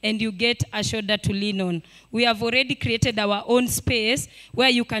everything and you get a shoulder to lean on. We have already created our own space where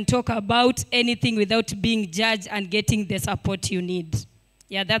you can talk about anything without being judged and getting the support you need.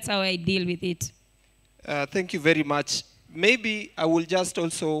 Yeah, that's how I deal with it. Thank you very much. Maybe I will just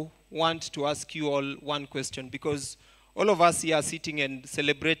also want to ask you all one question, because all of us here are sitting and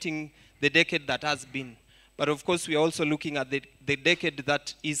celebrating the decade that has been. But of course, we are also looking at the decade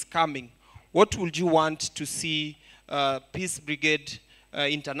that is coming. What would you want to see Peace Brigade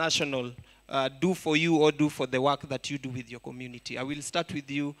International do for you or do for the work that you do with your community? I will start with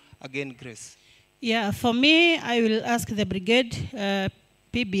you again, Grace. Yeah, for me, I will ask the brigade,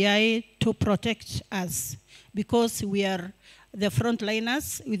 PBI, to protect us, because we are the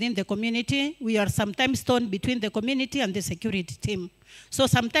frontliners within the community. We are sometimes torn between the community and the security team. So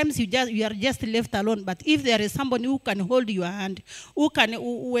sometimes you are just left alone. But if there is somebody who can hold your hand, who can,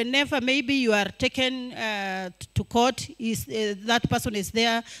 whenever maybe you are taken to court, that person is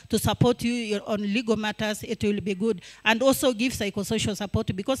there to support you on legal matters, it will be good. And also give psychosocial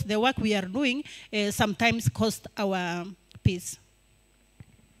support, because the work we are doing sometimes costs our peace.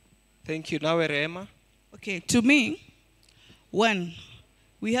 Thank you. Now, Rehema. Okay, to me, one,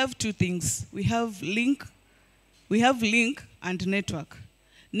 we have two things. We have link and network.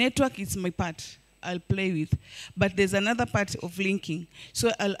 Network is my part I'll play with, but there's another part of linking.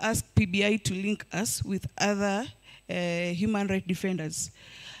 So I'll ask PBI to link us with other human rights defenders.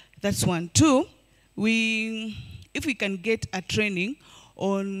 That's one. Two, if we can get a training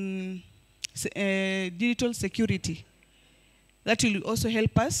on digital security, that will also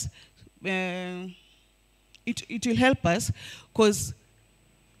help us. It will help us, because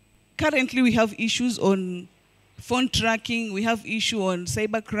currently we have issues on phone tracking, we have issue on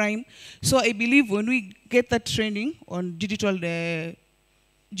cybercrime. So I believe when we get that training on digital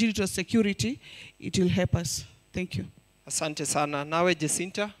security, it will help us. Thank you. Asante sana. Nawe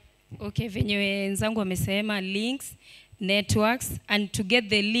Jacinta. Okay, venye wenzangu wamesema links, networks, and to get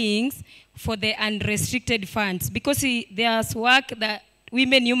the links for the unrestricted funds, because there's work that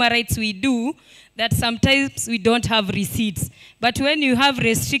women human rights we do that sometimes we don't have receipts. But when you have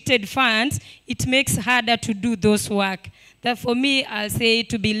restricted funds, it makes harder to do those work. That for me, I'll say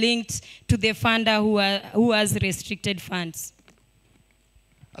to be linked to the funder who has restricted funds.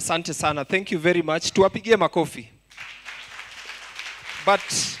 Asante sana. Thank you very much. Tuwapigie makofi.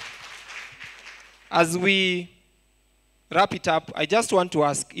 But as we wrap it up, I just want to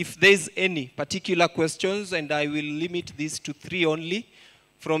ask if there's any particular questions, and I will limit this to 3 only,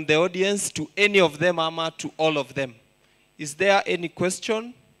 from the audience to any of them, Ama, to all of them. Is there any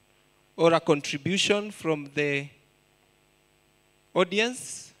question or a contribution from the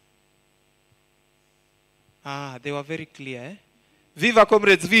audience? Ah, they were very clear. Eh? Viva,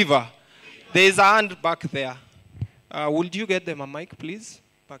 comrades, viva. There is a hand back there. Would you get them a mic, please?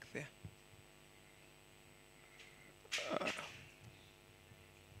 Back there.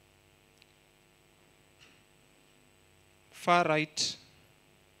 Far right.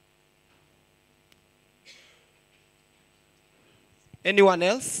 Anyone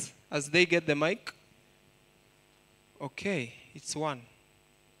else as they get the mic? Okay, it's one.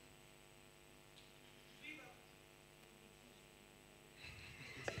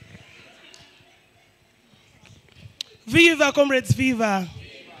 Viva, comrades, viva.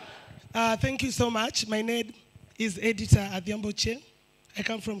 Thank you so much. My name is Editor Adhiambo Chen. I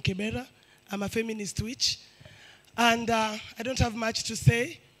come from Kibera. I'm a feminist witch. And I don't have much to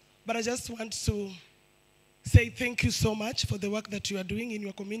say, but I just want to say thank you so much for the work that you are doing in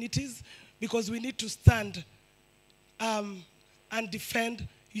your communities, because we need to stand and defend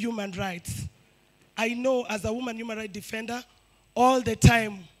human rights. I know as a woman human rights defender, all the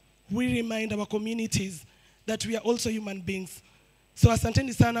time we remind our communities that we are also human beings. So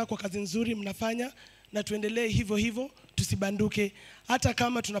asanteni sana kwa kazi nzuri mnafanya, na tuendelee hivyo hivyo, tusibanduke hata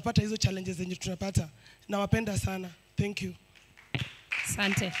kama tunapata hizo challenges zenye tunapata. Nawapenda sana. Thank you.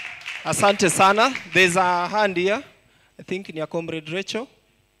 Asante. Asante sana. There's a hand here. I think in your comrade Rachel.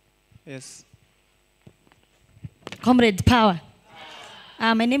 Yes. Comrade Power.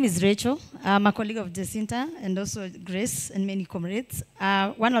 My name is Rachel. I'm a colleague of Jacinta and also Grace and many comrades.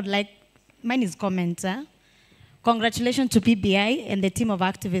 Mine is comment. Congratulations to PBI and the team of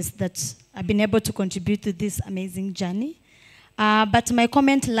activists that have been able to contribute to this amazing journey. But my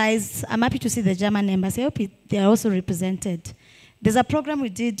comment lies, I'm happy to see the German embassy. I hope they are also represented. There's a program we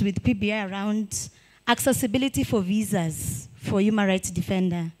did with PBI around accessibility for visas for human rights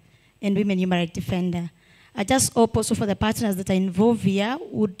defender and women human rights defender. I just hope also for the partners that are involved here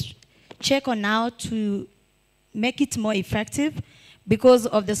would check on how to make it more effective, because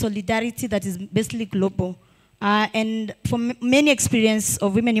of the solidarity that is basically global. And from many experience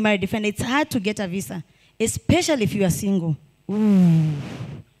of women human rights defenders, it's hard to get a visa, especially if you are single. Ooh.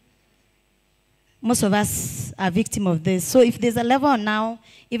 Most of us are victims of this. So if there's a level now,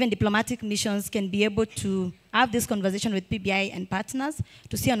 even diplomatic missions can be able to have this conversation with PBI and partners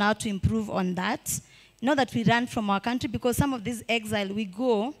to see on how to improve on that. Not that we run from our country, because some of this exile, we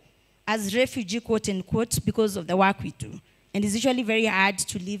go as refugee, quote unquote, because of the work we do. And it's usually very hard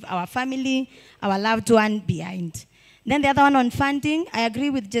to leave our family, our loved one behind. Then the other one on funding, I agree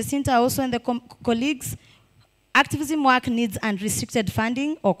with Jacinta also and the colleagues. Activism work needs unrestricted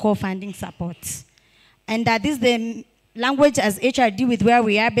funding or co-funding support. And this is the language as HRD with where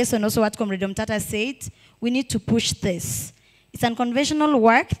we are, based on also what Comrade Omtata said. We need to push this. It's unconventional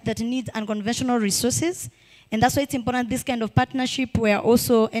work that needs unconventional resources. And that's why it's important this kind of partnership where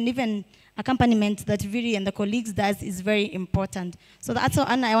also, and even accompaniment that Viri and the colleagues does is very important. So that's all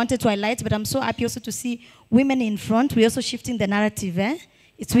I wanted to highlight, but I'm so happy also to see women in front. We're also shifting the narrative.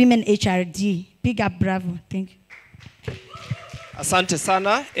 It's women HRD. Big up, bravo. Thank you. Asante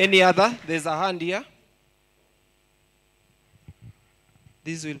sana. Any other? There's a hand here.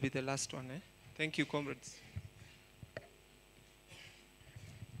 This will be the last one. Thank you, comrades.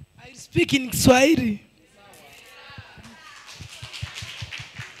 I speak in Kiswahili.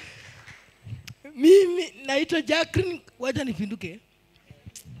 Mimi naitwa Jacqueline, wacha nipinduke.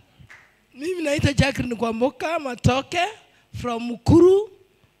 Mimi naitwa Jacqueline Kwamboka Matoke from Mukuru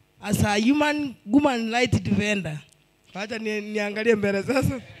as a human rights defender. Wacha niangalie mbele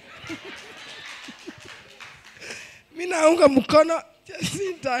sasa. Mimi naunga mkono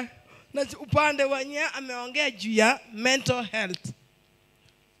Jacinta na upande wenye ameongea juu ya mental health.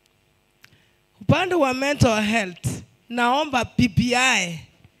 Upande wa mental health, naomba PBI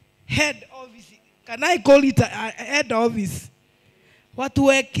head office, can I call it a head office,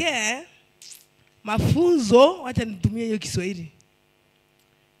 watuwekee mafunzo, wacha nitumie hiyo Kiswahili,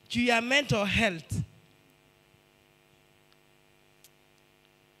 juu ya mental health.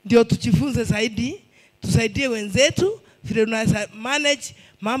 Ndio tujifunze zaidi, tusaidie wenzetu vile tunaweza manage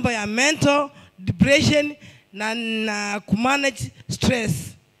mambo ya mental depression na kumanage stress.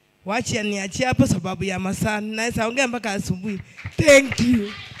 Wacha niachie hapo sababu ya masaa. Naweza ongea mpaka asubuhi. Thank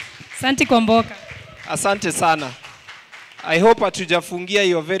you. Asante Kwamboka. Asante sana. I hope hatujafungia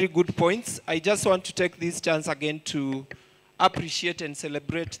your very good points. I just want to take this chance again to appreciate and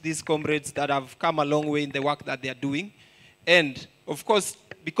celebrate these comrades that have come a long way in the work that they are doing. And of course,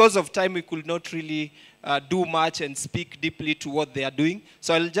 because of time, we could not really do much and speak deeply to what they are doing.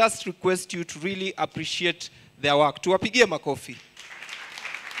 So I'll just request you to really appreciate their work. Tuwapigie makofi.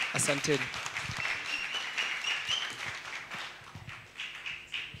 Asanteni.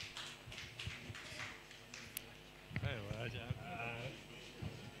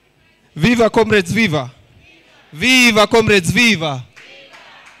 Viva comrades, viva. Viva comrades, viva.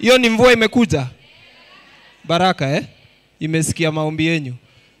 Hiyo ni mvua imekuja. Baraka imesikia maombi yenu.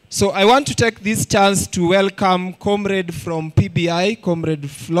 So I want to take this chance to welcome comrade from PBI, Comrade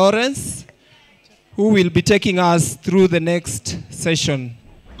Florence, who will be taking us through the next session.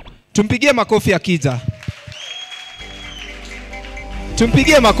 Tumpigie makofi akija.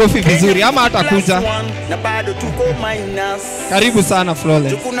 Tumpigie makofi vizuri ama atakuja. Karibu sana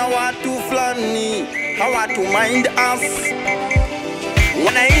Florence. Kuna watu fulani hawatu mind us.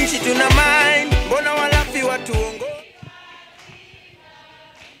 Wananchi tuna mind, mbona walafi watu ongo?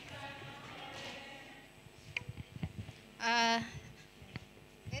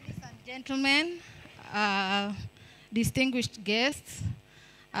 Ladies and gentlemen, distinguished guests,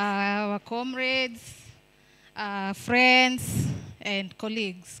 our comrades, friends, and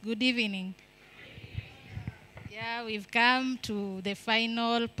colleagues, good evening. Yeah, we've come to the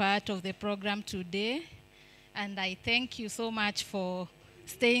final part of the program today, and I thank you so much for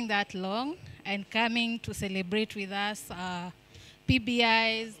staying that long and coming to celebrate with us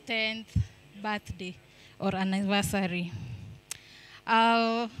PBI's 10th birthday or anniversary.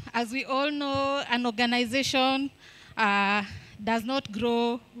 As we all know, an organization does not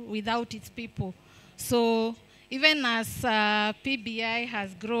grow without its people. So even as PBI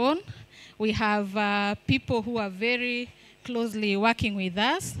has grown, we have people who are very closely working with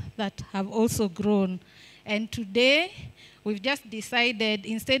us that have also grown. And today, we've just decided,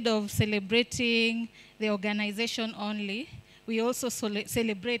 instead of celebrating the organization only, we also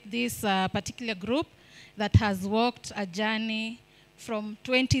celebrate this particular group that has walked a journey from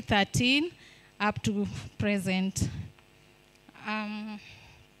 2013 up to present.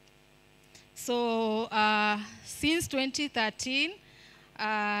 Since 2013,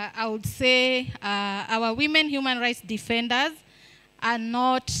 I would say our women human rights defenders are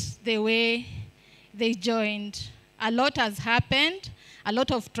not the way they joined. A lot has happened, a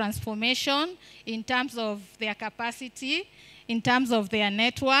lot of transformation in terms of their capacity, in terms of their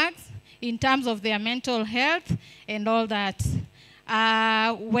networks, in terms of their mental health, and all that.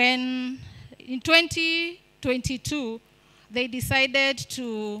 When in 2022, they decided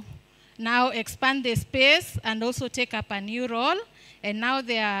to now expand the space and also take up a new role, and now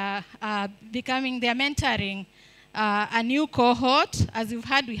they are they're mentoring a new cohort. As you've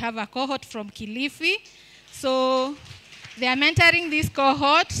heard, we have a cohort from Kilifi. So they are mentoring this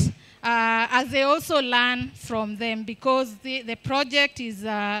cohort as they also learn from them, because the project is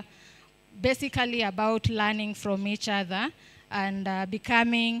basically about learning from each other and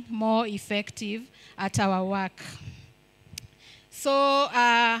becoming more effective at our work. So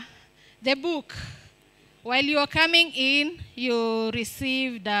the book, while you're coming in, you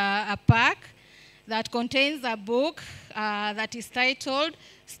received a pack that contains a book that is titled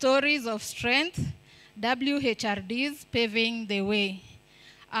Stories of Strength, HRDs Paving the Way.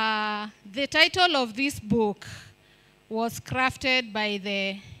 The title of this book was crafted by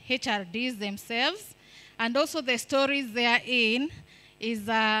the HRDs themselves, and also the stories therein is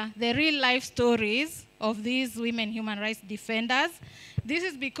the real life stories of these women human rights defenders. This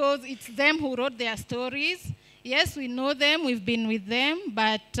is because it's them who wrote their stories. Yes, we know them, we've been with them,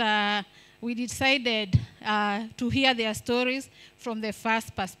 but we decided to hear their stories from the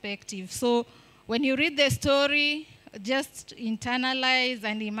first perspective. So when you read the story, just internalize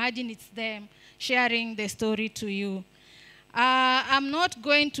and imagine it's them sharing the story to you. I'm not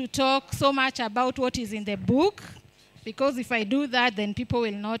going to talk so much about what is in the book, because if I do that, then people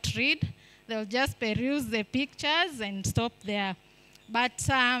will not read. They'll just peruse the pictures and stop there. But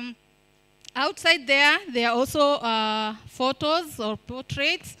outside there are also photos or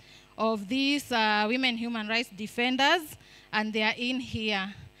portraits of these women human rights defenders, and they are in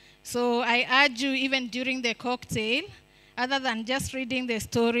here. So I urge you, even during the cocktail, other than just reading the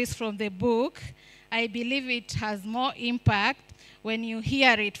stories from the book, I believe it has more impact when you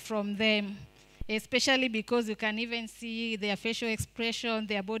hear it from them, especially because you can even see their facial expression,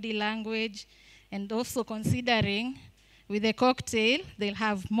 their body language, and also considering with the cocktail, they'll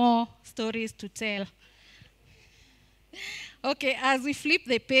have more stories to tell. Okay, as we flip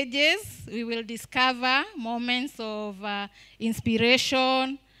the pages, we will discover moments of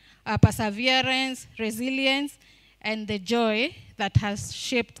inspiration, perseverance, resilience, and the joy that has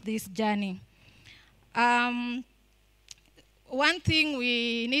shaped this journey. One thing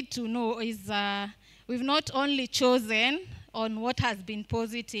we need to know is we've not only chosen on what has been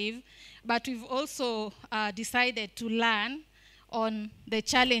positive, but we've also decided to learn on the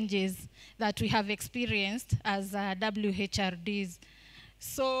challenges that we have experienced as WHRDs.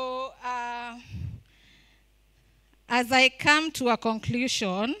 So as I come to a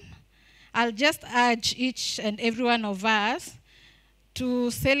conclusion, I'll just urge each and every one of us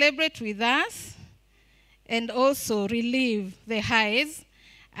to celebrate with us and also relive the highs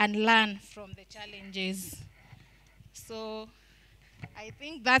and learn from the challenges. So I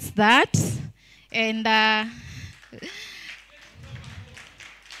think that's that. And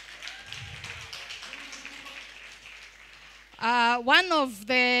one of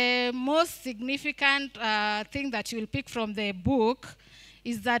the most significant things that you'll pick from the book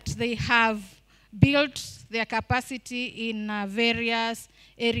is that they have built their capacity in various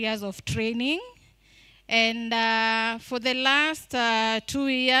areas of training. And for the last 2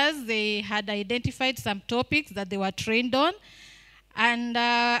 years, they had identified some topics that they were trained on. And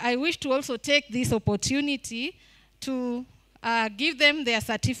I wish to also take this opportunity to give them their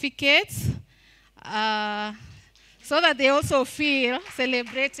certificates so that they also feel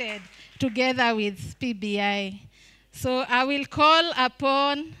celebrated together with PBI. So I will call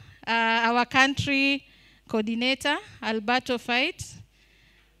upon our country coordinator, Alberto Fight,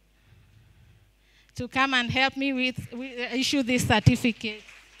 to come and help me with issue this certificate.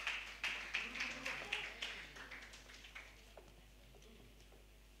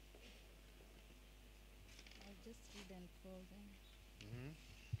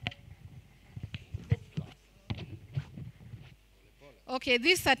 Okay,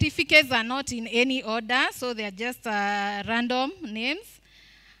 these certificates are not in any order, so they're just random names.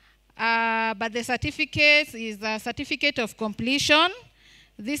 But the certificate is a certificate of completion.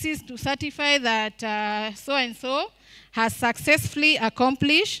 This is to certify that so-and-so has successfully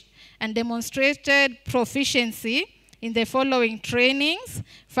accomplished and demonstrated proficiency in the following trainings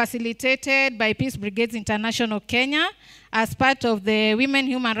facilitated by Peace Brigades International Kenya as part of the Women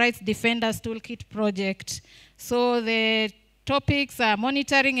Human Rights Defenders Toolkit project. So the topics are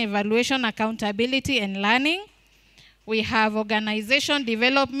monitoring, evaluation, accountability, and learning, We have organization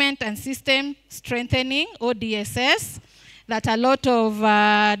development and system strengthening, ODSS, that a lot of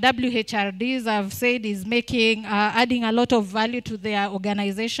WHRDs have said is making, adding a lot of value to their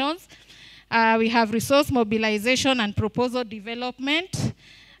organizations. We have resource mobilization and proposal development.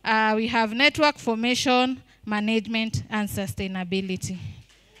 We have network formation, management, and sustainability.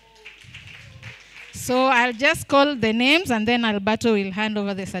 So I'll just call the names and then Alberto will hand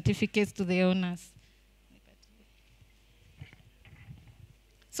over the certificates to the owners.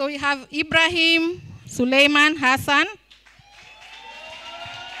 So we have Ibrahim Suleiman Hassan.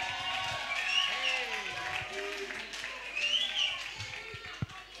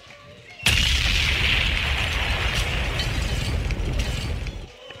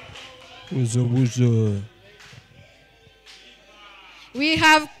 We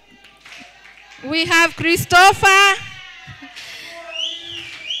have Christopher.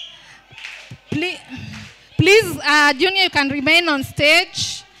 Please, Junior, you can remain on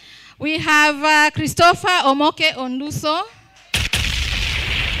stage. We have Christopher Omoke Onduso.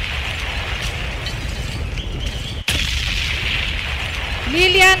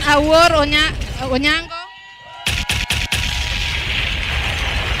 Lilian Awor Onyango.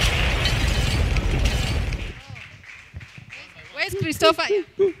 Where's Christopher?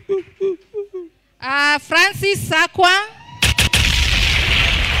 Francis Sakwa.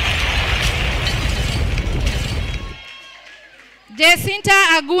 Jacinta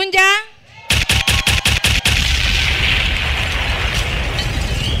Agunja.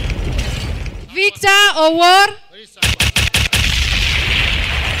 Victor Owor.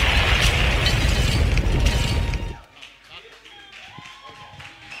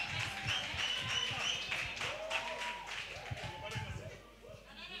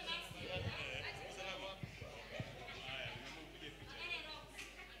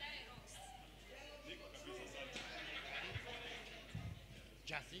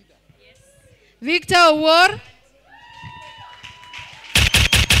 Victor Owor.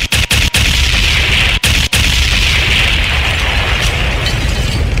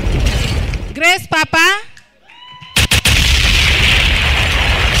 Grace Papa.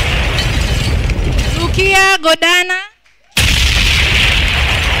 Rukia Godana.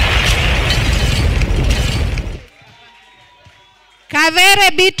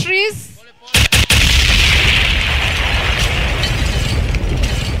 Kavere Beatrice.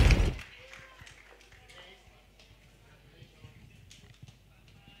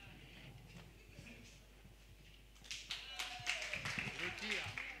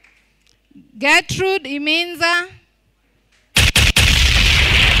 Gertrude Imenza.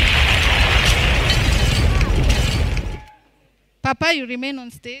 Papa, you remain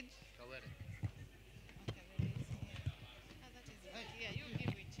on stage.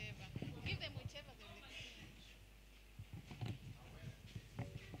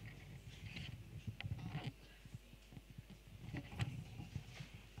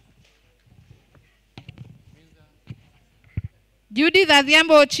 Judith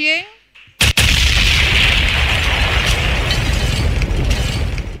Adhiambo Ochieng.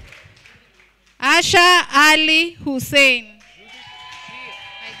 Asha Ali Hussein. I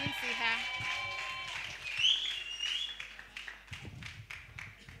didn't see her.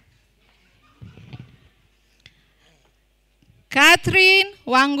 Catherine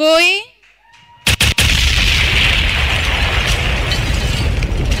Wangoi.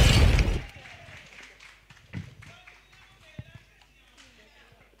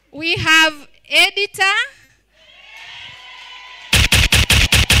 We have editor.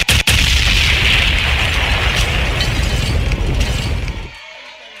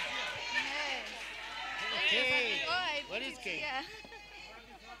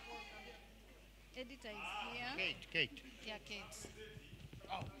 Editor is here. Kate. Yeah, Kate.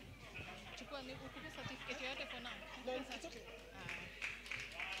 Oh. Chukua certificate yote for now. No, it's okay.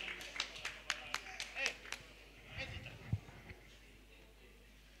 Hey, editor.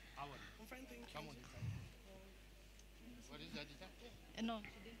 How are you? I'm fine, thank you. Come on. What is editor? No, she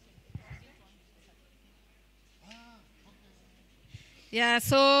didn't. Yeah,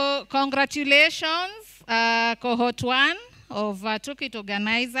 so congratulations, cohort 1 of Toolkit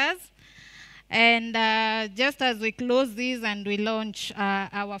organizers. And just as we close this and we launch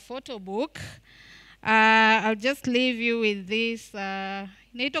our photo book, I'll just leave you with this.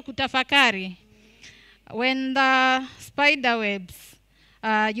 Inaitwa kutafakari. When the spider webs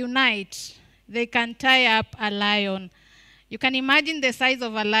unite, they can tie up a lion. You can imagine the size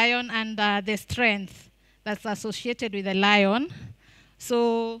of a lion and the strength that's associated with a lion.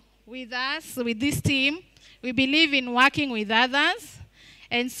 So with us, with this team, we believe in working with others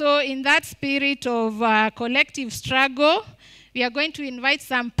And so in that spirit of collective struggle, we are going to invite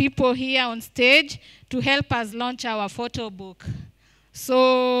some people here on stage to help us launch our photo book.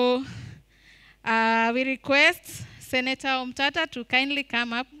 So we request Senator Omtata to kindly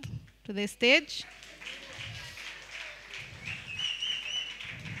come up to the stage.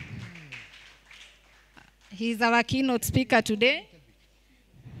 He's our keynote speaker today.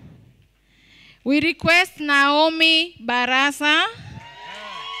 We request Naomi Barasa,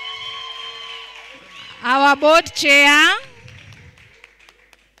 our board chair.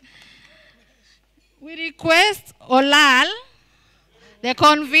 We request Olal, the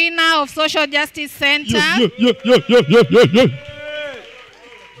convener of Social Justice Center.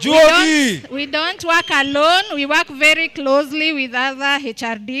 We don't work alone. We work very closely with other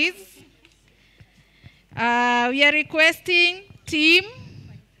HRDs. We are requesting Team,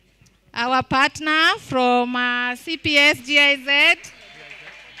 our partner from CPS GIZ,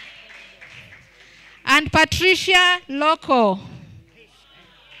 and Patricia Loco.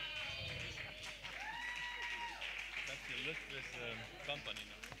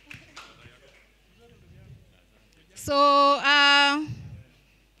 So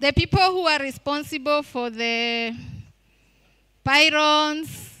the people who are responsible for the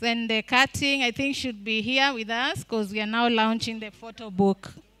pylons and the cutting, I think should be here with us because we are now launching the photo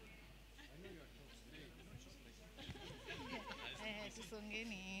book.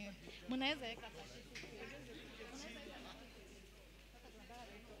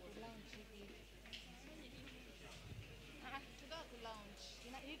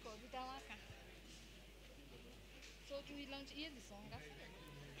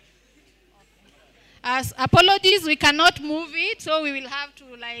 As apologies, we cannot move it, so we will have to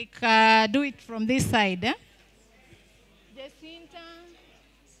do it from this side. Jacinta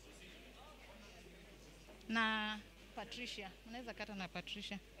na Patricia. Unaweza kata na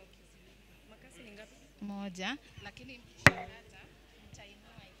Patricia. Makasi ni ngapi? Moja, lakini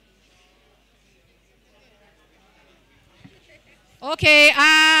okay,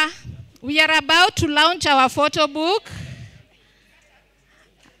 we are about to launch our photo book.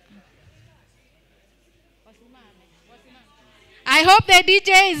 I hope the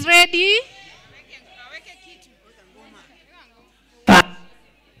DJ is ready.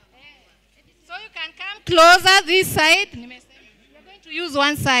 So you can come closer this side. We are going to use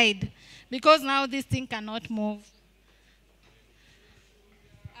one side because now this thing cannot move.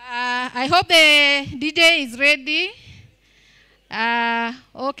 I hope the DJ is ready.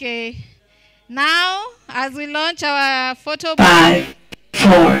 Okay. Now, as we launch our photo book. 5,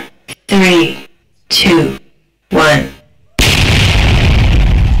 4, 3, 2, 1.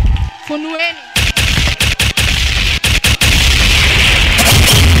 Funueni.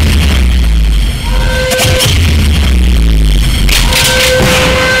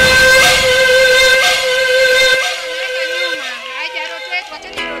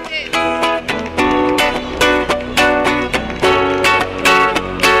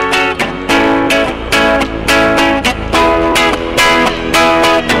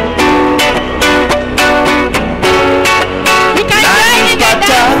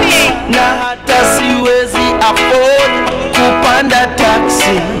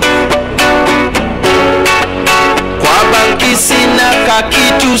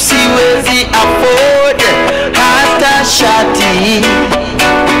 Kitu siwezi afford hata shati,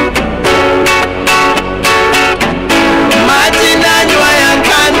 maji nanywa ya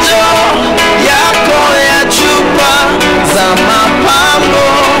kanjo yako ya chupa za mapambo,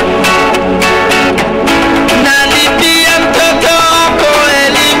 nalipia mtoto wako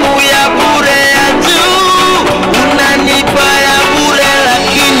elimu ya bure ya juu, unanipa ya bure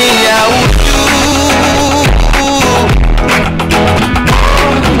lakini ya utu.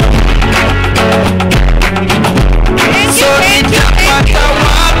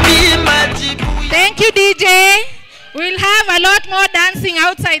 Thank you, DJ. We'll have a lot more dancing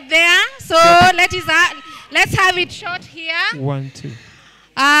outside there. So let's have it short here. 1, 2.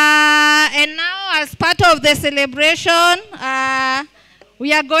 And now, as part of the celebration,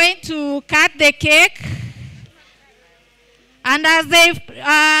 we are going to cut the cake. And as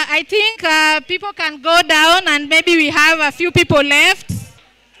I think people can go down, and maybe we have a few people left.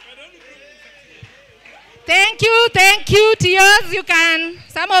 Thank you, Tios.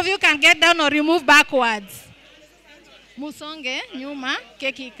 Some of you can get down or remove backwards. Musonge, nyuma,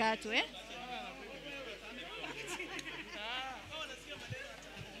 keki katwe.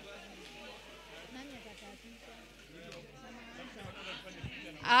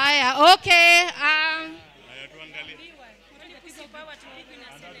 Aya, okay.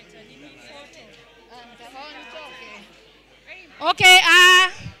 Okay,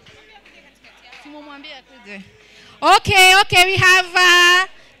 okay, we have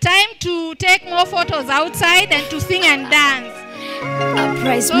time to take more photos outside and to sing and dance.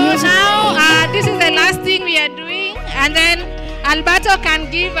 So now, this is the last thing we are doing, and then Alberto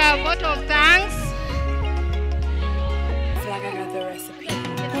can give a vote of thanks.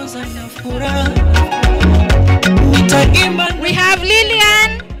 We have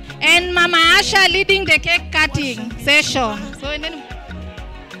Lillian and Mama Asha leading the cake cutting session. So and then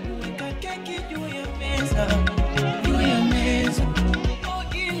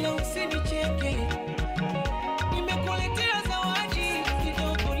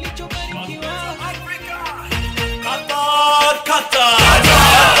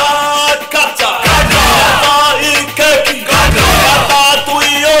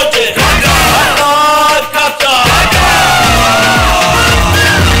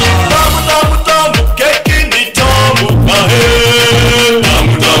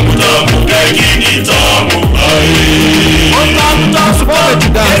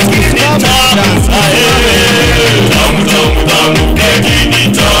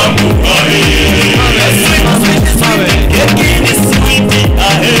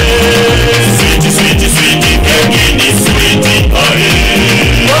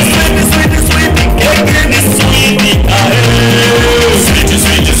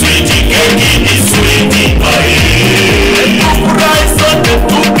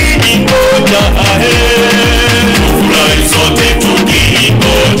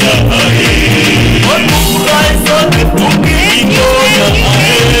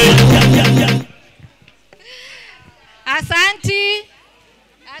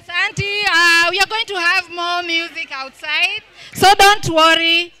we are going to have more music outside, so don't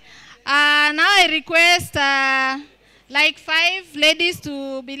worry. Now I request like 5 ladies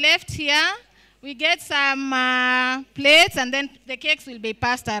to be left here. We get some plates and then the cakes will be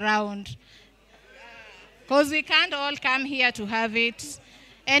passed around, because we can't all come here to have it.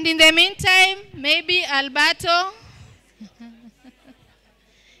 And in the meantime, maybe Alberto.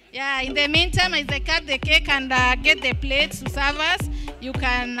 Yeah, in the meantime, as they cut the cake and get the plates to serve us, you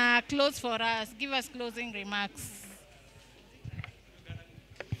can close for us. Give us closing remarks.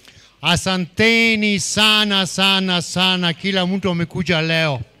 Asanteni sana sana sana, kila mtu amekuja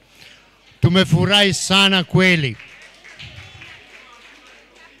leo. Tumefurahi sana kweli.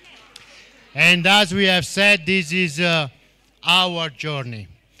 And as we have said, this is our journey.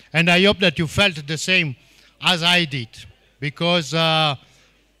 And I hope that you felt the same as I did. Because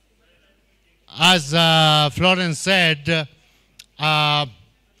as Florence said,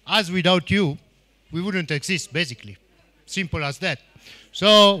 as without you, we wouldn't exist, basically. Simple as that.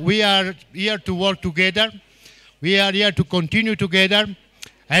 So we are here to work together. We are here to continue together.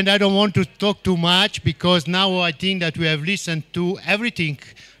 And I don't want to talk too much, because now I think that we have listened to everything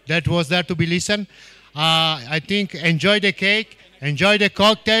that was there to be listened. I think enjoy the cake, enjoy the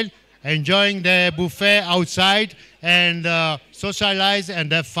cocktail, enjoying the buffet outside, and socialize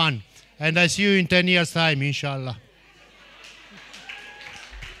and have fun. And I see you in 10 years' time, inshallah.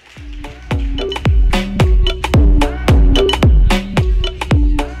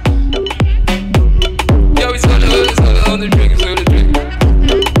 Yo, it's on the drink, it's on the drink.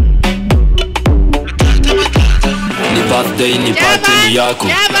 Ni birthday ni party yako,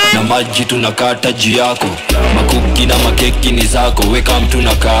 na maji tunakata juu yako, makuki na makeki ni zako, weka mtu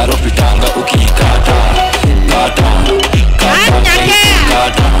na karo pitanga ukikata kata kata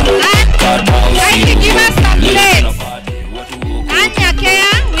kata kata usiku. Give us some plates. Anya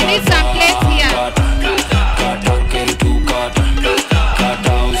Kea, we need some plates here. Kata ketu kata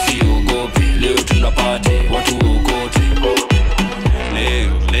kata usiogope, leo tunapate watu wokote.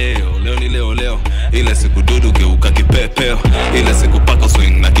 Leo ile siku dudu geuka kipepeo, ile siku paka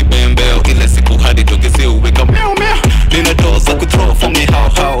swing na kibembeo, ile siku hadi togese uweka meow meow. Nina doza kuthrow from me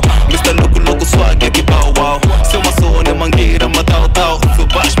how Mr. Loku swag ya kibao wow. Sema sone mangira matao tao, so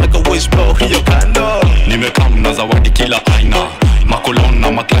bash make a wish bro hiyo kando. Nimekam na zawadi kila aina, makolon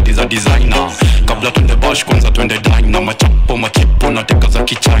na makladi za designer. Kabla twende bash kwanza twende dine, machapo machipo na teka za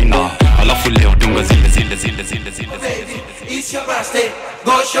kichina. Alafu leo dunga zile. It's your birthday,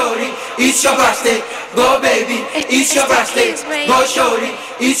 go shorty. It's your birthday, go baby. It's your birthday, go shorty.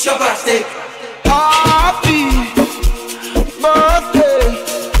 It's your birthday. Happy birthday,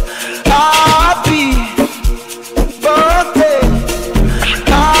 happy birthday,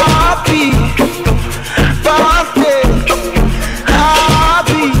 happy birthday,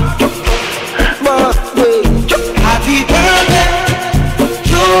 happy birthday, happy birthday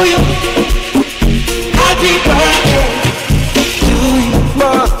to you. Happy birthday to you,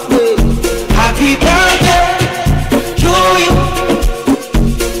 birthday. Happy birthday to you.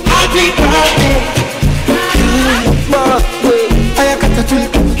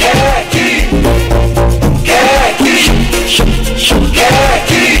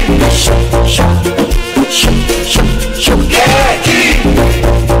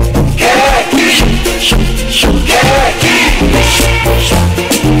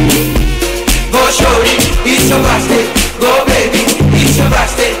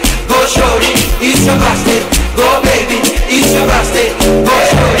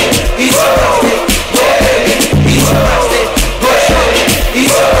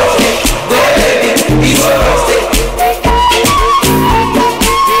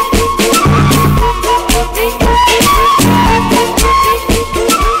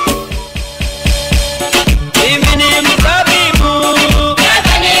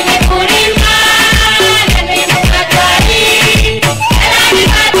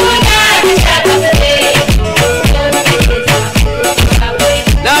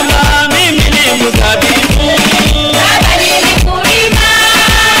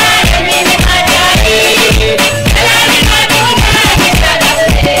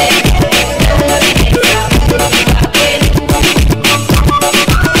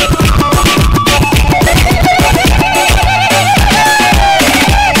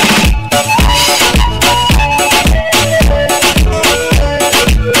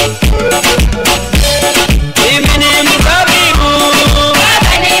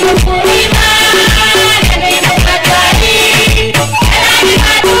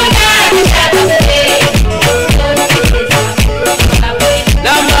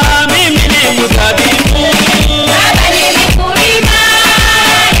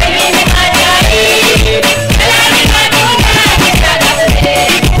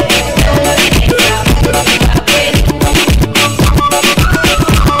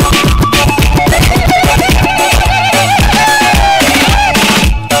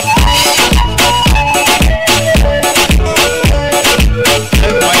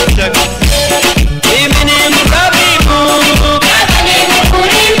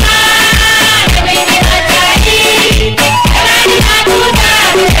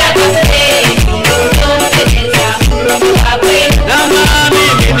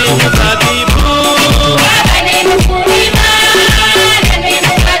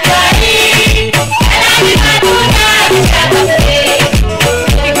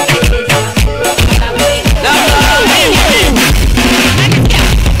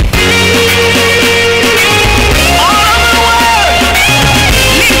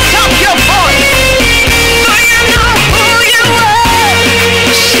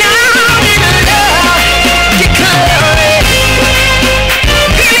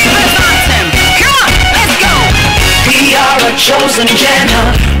 chosen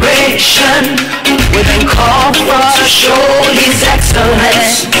generation. We've been called for to show His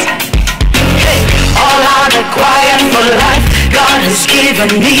excellence. Hey, all I require for life, God has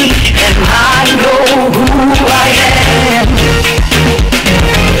given me, and I know who I am.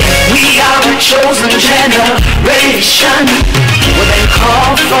 We are a chosen generation. We've been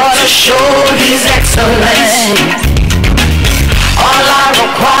called for to show His excellence.